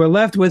they were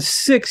left with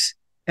 6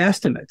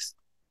 estimates.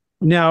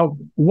 Now,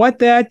 what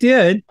that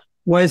did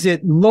was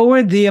it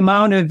lowered the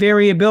amount of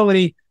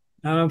variability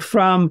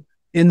from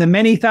in the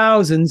many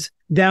thousands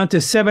down to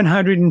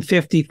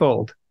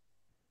 750-fold.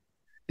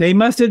 They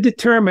must have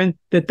determined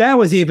that that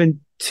was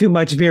even too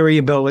much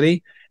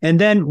variability. And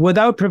then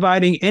without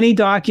providing any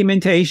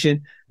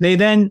documentation, they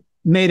then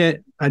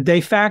made a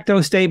de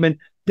facto statement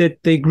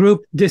that the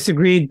group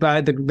disagreed by.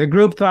 The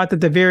group thought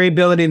that the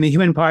variability in the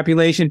human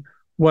population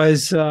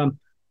was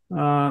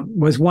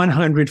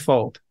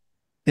 100-fold.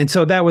 And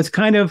so that was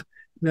kind of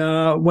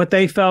what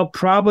they felt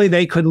probably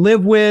they could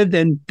live with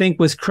and think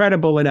was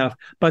credible enough.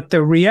 But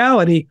the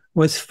reality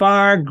was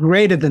far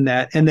greater than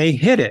that, and they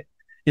hid it.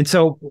 And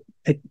so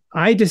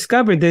I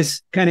discovered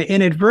this kind of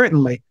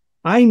inadvertently.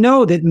 I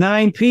know that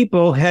 9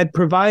 people had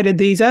provided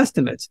these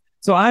estimates.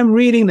 So I'm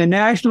reading the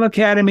National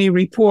Academy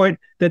report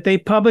that they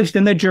published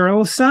in the Journal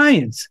of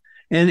Science.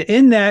 And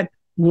in that,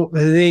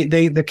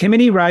 the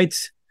committee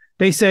writes,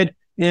 they said,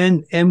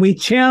 and we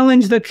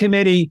challenged the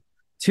committee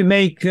to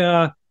make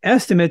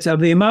estimates of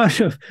the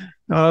amount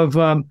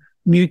of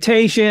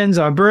mutations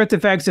or birth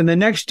defects in the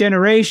next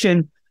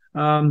generation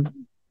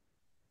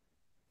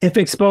if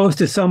exposed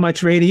to so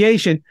much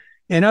radiation.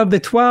 And of the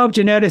 12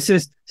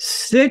 geneticists,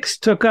 6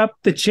 took up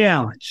the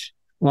challenge.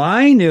 Well,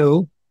 I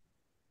knew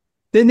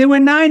then there were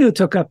 9 who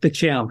took up the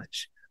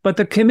challenge. But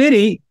the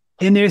committee,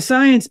 in their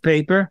science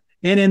paper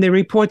and in their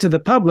report to the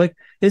public,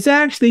 is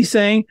actually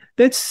saying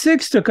that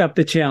 6 took up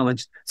the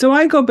challenge. So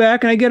I go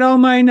back and I get all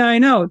my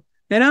 9 out.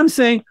 And I'm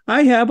saying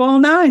I have all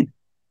 9.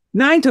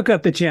 9 took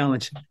up the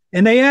challenge.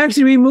 And they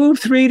actually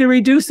removed 3 to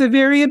reduce the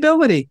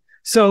variability.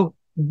 So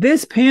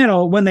this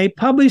panel, when they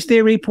published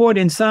their report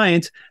in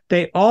Science,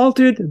 they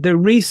altered the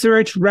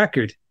research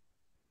record.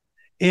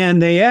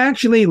 And they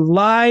actually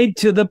lied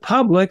to the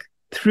public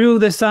through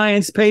the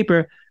science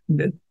paper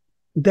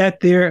that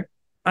their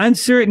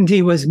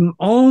uncertainty was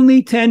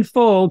only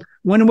 10-fold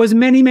when it was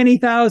many, many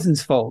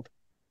thousands-fold.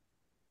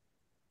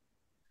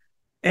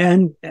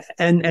 And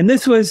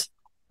this was,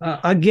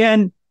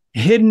 again,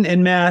 hidden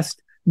and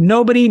masked.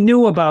 Nobody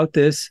knew about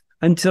this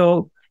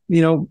until,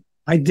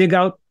 I dug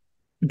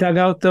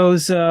out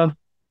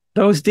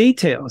those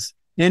details,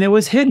 and it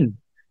was hidden.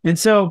 And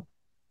so,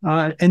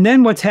 and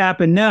then what's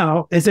happened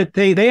now is that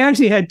they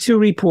actually had 2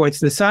 reports,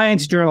 the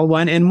Science Journal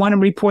one and one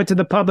report to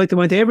the public that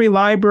went to every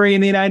library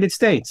in the United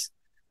States.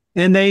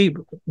 And they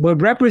were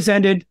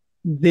represented,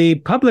 the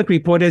public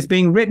report, as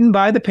being written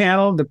by the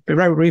panel,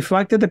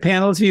 reflected the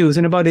panel's views.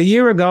 And about a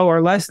year ago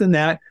or less than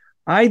that,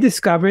 I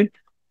discovered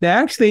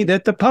that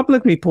the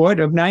public report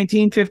of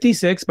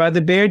 1956 by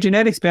the Bayer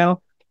Genetics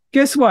Panel,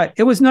 guess what?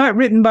 It was not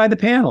written by the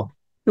panel.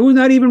 It was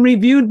not even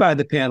reviewed by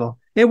the panel.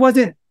 It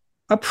wasn't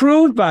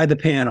approved by the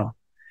panel.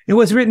 It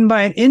was written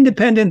by an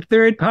independent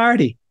third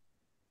party.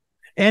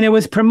 And it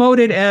was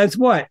promoted as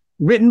what?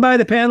 Written by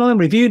the panel and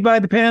reviewed by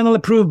the panel,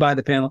 approved by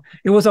the panel.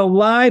 It was a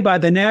lie by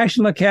the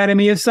National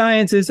Academy of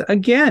Sciences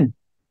again.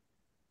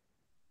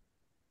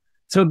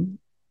 So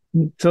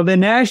the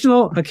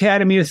National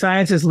Academy of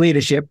Sciences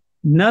leadership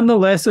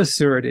nonetheless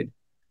asserted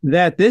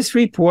that this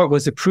report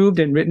was approved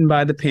and written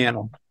by the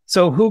panel.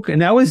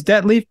 And that was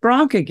Detlev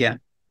Bronk again.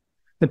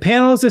 The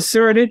panel has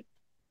asserted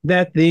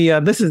that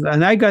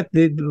and I got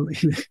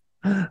the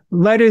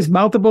letters,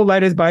 multiple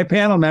letters by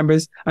panel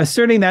members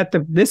asserting that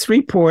this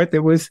report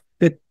that was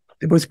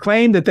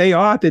claimed that they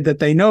authored, that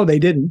they know they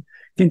didn't,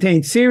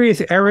 contained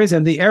serious errors,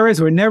 and the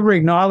errors were never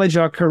acknowledged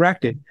or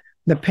corrected.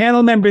 The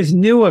panel members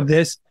knew of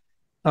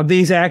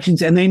these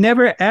actions, and they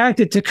never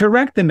acted to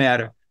correct the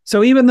matter.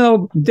 So even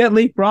though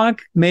Detlev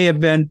Bronk may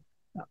have been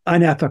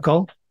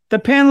unethical, the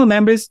panel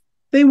members,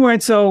 they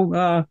weren't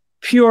so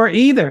pure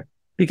either.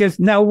 Because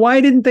now,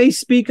 why didn't they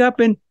speak up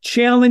and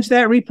challenge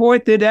that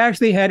report that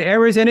actually had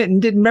errors in it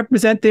and didn't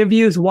represent their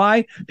views?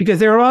 Why? Because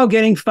they were all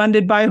getting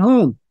funded by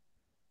whom?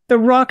 The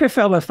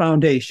Rockefeller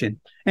Foundation.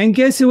 And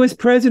guess who was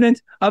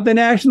president of the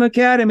National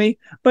Academy?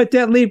 But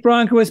Detlev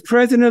Bronk was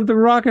president of the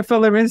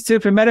Rockefeller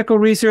Institute for Medical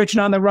Research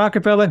and on the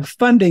Rockefeller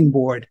Funding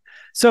Board.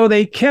 So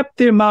they kept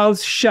their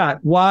mouths shut.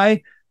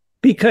 Why?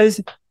 Because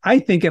I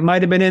think it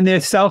might have been in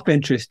their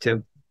self-interest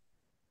too.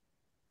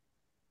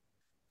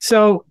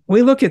 So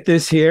we look at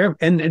this here,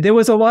 and there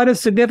was a lot of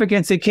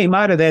significance that came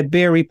out of that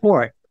Bayer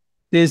report.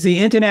 There's the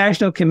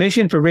International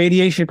Commission for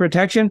Radiation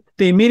Protection.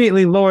 They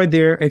immediately lowered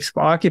their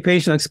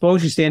occupational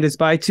exposure standards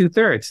by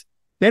 2/3.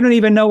 They don't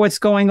even know what's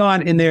going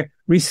on, and they're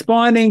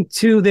responding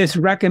to this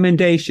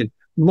recommendation,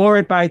 lower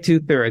it by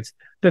 2/3.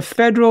 The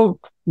Federal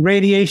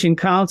Radiation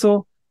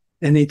Council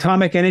and the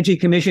Atomic Energy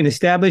Commission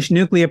established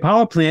nuclear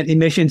power plant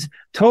emissions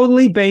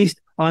totally based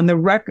on the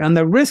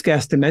risk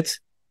estimates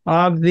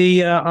of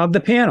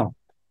the panel.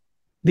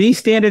 These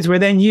standards were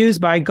then used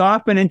by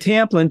Goffman and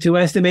Tamplin to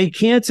estimate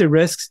cancer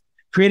risks,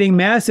 creating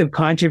massive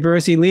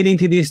controversy, leading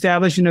to the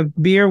establishment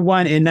of Bayer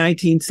 1 in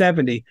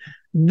 1970.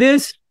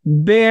 This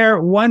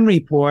Bayer 1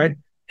 report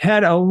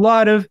had a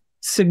lot of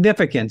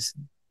significance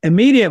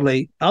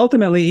immediately,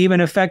 ultimately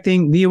even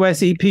affecting the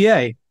US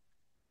EPA.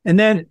 And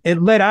then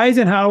it led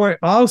Eisenhower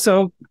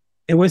also,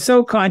 it was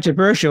so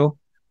controversial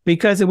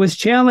because it was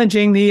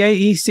challenging the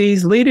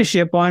AEC's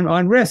leadership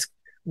on risk.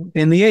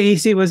 And the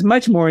AEC was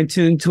much more in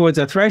tune towards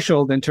a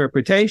threshold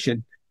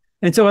interpretation.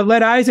 And so it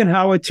led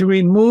Eisenhower to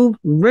remove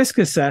risk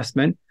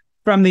assessment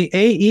from the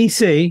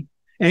AEC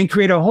and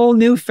create a whole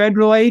new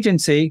federal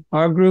agency,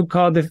 or group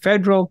called the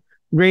Federal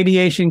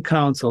Radiation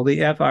Council, the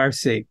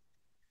FRC.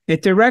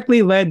 It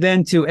directly led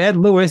then to Ed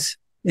Lewis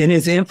in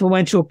his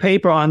influential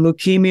paper on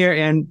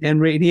leukemia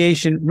and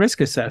radiation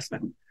risk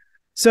assessment.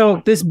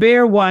 So this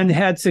Bayer 1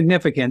 had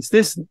significance.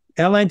 This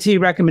LNT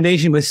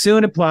recommendation was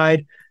soon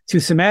applied to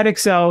somatic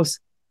cells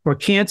for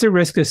cancer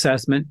risk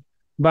assessment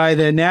by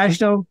the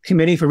National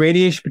Committee for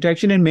Radiation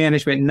Protection and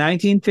Management in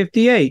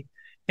 1958,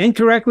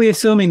 incorrectly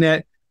assuming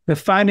that the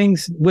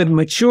findings with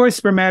mature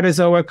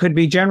spermatozoa could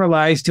be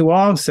generalized to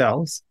all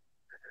cells.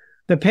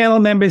 The panel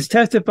members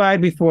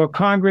testified before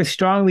Congress,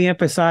 strongly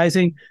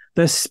emphasizing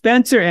the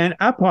Spencer and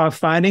Uphoff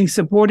findings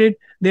supported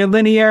their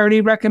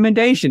linearity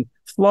recommendation,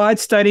 flawed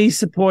studies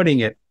supporting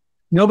it.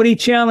 Nobody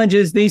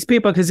challenges these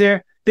people because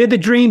they're the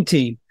dream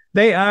team.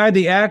 They are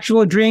the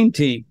actual dream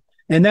team.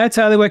 And that's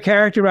how they were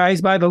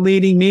characterized by the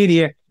leading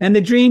media. And the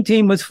dream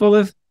team was full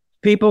of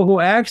people who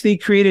actually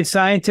created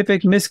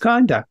scientific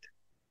misconduct.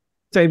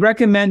 So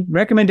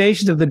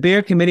recommendations of the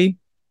Bayer Committee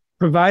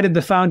provided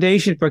the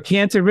foundation for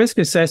cancer risk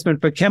assessment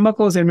for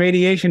chemicals and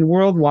radiation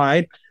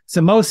worldwide. It's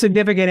the most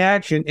significant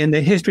action in the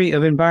history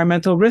of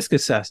environmental risk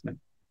assessment.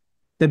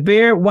 The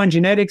Bear 1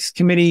 Genetics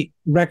Committee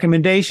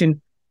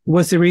recommendation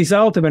was the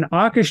result of an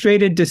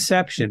orchestrated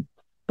deception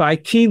by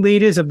key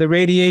leaders of the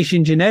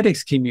radiation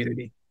genetics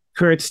community,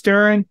 Kurt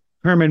Stern,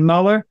 Herman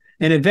Muller,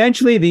 and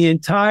eventually the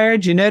entire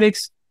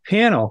genetics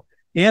panel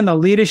and the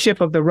leadership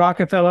of the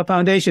Rockefeller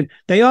Foundation.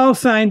 They all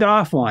signed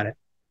off on it.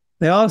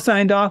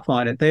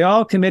 They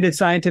all committed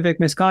scientific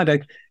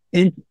misconduct.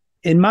 In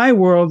my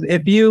world,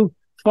 if you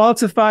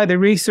falsify the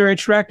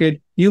research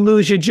record, you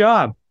lose your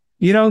job.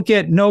 You don't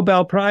get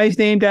Nobel Prize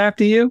named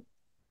after you.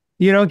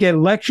 You don't get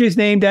lectures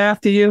named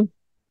after you.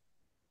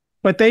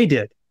 But they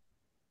did.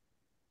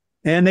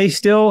 And they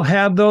still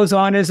have those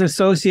honors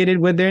associated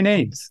with their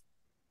names.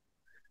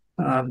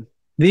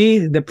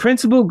 The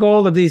principal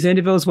goal of these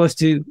individuals was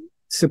to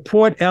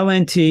support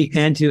LNT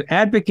and to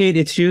advocate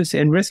its use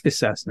and risk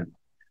assessment.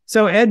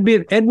 So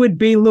Edward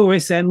B.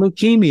 Lewis and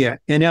leukemia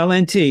and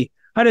LNT.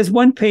 How does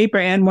one paper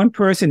and one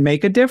person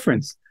make a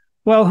difference?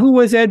 Well, who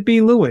was Ed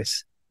B.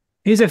 Lewis?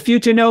 He's a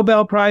future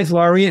Nobel Prize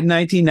laureate in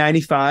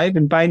 1995.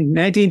 And by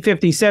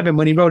 1957,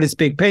 when he wrote his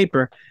big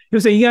paper, he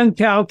was a young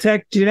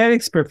Caltech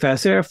genetics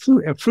professor,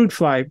 a fruit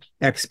fly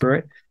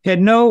expert. He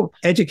had no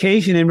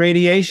education in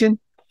radiation,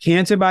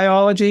 cancer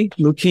biology,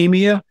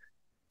 leukemia,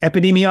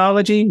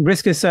 epidemiology,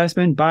 risk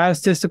assessment,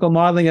 biostatistical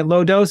modeling at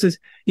low doses.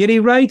 Yet he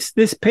writes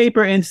this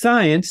paper in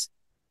Science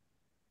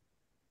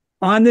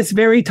on this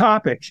very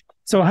topic.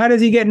 So how does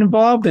he get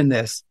involved in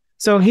this?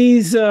 So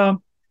he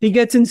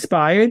gets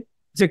inspired.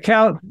 So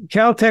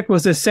Caltech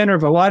was the center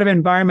of a lot of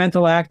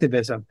environmental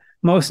activism,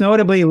 most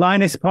notably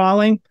Linus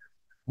Pauling,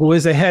 who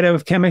was the head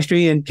of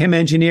chemistry and chem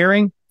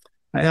engineering,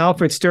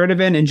 Alfred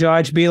Sturtevant and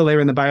George Beadle. They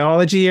were in the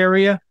biology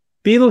area.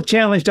 Beadle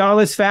challenged all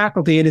his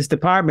faculty in his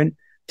department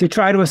to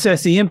try to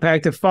assess the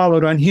impact that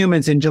followed on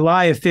humans in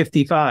July of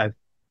 55,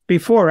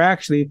 before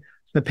actually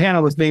the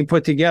panel was being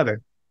put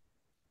together.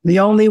 The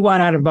only one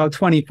out of about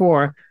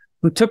 24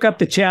 who took up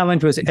the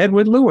challenge was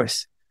Edward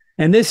Lewis.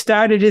 And this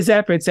started his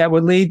efforts that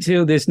would lead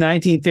to this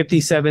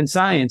 1957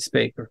 Science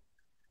paper.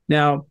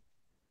 Now,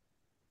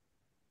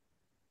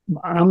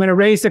 I'm going to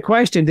raise the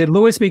question, did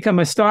Lewis become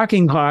a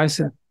stalking horse,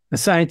 a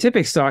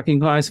scientific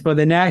stalking horse for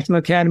the National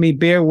Academy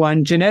Bear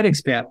 1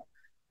 Genetics Panel?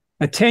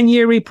 A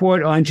 10-year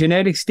report on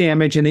genetics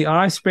damage in the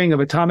offspring of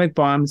atomic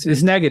bombs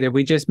is negative.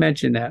 We just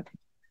mentioned that.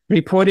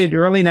 Reported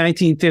early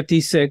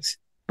 1956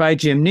 by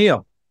Jim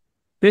Neal.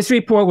 This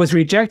report was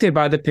rejected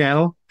by the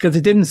panel because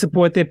it didn't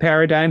support their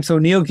paradigm, so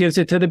Neal gives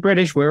it to the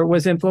British, where it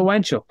was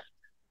influential.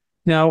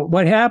 Now,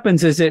 what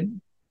happens is that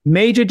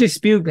major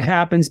dispute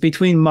happens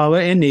between Muller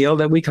and Neal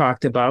that we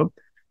talked about.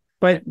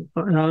 But,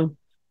 and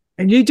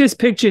you just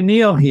picture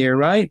Neal here,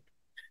 right?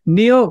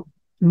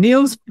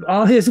 Neal's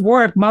all his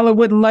work, Muller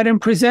wouldn't let him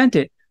present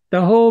it.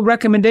 The whole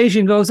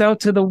recommendation goes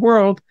out to the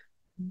world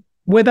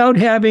without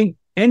having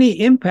any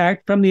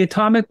impact from the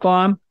atomic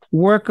bomb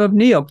work of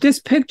Neal.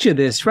 Just picture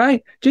this,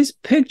 right? Just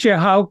picture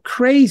how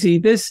crazy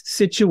this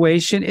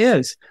situation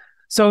is.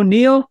 So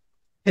Neal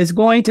is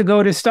going to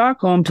go to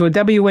Stockholm to a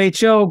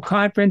WHO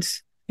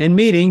conference and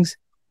meetings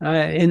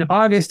in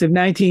August of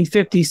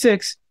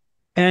 1956.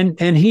 And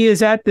he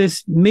is at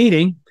this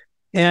meeting.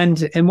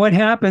 And what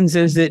happens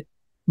is that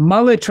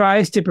Muller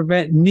tries to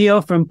prevent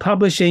Neal from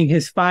publishing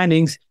his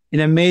findings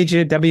in a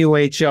major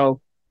WHO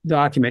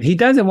document. He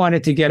doesn't want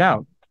it to get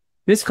out.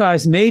 This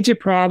caused major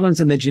problems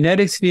in the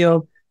genetics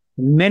field.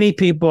 Many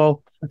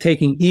people are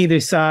taking either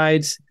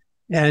sides,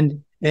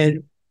 and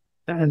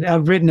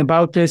I've written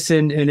about this,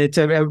 and it's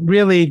a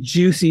really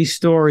juicy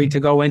story to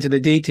go into the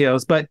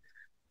details. But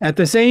at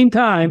the same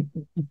time,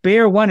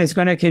 Bear 1 is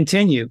going to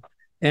continue,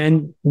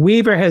 and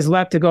Weaver has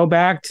left to go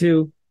back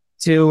to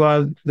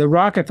the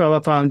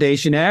Rockefeller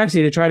Foundation,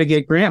 actually to try to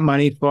get grant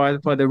money for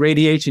the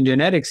radiation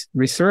genetics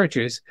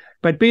researchers.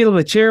 But Beadle,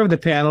 the chair of the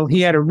panel,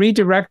 he had to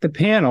redirect the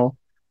panel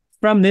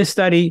from this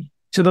study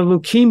to the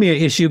leukemia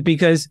issue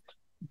because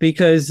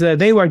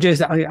they were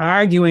just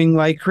arguing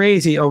like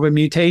crazy over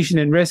mutation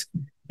and risk,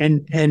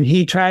 and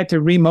he tried to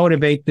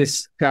remotivate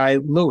this guy,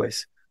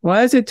 Lewis. Well,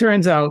 as it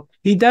turns out,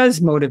 he does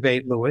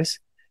motivate Lewis,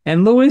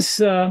 and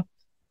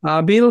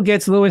Beadle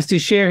gets Lewis to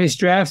share his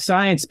draft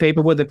science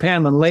paper with the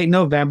panel in late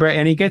November,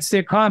 and he gets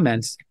their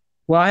comments.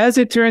 Well, as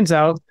it turns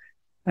out,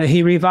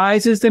 he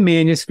revises the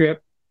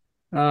manuscript,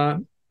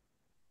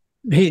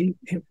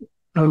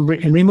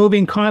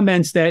 removing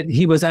comments that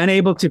he was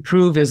unable to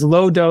prove his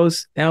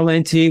low-dose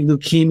LNT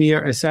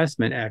leukemia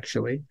assessment,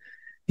 actually.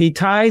 He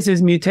ties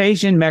his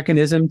mutation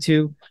mechanism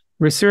to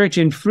research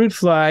in fruit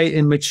fly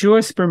in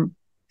mature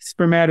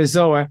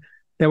spermatozoa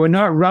that were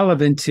not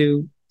relevant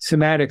to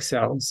somatic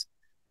cells.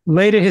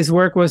 Later, his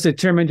work was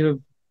determined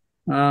to,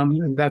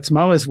 that's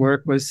Muller's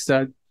work, was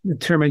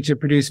determined to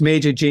produce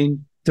major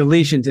gene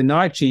deletions and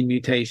not gene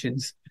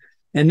mutations.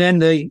 And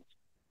then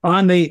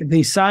on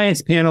the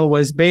science panel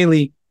was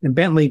Bailey and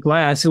Bentley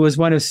Glass, who was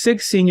one of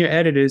 6 senior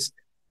editors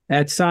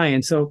at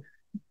Science. So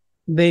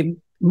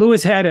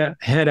Lewis had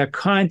a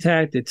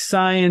contact at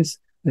Science,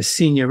 a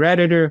senior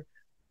editor,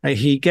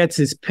 He gets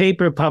his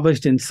paper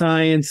published in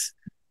Science,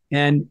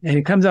 and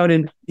it comes out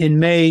in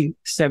May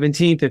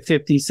 17th of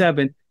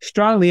 57,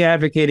 strongly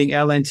advocating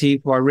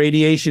LNT for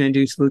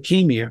radiation-induced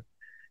leukemia.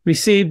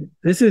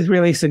 This is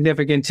really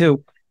significant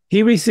too,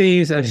 he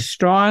receives a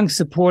strong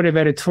supportive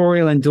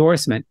editorial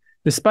endorsement,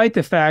 despite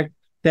the fact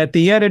that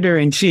the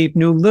editor-in-chief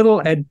knew little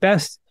at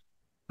best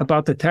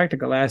about the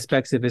technical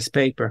aspects of his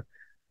paper.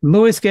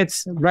 Lewis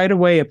gets right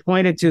away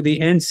appointed to the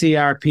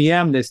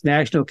NCRPM, this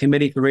National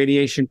Committee for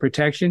Radiation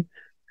Protection,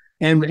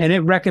 and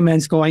it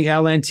recommends going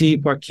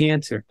LNT for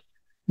cancer.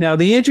 Now,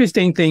 the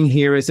interesting thing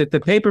here is that the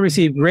paper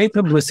received great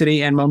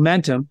publicity and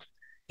momentum.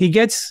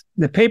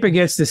 The paper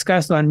gets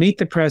discussed on Meet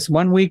the Press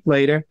 1 week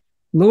later.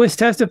 Lewis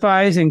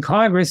testifies in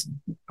Congress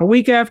a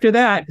week after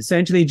that,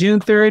 essentially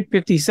June 3rd,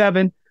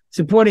 57,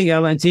 supporting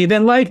LNT.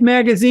 Then Life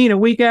magazine a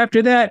week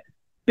after that,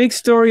 big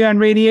story on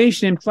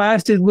radiation, and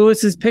plastered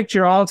Lewis's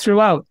picture all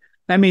throughout.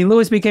 I mean,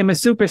 Lewis became a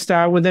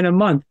superstar within a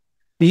month.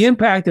 The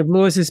impact of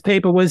Lewis's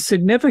paper was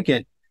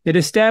significant. It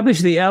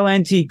established the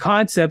LNT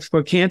concepts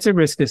for cancer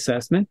risk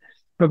assessment,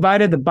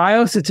 provided the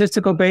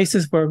biostatistical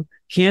basis for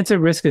cancer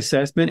risk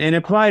assessment, and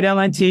applied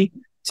LNT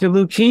to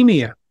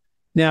leukemia.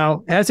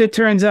 Now, as it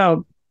turns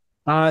out,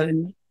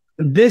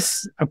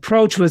 this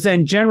approach was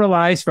then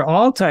generalized for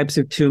all types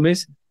of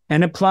tumors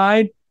and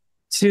applied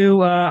to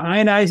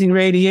ionizing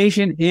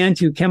radiation and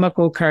to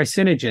chemical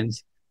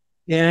carcinogens.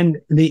 And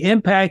the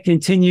impact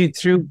continued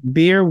through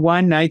Beer 1,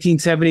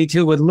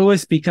 1972, with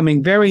Lewis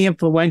becoming very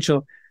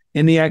influential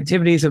in the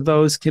activities of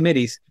those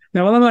committees.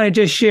 Now, I'm going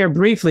to just share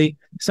briefly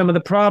some of the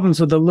problems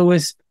with the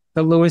Lewis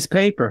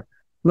paper.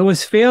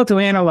 Lewis failed to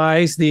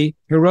analyze the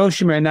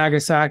Hiroshima and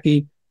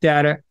Nagasaki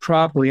data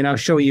properly, and I'll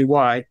show you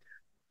why.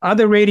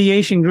 Other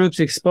radiation groups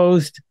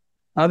exposed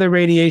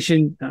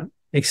leukemia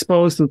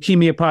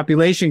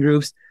population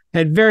groups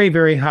had very,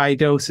 very high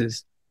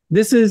doses.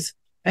 This is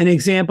an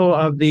example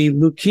of the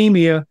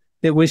leukemia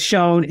that was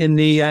shown in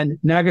the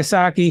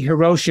Nagasaki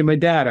Hiroshima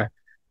data.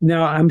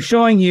 Now, I'm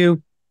showing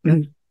you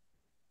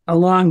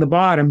along the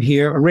bottom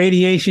here a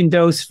radiation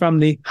dose from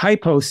the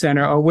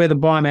hypocenter, or where the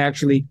bomb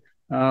actually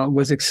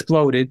was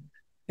exploded.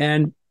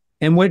 And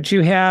what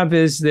you have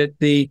is that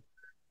the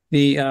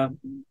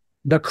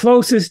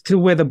closest to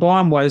where the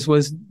bomb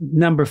was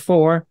number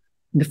 4.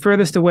 The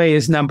furthest away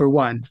is number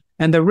 1.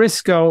 And the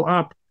risks go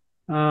up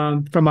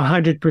from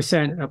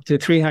 100% up to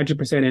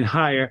 300% and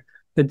higher.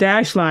 The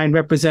dashed line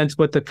represents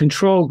what the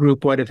control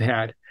group would have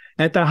had.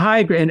 At the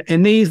high,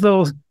 and these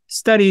little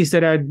studies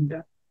that are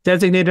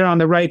designated on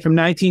the right from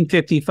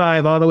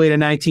 1955 all the way to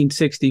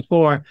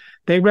 1964,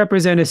 they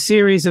represent a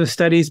series of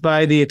studies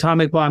by the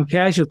Atomic Bomb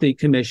Casualty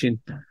Commission.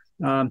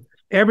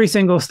 Every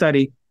single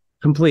study,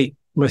 complete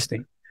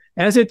listing.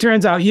 As it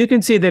turns out, you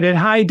can see that at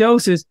high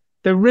doses,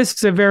 the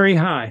risks are very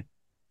high.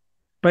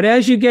 But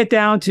as you get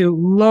down to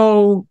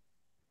low,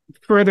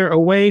 further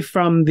away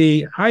from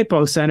the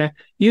hypocenter,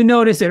 you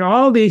notice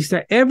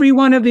that every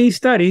one of these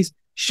studies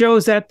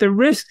shows that the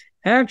risk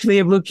actually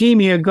of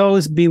leukemia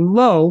goes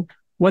below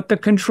what the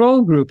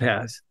control group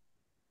has.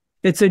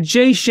 It's a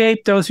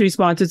J-shaped dose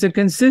response. It's a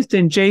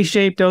consistent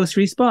J-shaped dose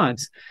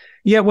response.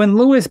 Yet when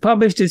Lewis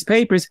published his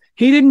papers,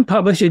 he didn't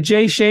publish a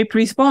J-shaped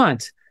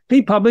response.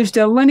 He published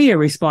a linear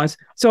response.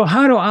 So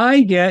how do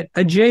I get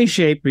a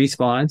J-shaped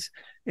response?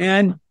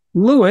 And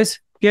Lewis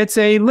gets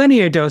a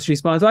linear dose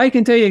response. Well, I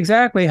can tell you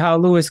exactly how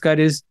Lewis got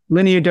his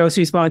linear dose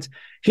response.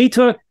 He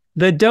took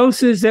the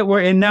doses that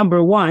were in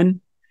number 1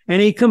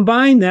 and he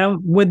combined them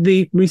with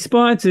the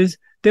responses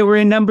that were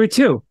in number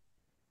 2.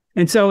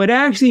 And so it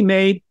actually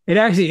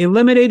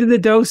eliminated the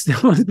dose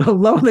that was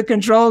below the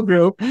control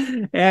group,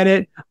 and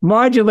it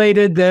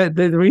modulated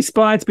the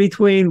response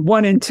between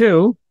 1 and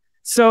 2,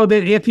 so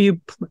that if you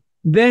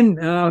then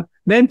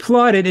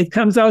plot it, it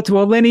comes out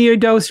to a linear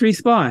dose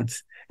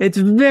response. It's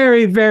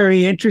very,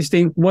 very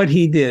interesting what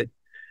he did.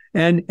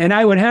 And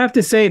I would have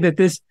to say that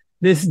this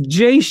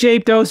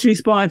J-shaped dose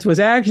response was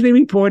actually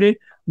reported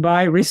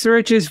by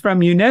researchers from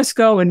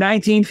UNESCO in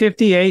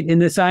 1958 in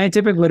the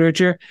scientific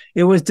literature.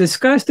 It was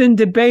discussed and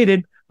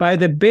debated by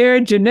the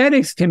Baird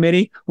Genetics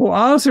Committee, who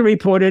also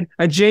reported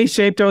a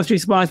J-shaped dose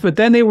response, but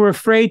then they were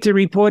afraid to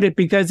report it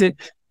because it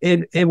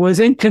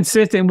was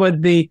inconsistent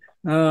with the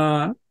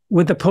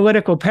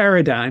political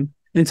paradigm.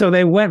 And so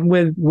they went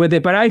with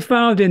it. But I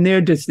found in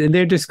their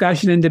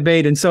discussion and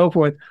debate and so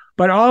forth,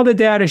 but all the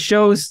data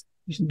shows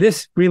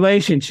this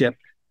relationship.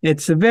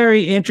 It's a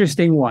very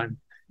interesting one.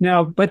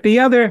 Now, but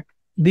so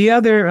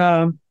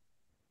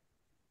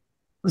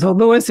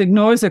Lewis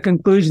ignores the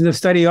conclusions of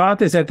study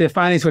authors that their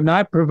findings would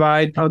not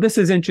provide. Oh, this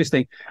is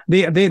interesting.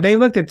 They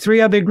looked at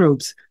 3 other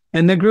groups,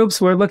 and the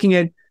groups were looking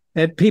at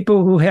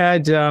people who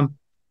had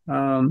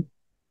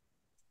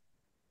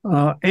ankylosing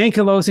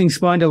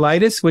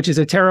spondylitis, which is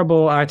a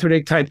terrible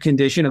arthritic type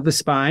condition of the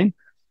spine,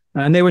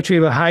 and they were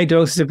treated with high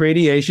doses of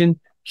radiation.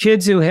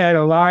 Kids who had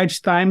a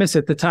large thymus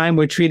at the time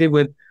were treated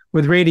with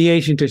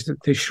radiation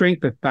to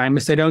shrink the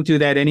thymus. They don't do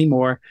that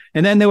anymore.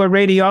 And then there were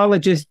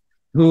radiologists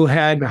who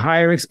had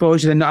higher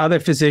exposure than other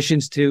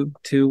physicians to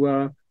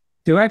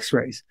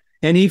X-rays.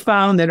 And he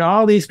found that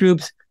all these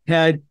groups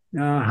had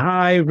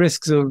high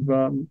risks of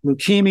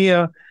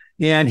leukemia,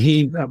 and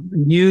he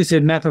used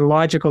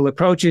methodological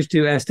approaches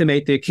to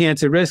estimate their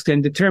cancer risk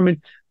and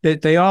determined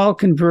that they all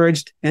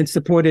converged and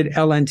supported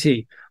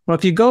LNT. Well,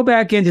 if you go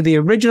back into the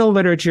original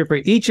literature for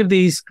each of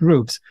these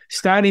groups,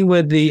 starting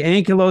with the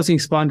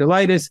ankylosing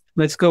spondylitis,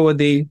 let's go with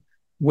the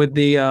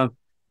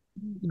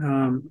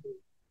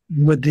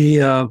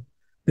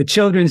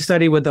children's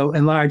study with the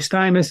enlarged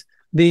thymus.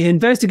 The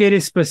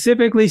investigators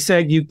specifically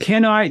said you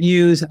cannot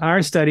use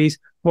our studies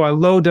for a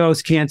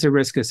low-dose cancer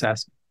risk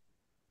assessment.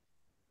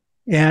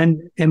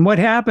 And what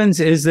happens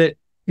is that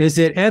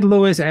Ed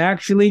Lewis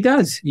actually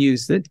does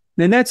use it,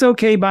 and that's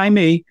okay by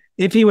me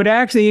if he would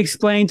actually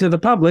explain to the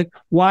public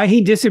why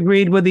he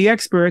disagreed with the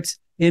experts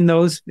in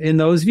those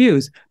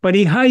views. But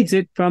he hides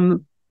it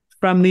from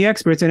the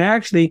experts. And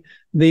actually,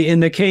 in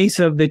the case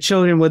of the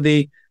children with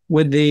the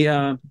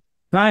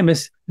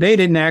thymus, they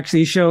didn't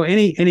actually show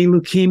any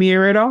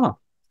leukemia at all,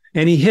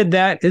 and he hid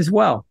that as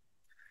well.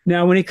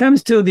 Now, when it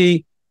comes to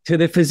the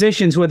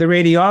physicians with the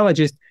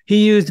radiologist,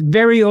 he used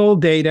very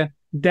old data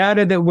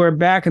that were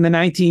back in the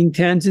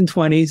 1910s and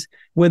 20s,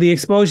 where the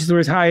exposures were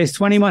as high as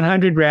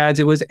 2,100 rads.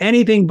 It was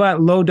anything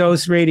but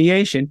low-dose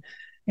radiation.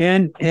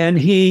 And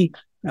he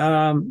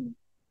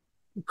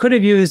could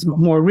have used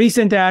more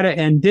recent data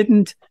and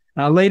didn't.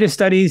 Later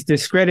studies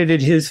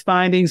discredited his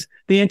findings.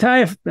 The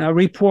entire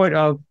report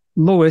of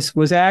Lewis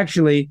was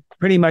actually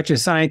pretty much a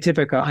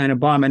scientific an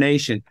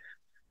abomination.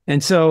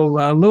 And so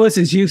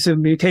Lewis's use of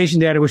mutation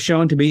data was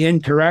shown to be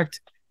incorrect.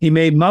 He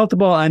made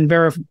multiple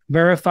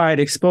unverified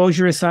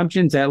exposure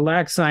assumptions that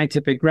lacked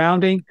scientific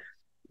grounding,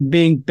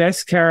 being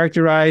best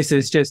characterized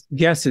as just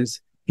guesses.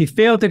 He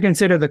failed to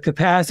consider the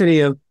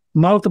capacity of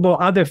multiple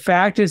other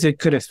factors that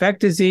could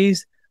affect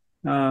disease,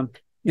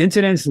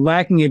 incidents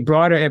lacking a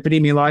broader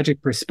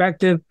epidemiologic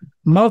perspective,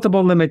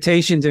 multiple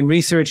limitations in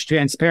research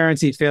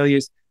transparency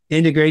failures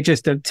integrate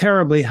just a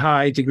terribly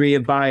high degree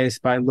of bias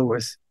by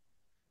Lewis.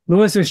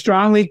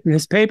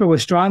 His paper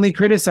was strongly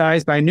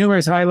criticized by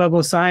numerous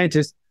high-level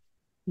scientists.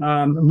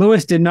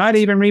 Lewis did not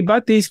even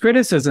rebut these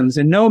criticisms,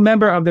 and no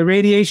member of the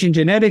radiation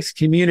genetics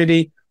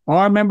community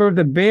or member of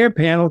the Bayer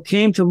panel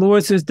came to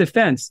Lewis's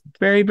defense.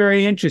 Very,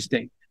 very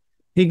interesting.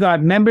 He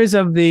got members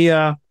of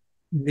the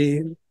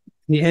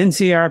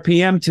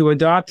NCRPM to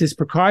adopt his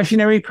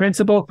precautionary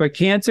principle for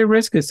cancer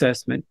risk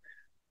assessment.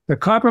 The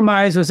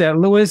compromise was that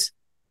Lewis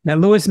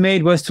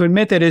made was to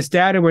admit that his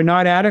data were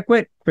not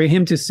adequate for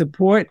him to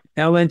support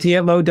LNT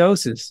at low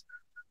doses.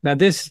 Now,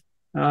 this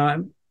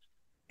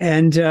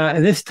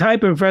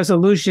type of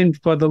resolution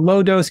for the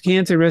low-dose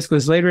cancer risk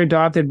was later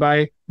adopted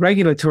by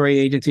regulatory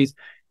agencies.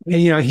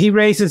 And, he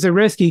raises a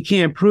risk. He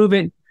can't prove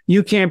it.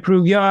 You can't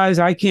prove yours.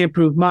 I can't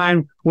prove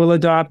mine. We'll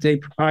adopt a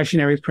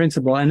precautionary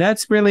principle. And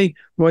that's really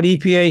what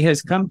EPA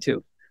has come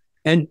to.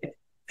 And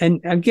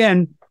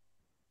again,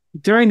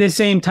 during the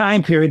same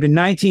time period in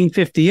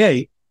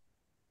 1958,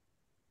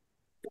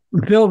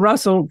 Bill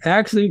Russell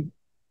actually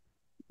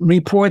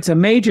reports a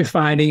major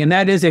finding, and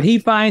that is that he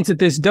finds that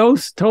this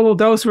total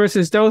dose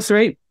versus dose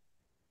rate,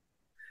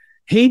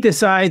 he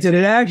decides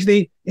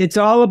that it's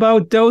all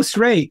about dose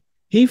rate.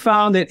 He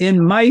found that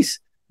in mice,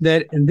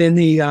 that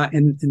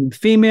in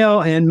female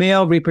and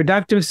male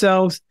reproductive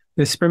cells,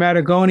 the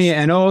spermatogonia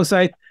and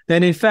oocyte,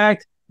 that in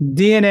fact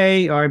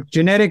DNA or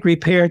genetic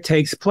repair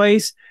takes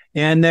place,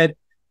 and that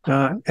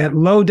at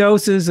low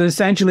doses,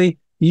 essentially,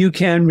 you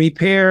can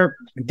repair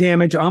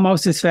damage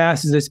almost as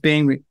fast as it's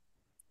being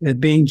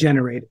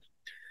generated.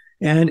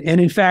 And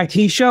in fact,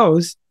 he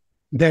shows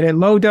that at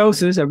low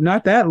doses, or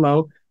not that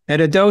low,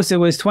 at a dose that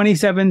was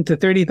 27 to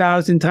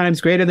 30,000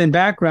 times greater than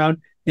background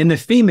in the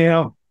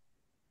female,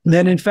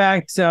 that in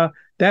fact,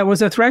 that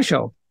was a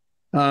threshold.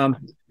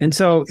 And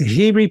so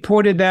he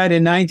reported that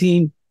in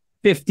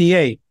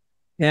 1958.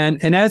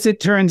 And as it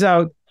turns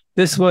out,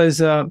 this was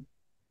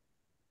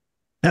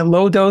at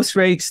low dose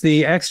rates,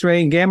 the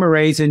X-ray and gamma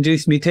rays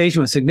induced mutation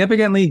was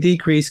significantly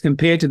decreased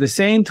compared to the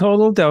same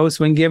total dose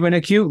when given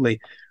acutely.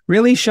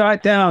 Really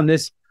shot down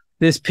this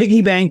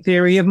piggy bank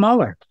theory of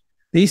Muller.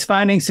 These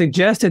findings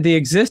suggested the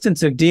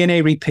existence of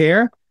DNA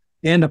repair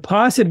and the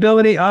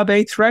possibility of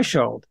a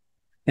threshold.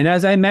 And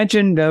as I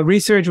mentioned,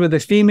 research with the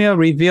female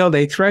revealed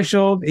a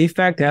threshold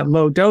effect at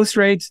low dose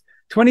rates,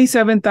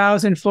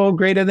 27,000-fold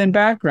greater than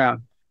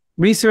background.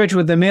 Research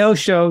with the male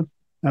showed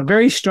a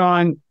very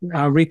strong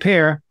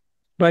repair,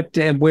 but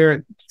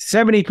where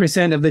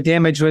 70% of the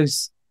damage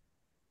was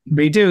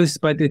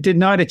reduced, but it did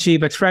not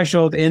achieve a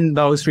threshold in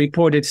those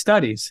reported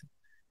studies.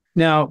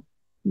 Now,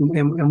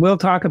 and we'll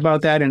talk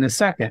about that in a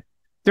second.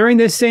 During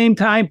this same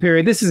time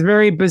period, this is a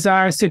very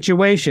bizarre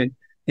situation.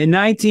 In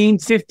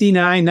 1959,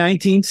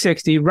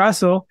 1960,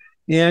 Russell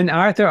and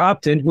Arthur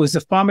Upton, who was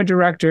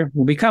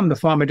will become the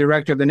former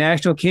director of the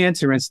National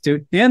Cancer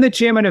Institute and the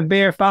chairman of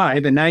Bayer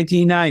 5 in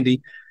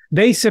 1990,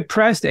 they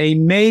suppressed a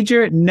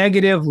major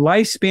negative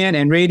lifespan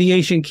and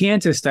radiation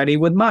cancer study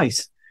with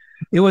mice.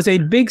 It was a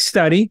big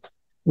study,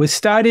 was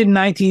started in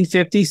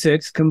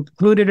 1956,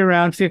 concluded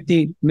around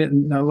the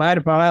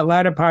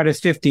latter part is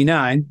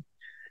 59.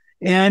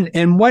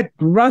 And what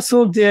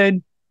Russell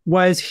did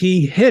was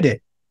he hid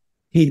it.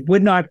 He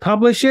would not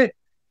publish it.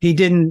 He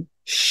didn't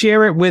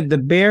share it with the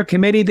Baer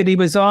committee that he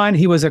was on.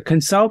 He was a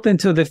consultant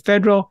to the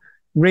Federal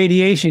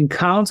Radiation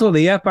Council,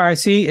 the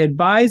FRC,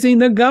 advising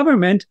the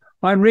government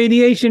on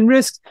radiation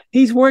risks.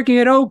 He's working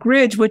at Oak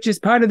Ridge, which is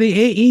part of the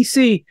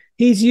AEC.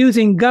 He's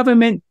using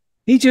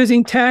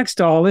tax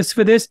dollars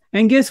for this.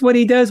 And guess what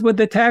he does with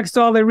the tax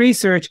dollar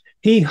research?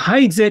 He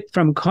hides it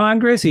from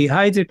Congress. He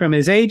hides it from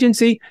his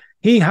agency.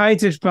 He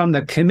hides it from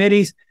the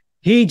committees.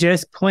 He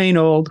just plain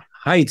old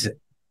hides it.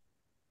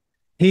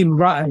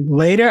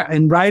 Later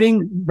in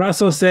writing,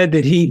 Russell said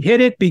that he hid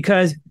it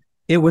because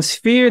it was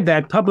feared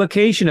that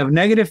publication of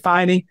negative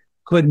finding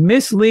could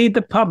mislead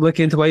the public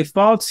into a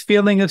false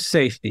feeling of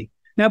safety.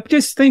 Now,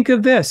 just think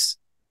of this.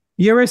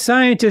 You're a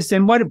scientist,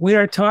 and what we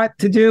are taught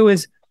to do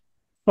is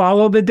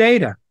follow the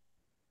data.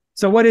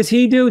 So what does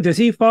he do? Does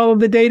he follow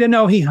the data?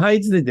 No, he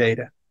hides the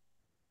data.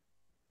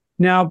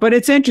 Now, but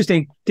it's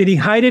interesting. Did he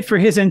hide it for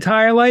his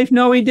entire life?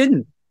 No, he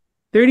didn't.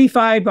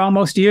 35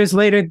 almost years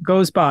later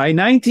goes by,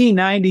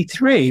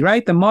 1993,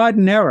 right? The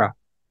modern era.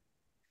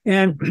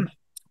 And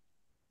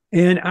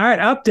Art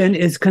Upton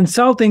is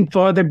consulting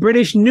for the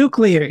British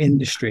nuclear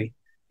industry,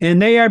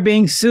 and they are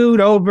being sued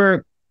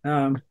over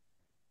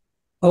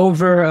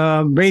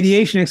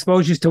radiation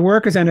exposures to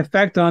workers and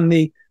effect on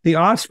the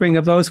offspring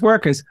of those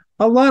workers.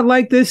 A lot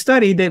like this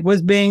study that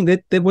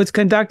was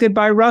conducted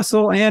by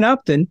Russell and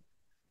Upton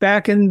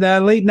back in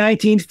the late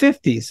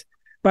 1950s.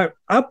 But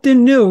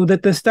Upton knew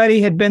that the study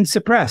had been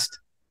suppressed,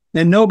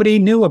 and nobody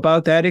knew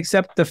about that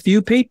except a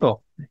few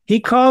people.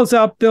 He calls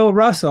up Bill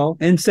Russell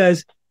and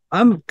says,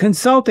 I'm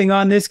consulting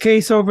on this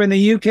case over in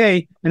the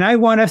UK, and I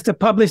want us to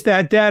publish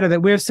that data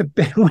that we've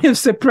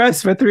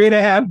suppressed for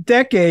 3.5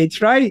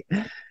 decades, right?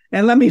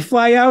 And let me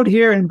fly out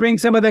here and bring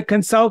some of the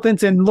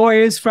consultants and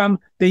lawyers from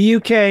the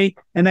UK,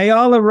 and they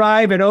all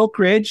arrive at Oak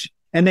Ridge,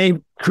 and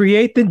they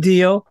create the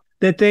deal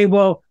that they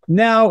will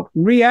now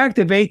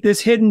reactivate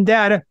this hidden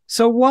data.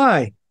 So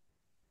why?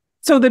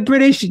 So the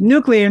British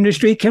nuclear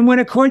industry can win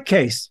a court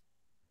case.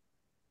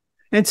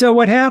 And so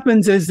what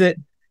happens is that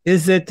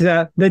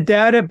the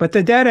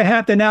data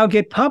have to now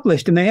get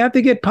published, and they have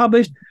to get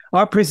published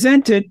or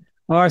presented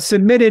or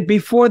submitted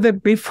before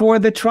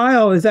the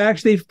trial is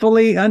actually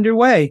fully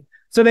underway.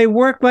 So they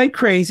work like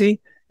crazy,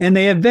 and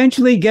they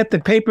eventually get the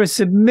paper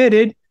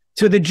submitted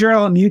to the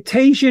journal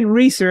Mutation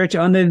Research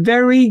on the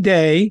very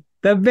day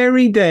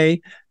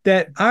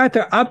that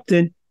Arthur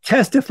Upton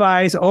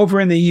testifies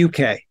over in the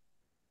UK.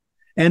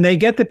 And they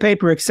get the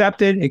paper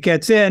accepted, it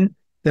gets in,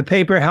 the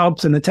paper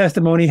helps and the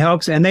testimony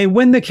helps, and they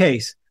win the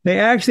case. They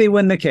actually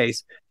win the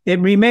case. It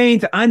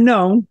remains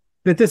unknown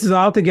that this is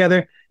all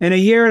together. And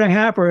 1.5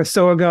 years or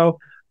so ago,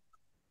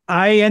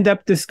 I end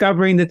up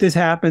discovering that this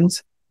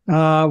happens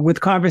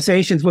with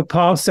conversations with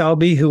Paul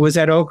Selby, who was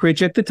at Oak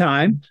Ridge at the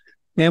time.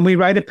 And we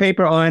write a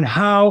paper on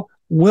how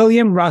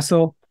William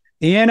Russell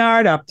and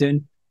Art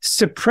Upton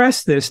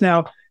suppressed this.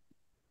 Now,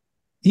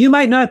 you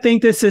might not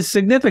think this is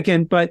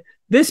significant, but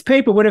this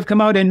paper would have come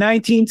out in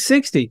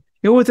 1960.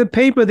 It was a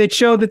paper that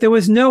showed that there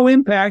was no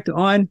impact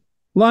on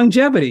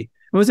longevity.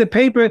 It was a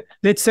paper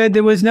that said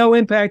there was no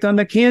impact on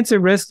the cancer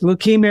risk,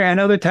 leukemia, and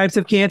other types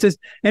of cancers.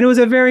 And it was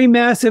a very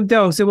massive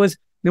dose. It was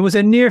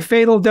a near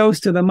fatal dose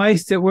to the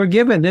mice that were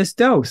given this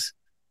dose.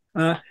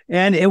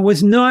 And it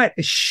was not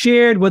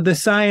shared with the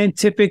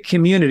scientific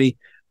community.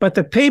 But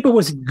the paper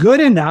was good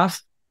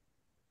enough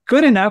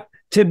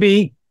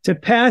to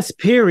pass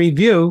peer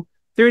review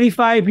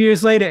 35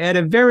 years later at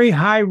a very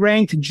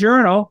high-ranked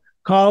journal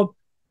called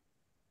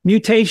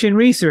Mutation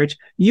Research.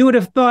 You would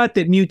have thought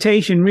that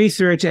Mutation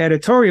Research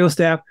editorial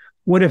staff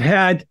would have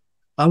had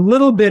a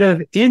little bit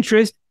of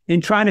interest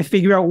in trying to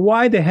figure out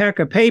why the heck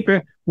a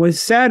paper was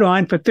sat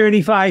on for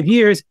 35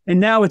 years and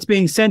now it's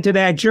being sent to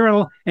that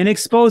journal and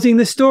exposing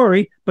the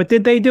story. But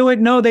did they do it?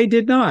 No, they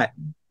did not.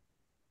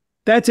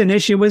 That's an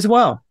issue as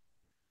well.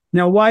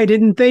 Now, why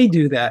didn't they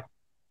do that?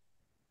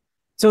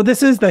 So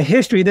this is the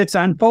history that's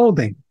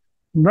unfolding.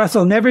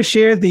 Russell never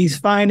shared these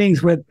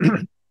findings with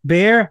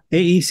Baer,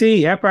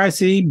 AEC,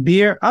 FRC,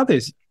 Beer,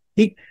 others.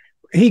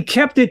 He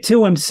kept it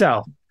to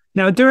himself.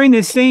 Now, during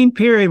the same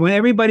period when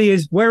everybody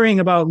is worrying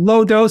about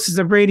low doses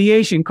of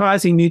radiation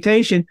causing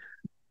mutation,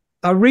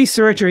 a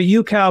researcher at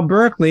UC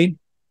Berkeley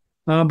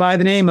by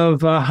the name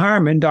of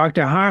Harmon,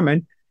 Dr.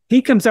 Harmon,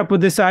 he comes up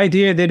with this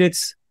idea that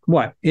it's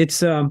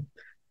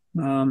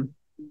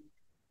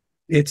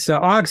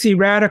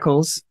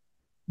oxyradicals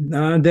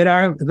that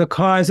are the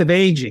cause of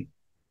aging,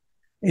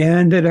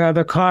 and that are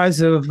the cause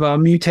of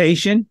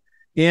mutation,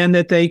 and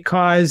that they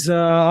cause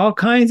all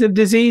kinds of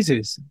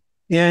diseases.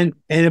 And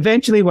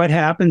eventually what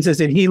happens is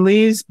that he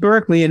leaves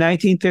Berkeley in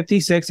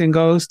 1956 and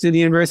goes to the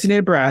University of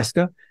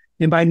Nebraska.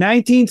 And by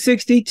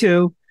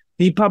 1962,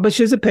 he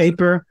publishes a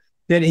paper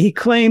that he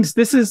claims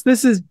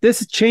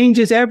this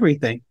changes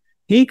everything.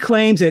 He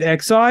claims that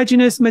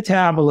exogenous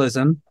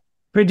metabolism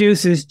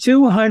produces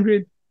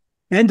 200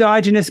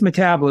 endogenous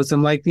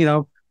metabolism, like,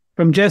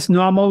 from just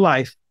normal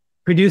life,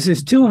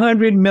 produces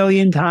 200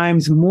 million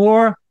times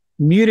more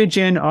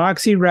mutagen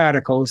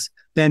oxyradicals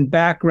than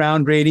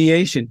background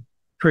radiation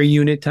per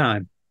unit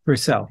time per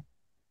cell.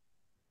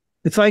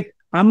 It's like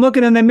I'm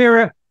looking in the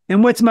mirror,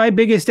 and what's my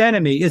biggest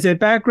enemy? Is it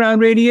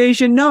background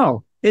radiation?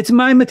 No, it's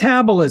my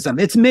metabolism.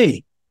 It's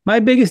me. My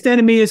biggest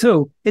enemy is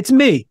who? It's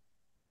me.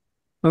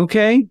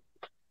 Okay?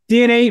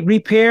 DNA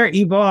repair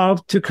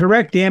evolved to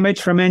correct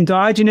damage from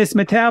endogenous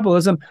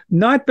metabolism,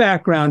 not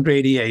background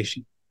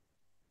radiation.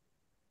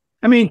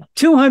 I mean,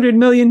 200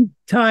 million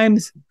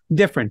times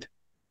different.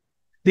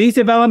 These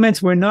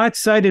developments were not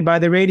cited by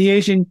the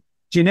radiation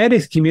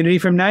genetics community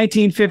from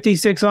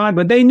 1956 on,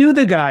 but they knew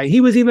the guy.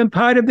 He was even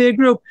part of their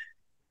group.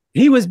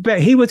 He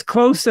was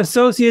close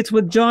associates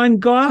with John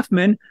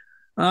Goffman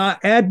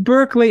at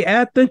Berkeley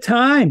at the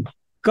time.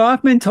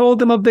 Goffman told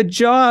them of the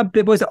job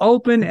that was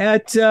open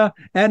at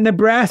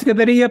Nebraska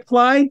that he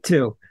applied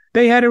to.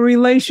 They had a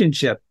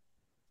relationship.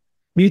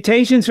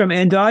 Mutations from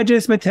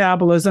endogenous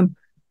metabolism,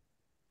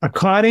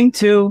 according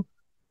to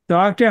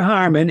Dr.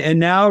 Harmon, and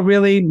now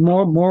really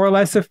more or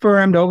less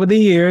affirmed over the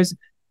years,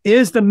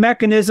 is the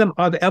mechanism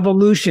of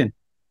evolution.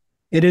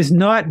 It is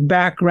not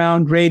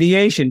background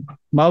radiation.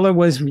 Muller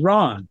was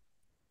wrong.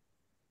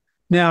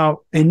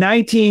 Now, in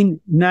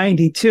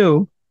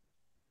 1992,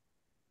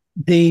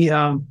 this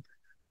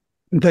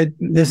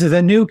is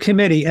a new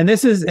committee, and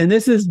this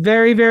is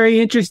very,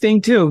 very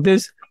interesting too.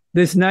 This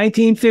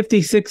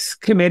 1956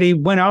 committee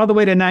went all the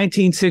way to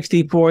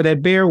 1964,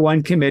 that Bear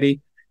One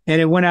committee,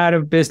 and it went out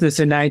of business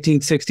in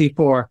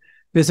 1964.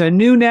 There's a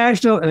new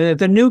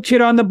the new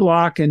kid on the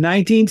block in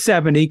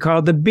 1970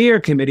 called the Beer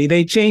Committee.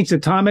 They changed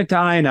atomic to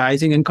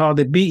ionizing and called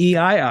it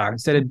BEIR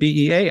instead of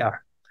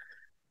BEAR.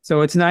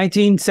 So it's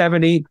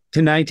 1970 to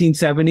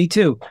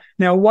 1972.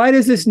 Now, why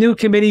does this new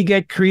committee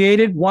get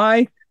created?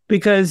 Why?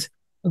 Because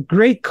a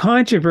great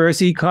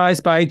controversy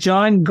caused by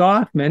John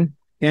Goffman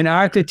and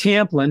Arthur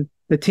Tamplin,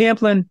 the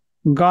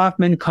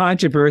Tamplin-Goffman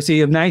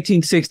controversy of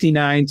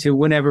 1969 to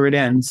whenever it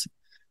ends.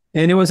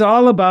 And it was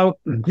all about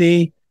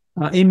the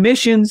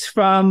emissions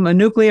from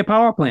nuclear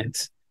power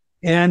plants.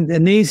 And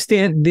the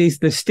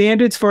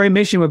standards for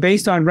emission were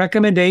based on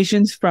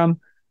recommendations from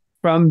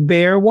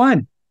Bear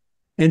One.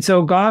 And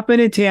so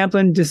Goffman and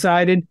Tamplin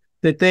decided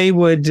that they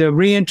would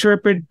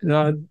reinterpret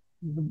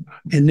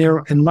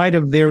in light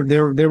of their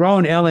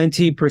own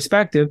LNT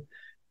perspective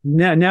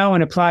now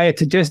and apply it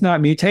to just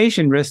not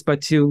mutation risk,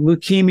 but to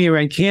leukemia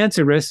and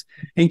cancer risk,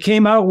 and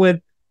came out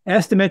with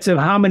estimates of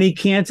how many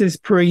cancers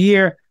per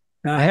year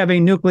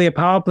having nuclear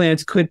power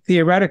plants could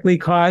theoretically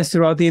cause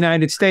throughout the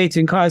United States,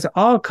 and cause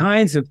all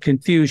kinds of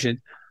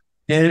confusion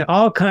and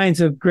all kinds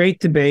of great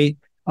debate,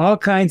 all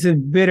kinds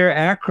of bitter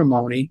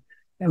acrimony,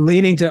 and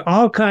leading to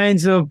all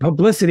kinds of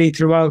publicity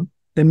throughout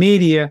the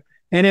media.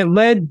 And it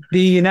led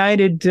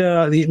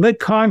led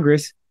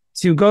Congress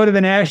to go to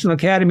the National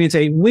Academy and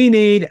say, we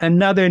need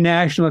another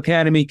National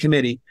Academy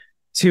committee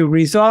to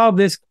resolve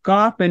this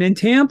Goffman and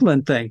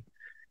Tamplin thing.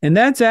 And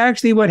that's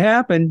actually what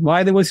happened,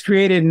 why it was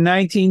created in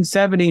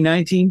 1970 to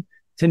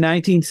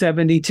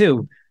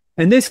 1972.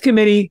 And this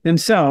committee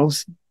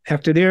themselves,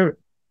 after their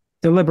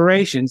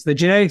deliberations, the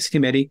genetics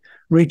committee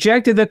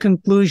rejected the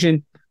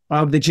conclusion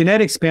of the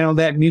genetics panel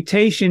that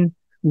mutation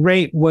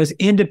rate was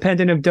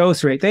independent of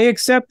dose rate. They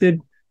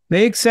accepted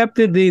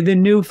the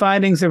new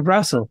findings of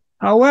Russell.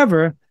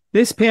 However,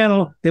 this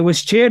panel that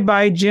was chaired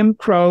by Jim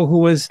Crow, who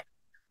was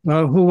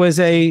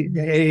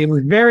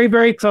very,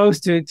 very close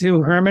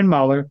to Herman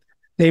Muller,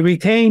 they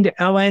retained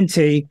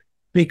LNT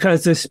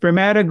because the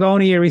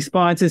spermatogonia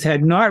responses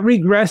had not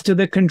regressed to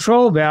the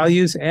control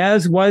values,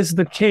 as was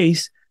the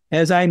case,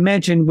 as I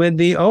mentioned, with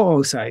the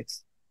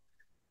oocytes.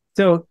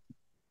 So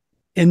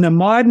in the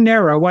modern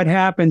era, what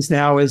happens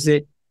now is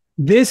that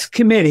this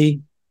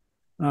committee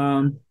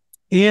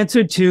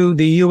answered to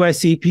the US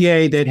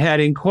EPA that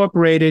had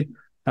incorporated,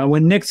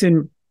 when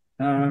Nixon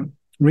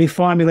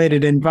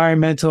reformulated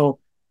environmental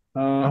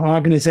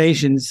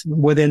organizations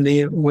within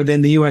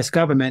the US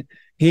government,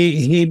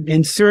 he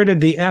inserted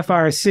the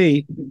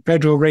FRC,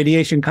 Federal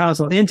Radiation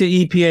Council, into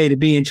EPA to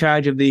be in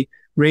charge of the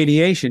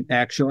radiation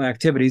actual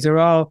activities. They're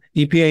all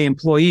EPA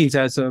employees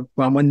as of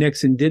when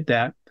Nixon did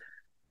that.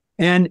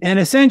 And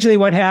essentially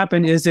what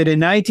happened is that in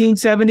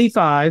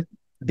 1975,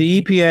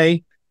 the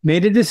EPA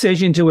made a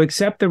decision to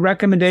accept the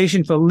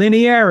recommendation for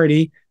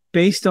linearity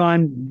based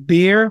on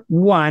Beer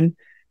One,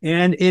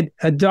 and it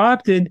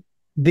adopted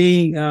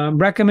the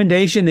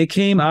recommendation that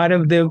came out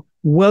of the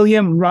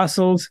William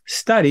Russell's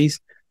studies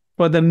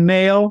for the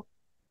male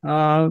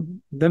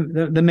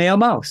the male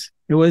mouse.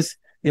 It was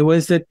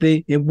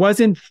that it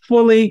wasn't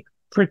fully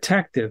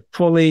protective,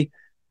 fully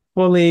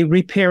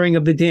repairing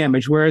of the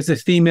damage, whereas the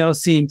female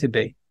seemed to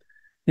be.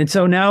 And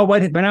so now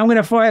but I'm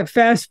going to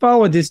fast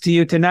forward this to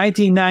you to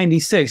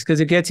 1996, because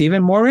it gets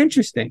even more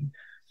interesting.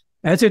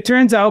 As it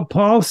turns out,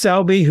 Paul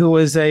Selby, who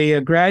was a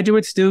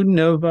graduate student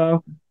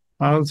of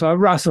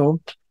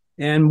Russell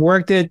and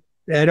worked at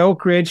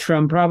Oak Ridge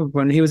from probably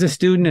when he was a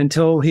student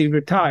until he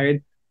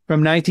retired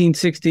from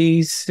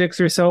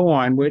 1966 or so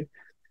onward.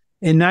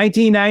 In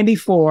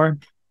 1994,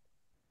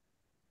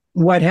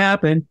 what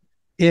happened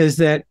is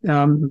that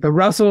the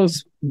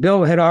Russells,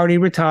 Bill had already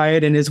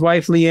retired and his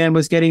wife Leanne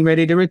was getting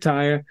ready to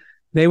retire.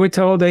 They were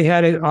told they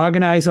had to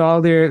organize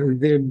all their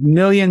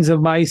millions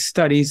of mice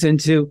studies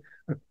into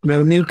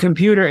the new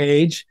computer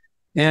age,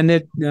 and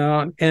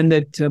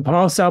that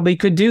Paul Selby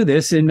could do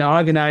this and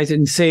organize it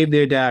and save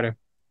their data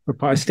for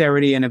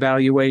posterity and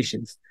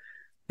evaluations.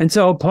 And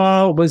so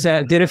Paul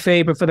did a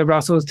favor for the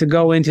Russells to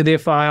go into their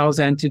files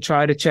and to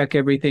try to check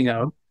everything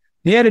out.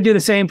 He had to do the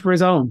same for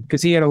his own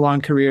because he had a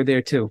long career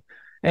there too.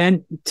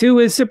 And to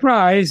his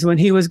surprise, when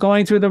he was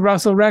going through the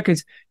Russell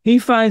records, he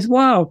finds,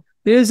 wow,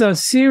 there's a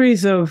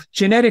series of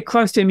genetic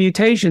cluster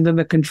mutations in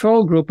the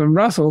control group in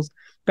Russell's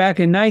back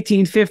in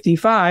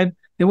 1955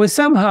 that was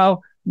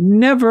somehow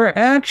never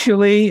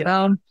actually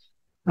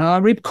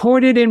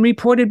recorded and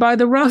reported by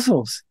the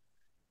Russells.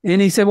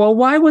 And he said, well,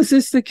 why was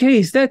this the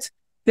case?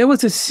 There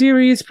was a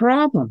serious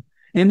problem.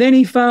 And then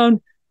he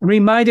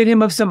reminded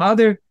him of some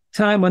other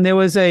time when there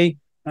was a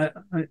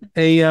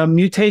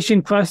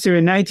mutation cluster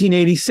in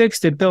 1986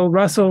 that Bill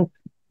Russell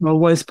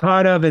was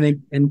part of,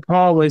 and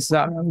Paul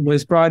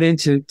was brought in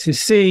to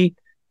see,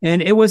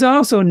 and it was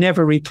also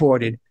never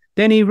reported.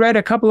 Then he read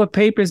a couple of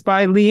papers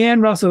by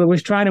Leanne Russell that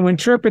was trying to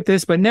interpret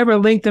this, but never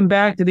linked them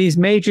back to these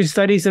major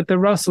studies that the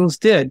Russells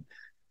did.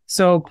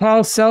 So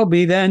Paul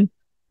Selby then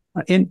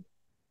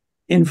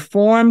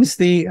informs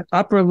the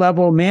upper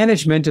level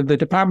management of the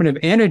Department of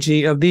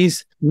Energy of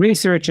these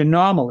research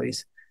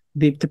anomalies.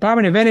 The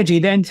Department of Energy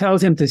then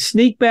tells him to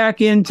sneak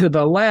back into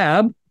the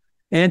lab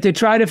and to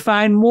try to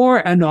find more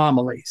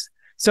anomalies.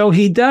 So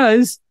he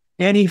does,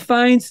 and he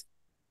finds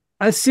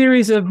a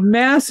series of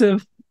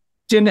massive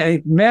gene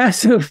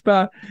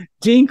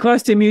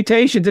cluster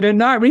mutations that are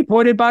not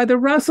reported by the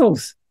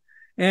Russells.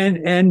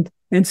 And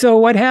so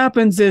what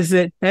happens is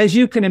that, as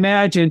you can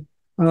imagine,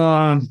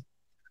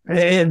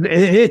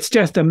 it's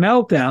just a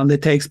meltdown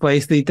that takes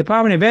place. The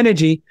Department of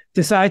Energy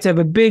decides to have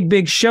a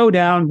big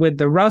showdown with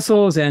the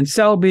Russells and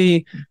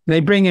Selby. They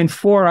bring in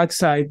 4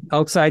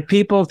 outside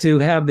people to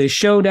have this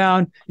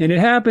showdown, and it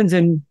happens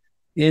in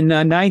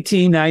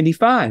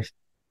 1995.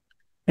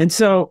 And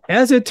so,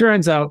 as it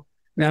turns out,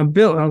 now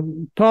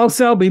Paul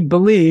Selby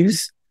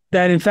believes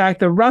that in fact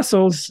the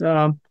Russells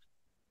are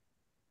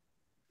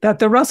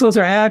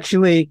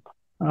actually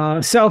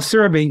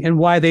self-serving in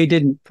why they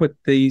didn't put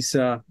these.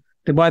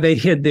 Why they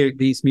hid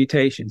these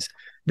mutations.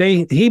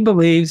 He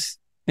believes,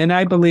 and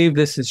I believe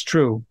this is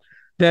true,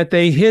 that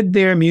they hid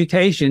their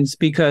mutations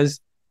because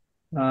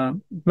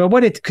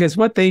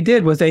what they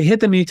did was they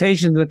hid the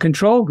mutations in the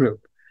control group,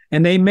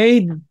 and they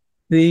made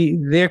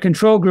their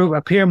control group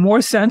appear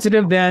more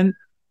sensitive than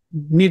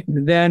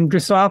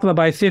Drosophila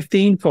by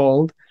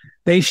 15-fold.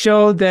 They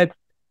showed that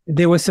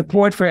there was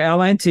support for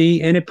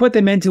LNT, and it put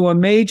them into a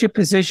major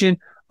position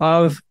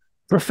of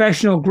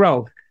professional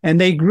growth,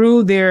 and they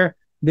grew their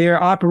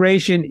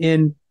operation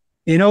in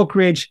Oak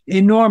Ridge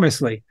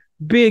enormously.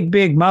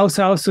 Big mouse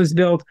house was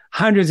built,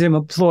 hundreds of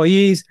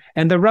employees,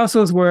 and the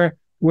Russells were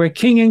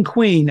king and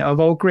queen of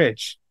Oak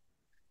Ridge.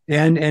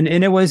 And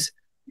it was,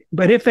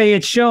 but if they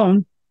had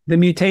shown the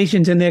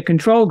mutations in their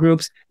control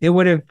groups, it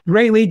would have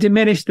greatly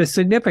diminished the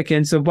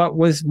significance of what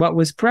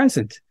was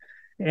present.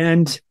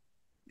 And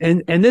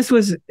this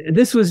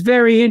was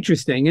very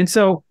interesting. And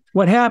so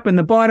what happened,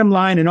 the bottom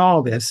line in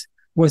all this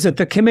was that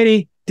the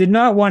committee did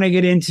not want to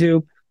get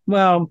into,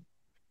 well,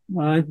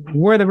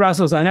 were the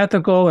Russells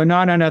unethical or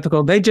not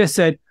unethical? They just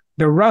said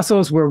the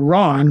Russells were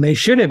wrong. They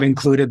should have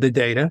included the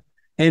data,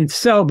 and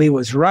Selby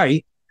was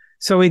right.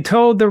 So he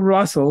told the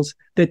Russells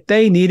that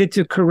they needed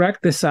to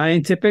correct the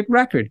scientific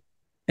record,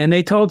 and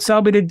they told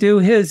Selby to do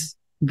his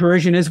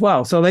version as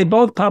well. So they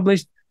both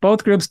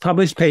groups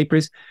published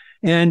papers,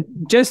 and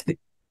just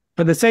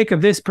for the sake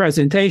of this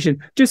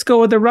presentation, just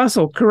go with the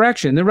Russell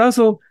correction. The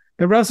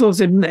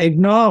Russells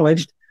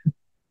acknowledged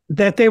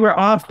that they were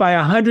off by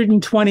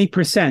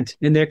 120%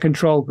 in their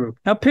control group.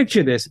 Now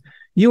picture this.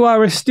 You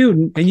are a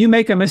student and you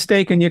make a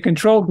mistake in your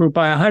control group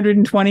by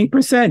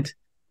 120%.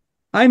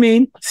 I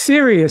mean,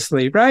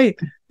 seriously, right?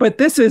 But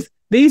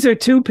these are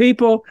 2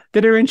 people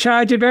that are in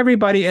charge of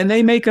everybody, and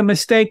they make a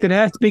mistake that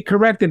has to be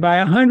corrected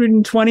by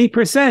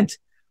 120%.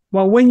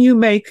 Well, when you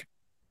make,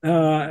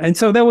 and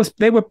so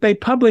they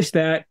published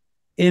that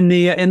in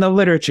the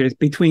literature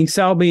between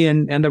Selby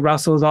and the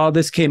Russells. All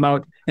this came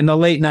out in the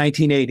late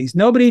 1980s.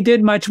 Nobody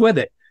did much with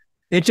it.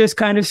 It just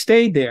kind of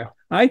stayed there.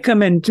 I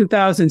come in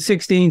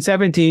 2016,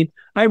 17.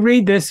 I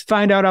read this,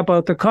 find out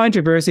about the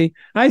controversy.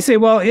 I say,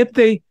 well, if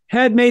they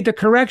had made the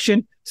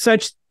correction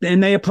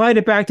and they applied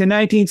it back to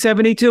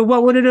 1972,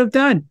 what would it have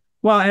done?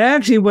 Well, it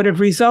actually would have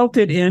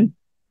resulted in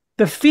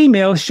the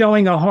female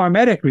showing a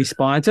hormetic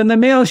response and the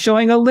male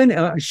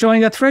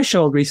showing a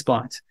threshold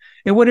response.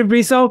 It would have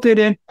resulted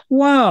in,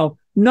 wow,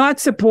 not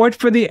support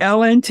for the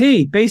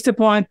LNT based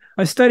upon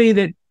a study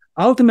that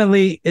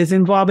ultimately is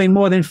involving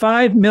more than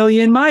 5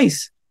 million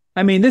mice.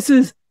 I mean, this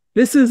is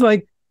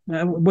like,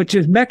 which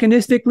is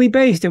mechanistically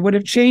based. It would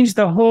have changed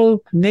the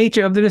whole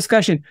nature of the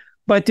discussion.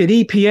 But did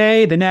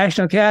EPA, the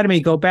National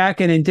Academy, go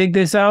back in and dig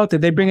this out?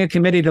 Did they bring a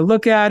committee to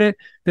look at it?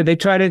 Did they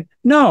try to?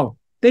 No,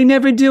 they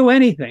never do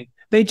anything.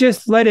 They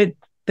just let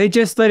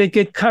it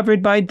get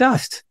covered by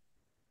dust.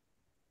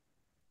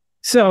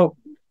 So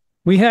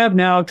we have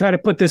now tried to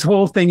put this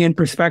whole thing in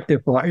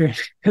perspective for you,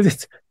 because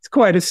it's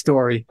quite a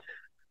story.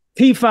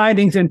 Key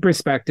findings in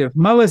perspective.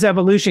 Muller's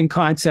evolution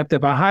concept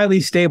of a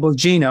highly stable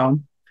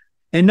genome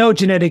and no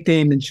genetic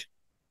damage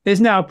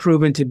is now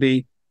proven to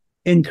be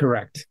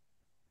incorrect.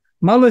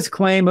 Muller's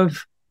claim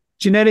of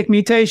genetic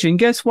mutation,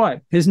 guess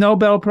what? His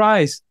Nobel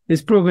Prize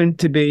is proven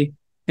to be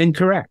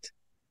incorrect.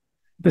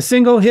 The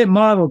single hit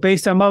model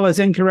based on Muller's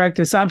incorrect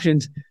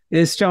assumptions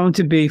is shown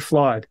to be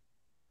flawed.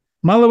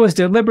 Muller was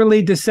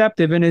deliberately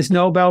deceptive in his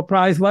Nobel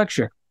Prize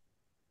lecture.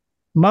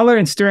 Muller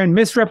and Stern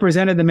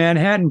misrepresented the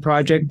Manhattan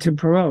Project to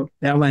promote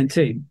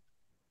LNT.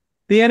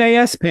 The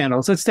NAS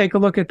panels, let's take a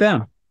look at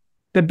them.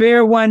 The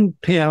Bear 1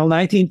 panel,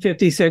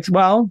 1956,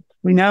 well,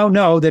 we now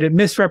know that it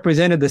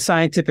misrepresented the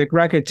scientific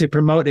record to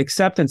promote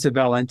acceptance of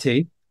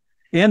LNT,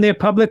 and their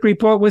public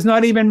report was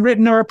not even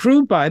written or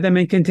approved by them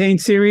and contained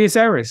serious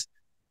errors.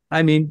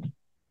 I mean,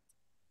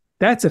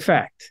 that's a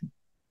fact.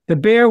 The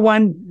Bear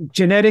 1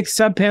 Genetics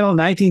Subpanel,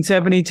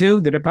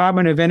 1972, the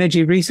Department of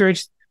Energy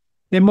Research,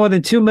 there are more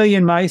than 2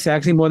 million mice,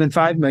 actually more than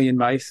 5 million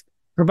mice,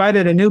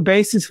 provided a new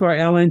basis for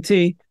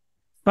LNT,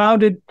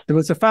 there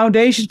was a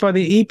foundation for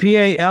the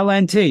EPA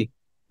LNT,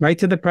 right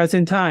to the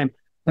present time.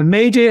 A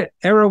major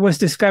error was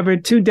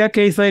discovered 2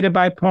 decades later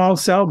by Paul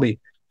Selby.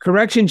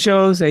 Correction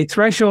shows a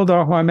threshold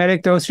or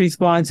hormetic dose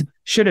response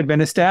should have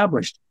been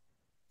established.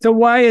 So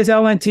why has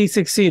LNT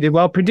succeeded?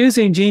 Well,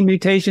 producing gene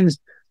mutations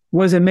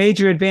was a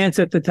major advance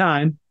at the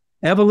time.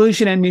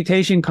 Evolution and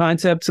mutation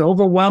concepts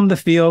overwhelmed the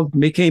field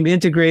and became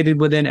integrated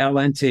within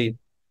LNT.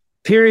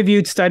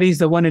 Peer-reviewed studies,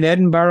 the one in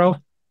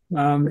Edinburgh,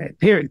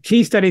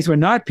 key studies were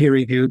not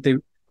peer-reviewed. The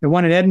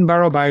one in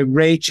Edinburgh by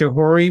Ray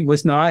Chahuri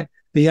was not.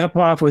 The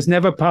Uphoff was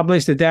never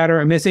published. The data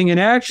are missing. And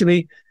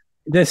actually,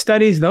 those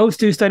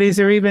 2 studies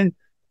are even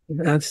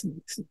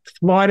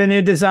flawed in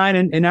their design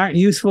and aren't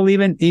useful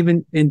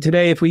even in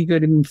today if we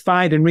could even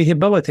find and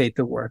rehabilitate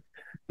the work.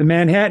 The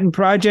Manhattan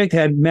Project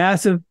had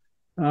massive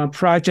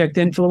project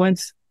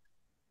influence.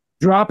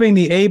 Dropping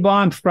the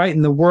A-bomb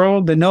frightened the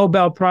world. The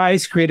Nobel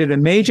Prize created a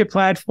major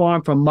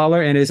platform for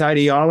Muller and his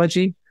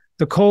ideology.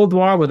 The Cold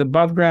War with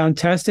above-ground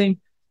testing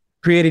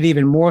created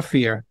even more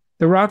fear.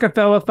 The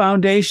Rockefeller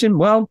Foundation,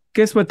 well,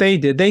 guess what they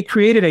did? They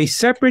created a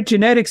separate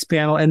genetics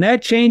panel, and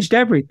that changed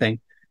everything.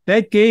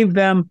 That gave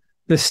them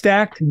the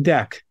stacked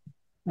deck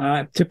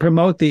to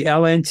promote the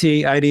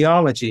LNT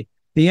ideology.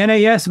 The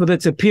NAS, with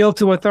its appeal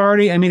to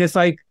authority, I mean, it's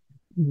like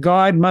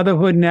God,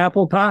 motherhood, and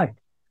apple pie.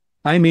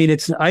 I mean,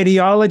 it's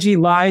ideology,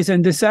 lies,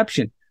 and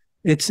deception.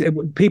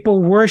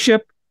 People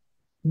worship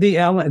the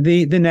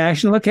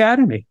National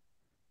Academy.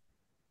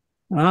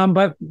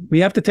 But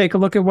we have to take a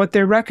look at what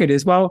their record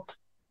is. Well,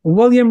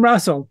 William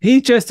Russell,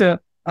 he's just a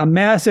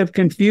massive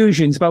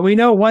confusion. But we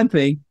know one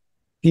thing.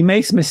 He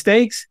makes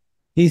mistakes,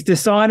 he's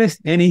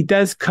dishonest, and he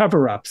does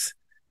cover-ups.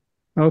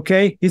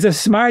 Okay? He's a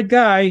smart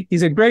guy.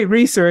 He's a great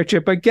researcher.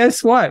 But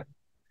guess what?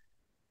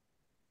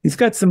 He's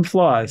got some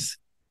flaws.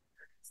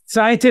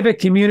 Scientific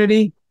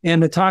community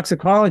and the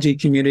toxicology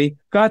community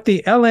got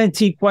the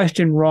LNT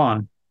question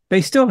wrong.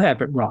 They still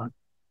have it wrong.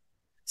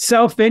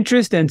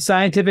 Self-interest and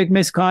scientific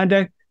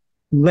misconduct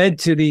led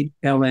to the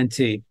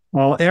LNT.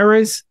 All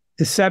errors,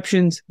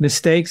 deceptions,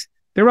 mistakes,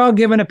 they're all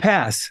given a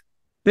pass.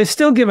 They're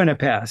still given a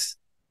pass.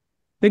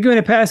 They're given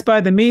a pass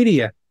by the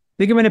media.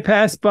 They're given a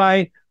pass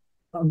by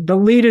the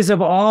leaders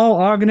of all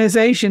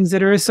organizations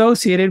that are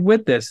associated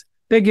with this.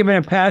 They're given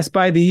a pass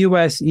by the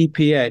U.S.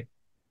 EPA.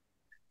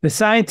 The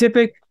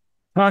scientific,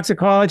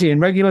 toxicology, and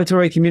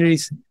regulatory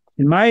communities,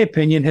 in my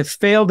opinion, have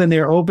failed in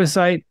their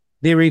oversight,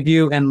 their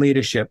review, and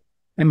leadership.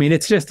 I mean,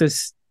 it's just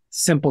as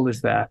simple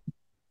as that.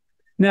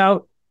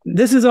 Now,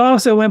 this is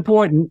also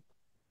important,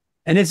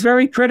 and it's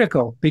very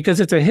critical because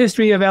it's a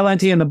history of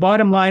LNT. And the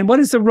bottom line, what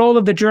is the role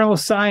of the journal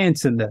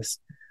Science in this?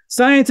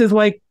 Science is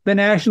like the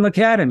National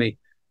Academy.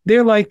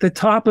 They're like the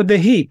top of the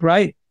heap,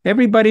 right?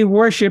 Everybody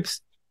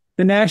worships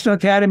the National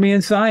Academy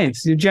in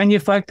Science. You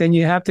genuflect and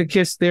you have to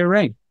kiss their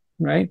ring,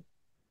 right?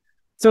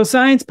 So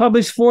Science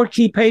published 4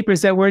 key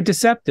papers that were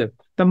deceptive.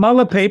 The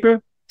Muller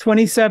paper,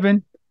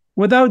 27,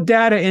 without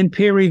data and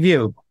peer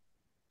review.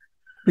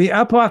 The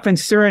Uphoff and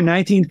Stern,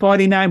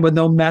 1949, with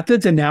no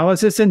methods,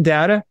 analysis, and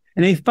data,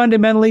 and a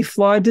fundamentally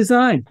flawed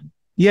design.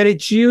 Yet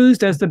it's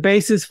used as the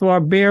basis for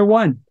Bear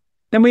 1.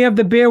 Then we have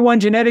the Bear 1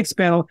 genetics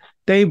panel.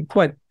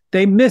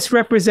 They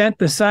misrepresent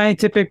the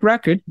scientific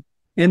record,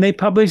 and they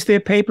publish their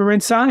paper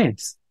in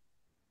Science.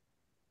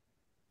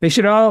 They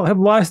should all have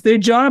lost their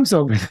jobs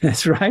over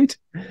this, right?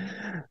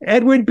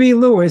 Edward B.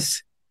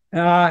 Lewis,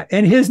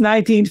 in his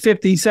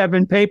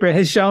 1957 paper,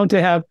 has shown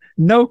to have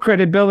no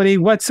credibility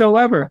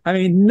whatsoever. I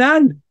mean,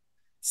 none.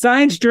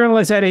 Science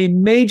journalists had a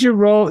major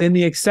role in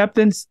the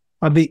acceptance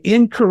of the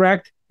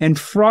incorrect and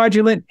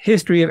fraudulent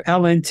history of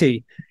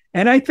LNT.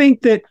 And I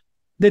think that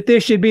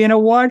there should be an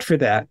award for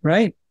that,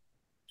 right?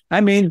 I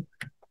mean,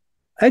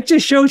 it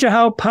just shows you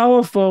how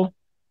powerful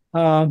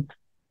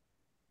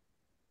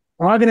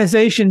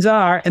organizations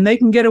are, and they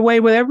can get away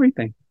with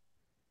everything.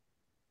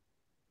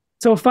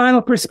 So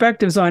final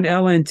perspectives on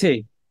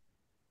LNT.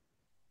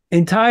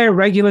 Entire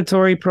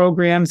regulatory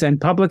programs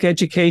and public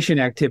education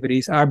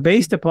activities are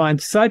based upon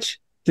such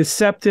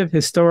deceptive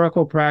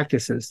historical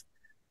practices.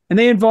 And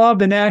they involve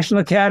the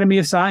National Academy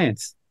of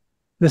Science,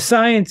 the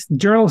science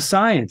journal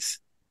Science,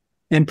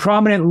 and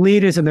prominent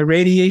leaders in the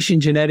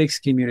radiation genetics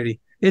community.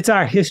 It's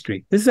our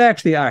history. This is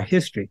actually our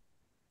history.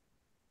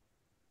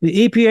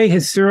 The EPA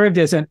has served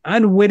as an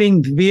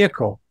unwitting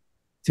vehicle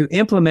to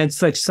implement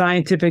such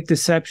scientific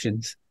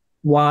deceptions.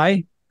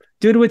 Why?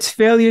 Due to its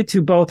failure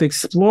to both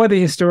explore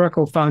the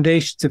historical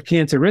foundations of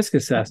cancer risk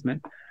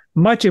assessment,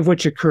 much of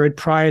which occurred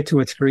prior to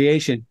its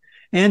creation,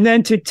 and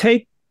then to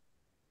take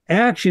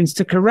actions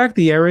to correct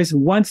the errors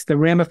once the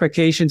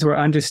ramifications were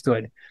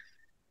understood.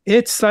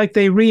 It's like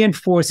they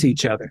reinforce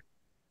each other.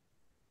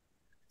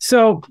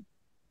 So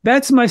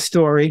that's my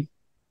story,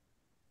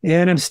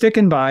 and I'm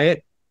sticking by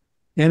it.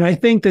 And I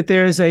think that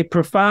there's a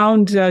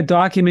profound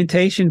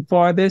documentation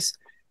for this.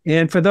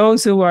 And for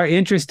those who are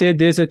interested,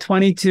 there's a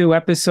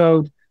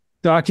 22-episode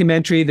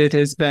documentary that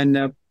has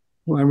been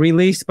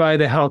released by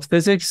the Health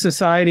Physics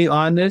Society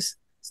on this.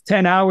 It's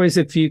 10 hours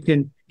if you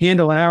can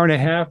handle an hour and a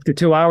half to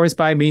 2 hours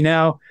by me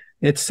now.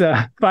 It's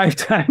 5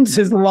 times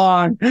as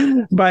long,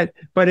 but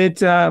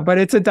it's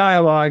a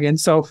dialogue and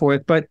so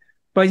forth.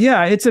 But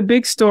yeah, it's a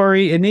big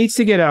story. It needs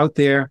to get out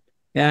there.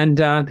 And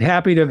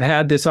happy to have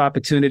had this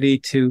opportunity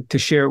to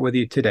share it with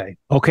you today.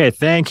 Okay,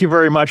 thank you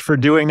very much for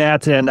doing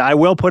that. And I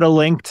will put a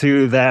link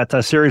to that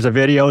series of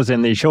videos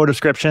in the show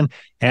description.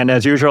 And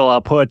as usual,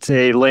 I'll put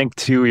a link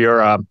to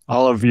your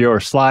all of your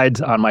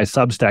slides on my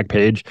Substack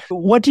page.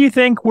 What do you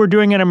think we're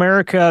doing in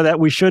America that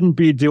we shouldn't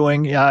be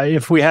doing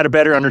if we had a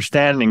better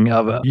understanding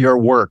of your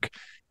work?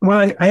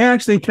 Well, I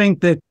actually think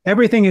that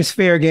everything is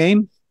fair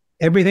game.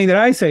 Everything that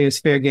I say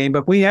is fair game,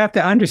 but we have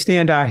to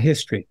understand our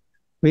history.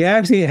 We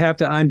actually have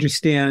to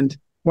understand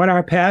what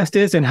our past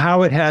is and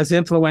how it has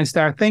influenced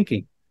our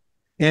thinking.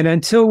 And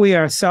until we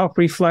are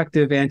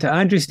self-reflective and to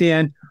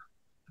understand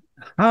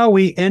how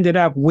we ended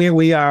up where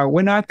we are,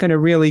 we're not going to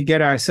really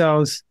get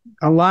ourselves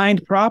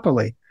aligned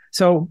properly.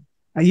 So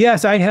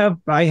yes, I have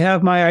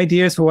my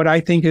ideas for what I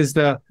think is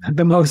the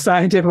most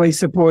scientifically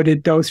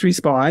supported dose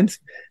response.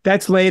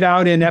 That's laid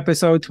out in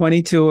episode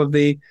 22 of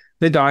the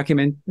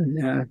documentary.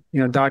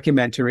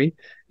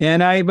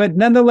 But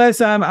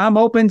nonetheless, I'm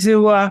open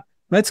to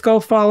let's go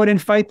forward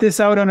and fight this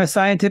out on a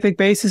scientific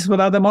basis with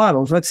other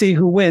models. Let's see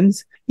who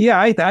wins. Yeah,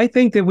 I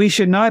think that we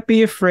should not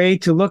be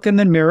afraid to look in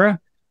the mirror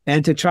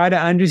and to try to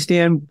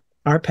understand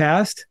our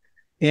past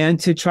and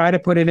to try to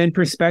put it in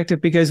perspective,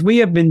 because we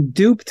have been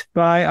duped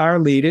by our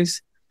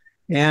leaders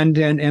and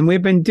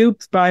we've been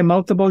duped by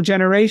multiple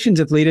generations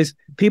of leaders,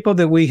 people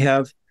that we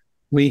have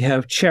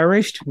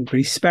cherished,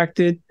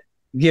 respected,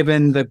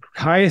 given the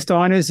highest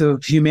honors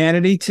of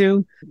humanity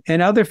to,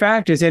 and other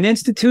factors and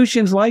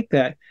institutions like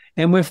that.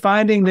 And we're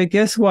finding that,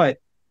 guess what?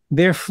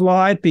 They're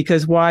flawed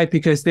because why?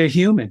 Because they're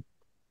human.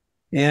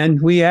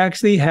 And we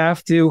actually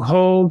have to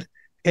hold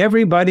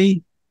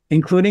everybody,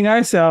 including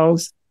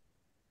ourselves,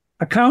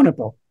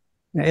 accountable.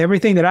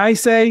 Everything that I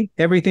say,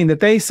 everything that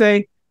they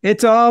say,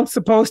 it's all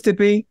supposed to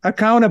be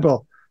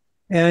accountable.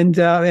 And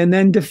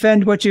then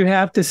defend what you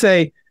have to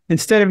say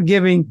instead of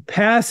giving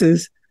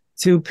passes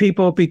to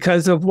people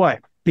because of what?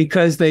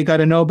 Because they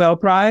got a Nobel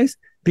Prize,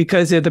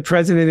 because they're the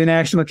president of the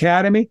National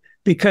Academy,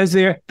 because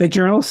they're the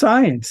journal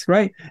Science,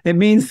 right? It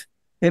means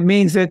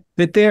that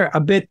they're a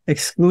bit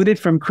excluded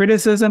from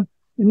criticism.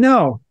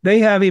 No, they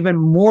have even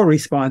more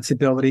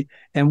responsibility.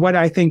 And what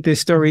I think this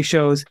story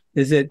shows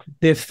is that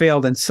they've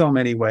failed in so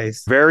many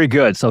ways. Very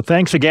good. So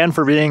thanks again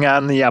for being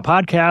on the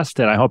podcast,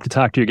 and I hope to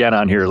talk to you again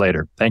on here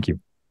later. Thank you.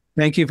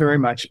 Thank you very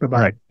much. Bye-bye.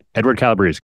 All right. Edward Calabrese.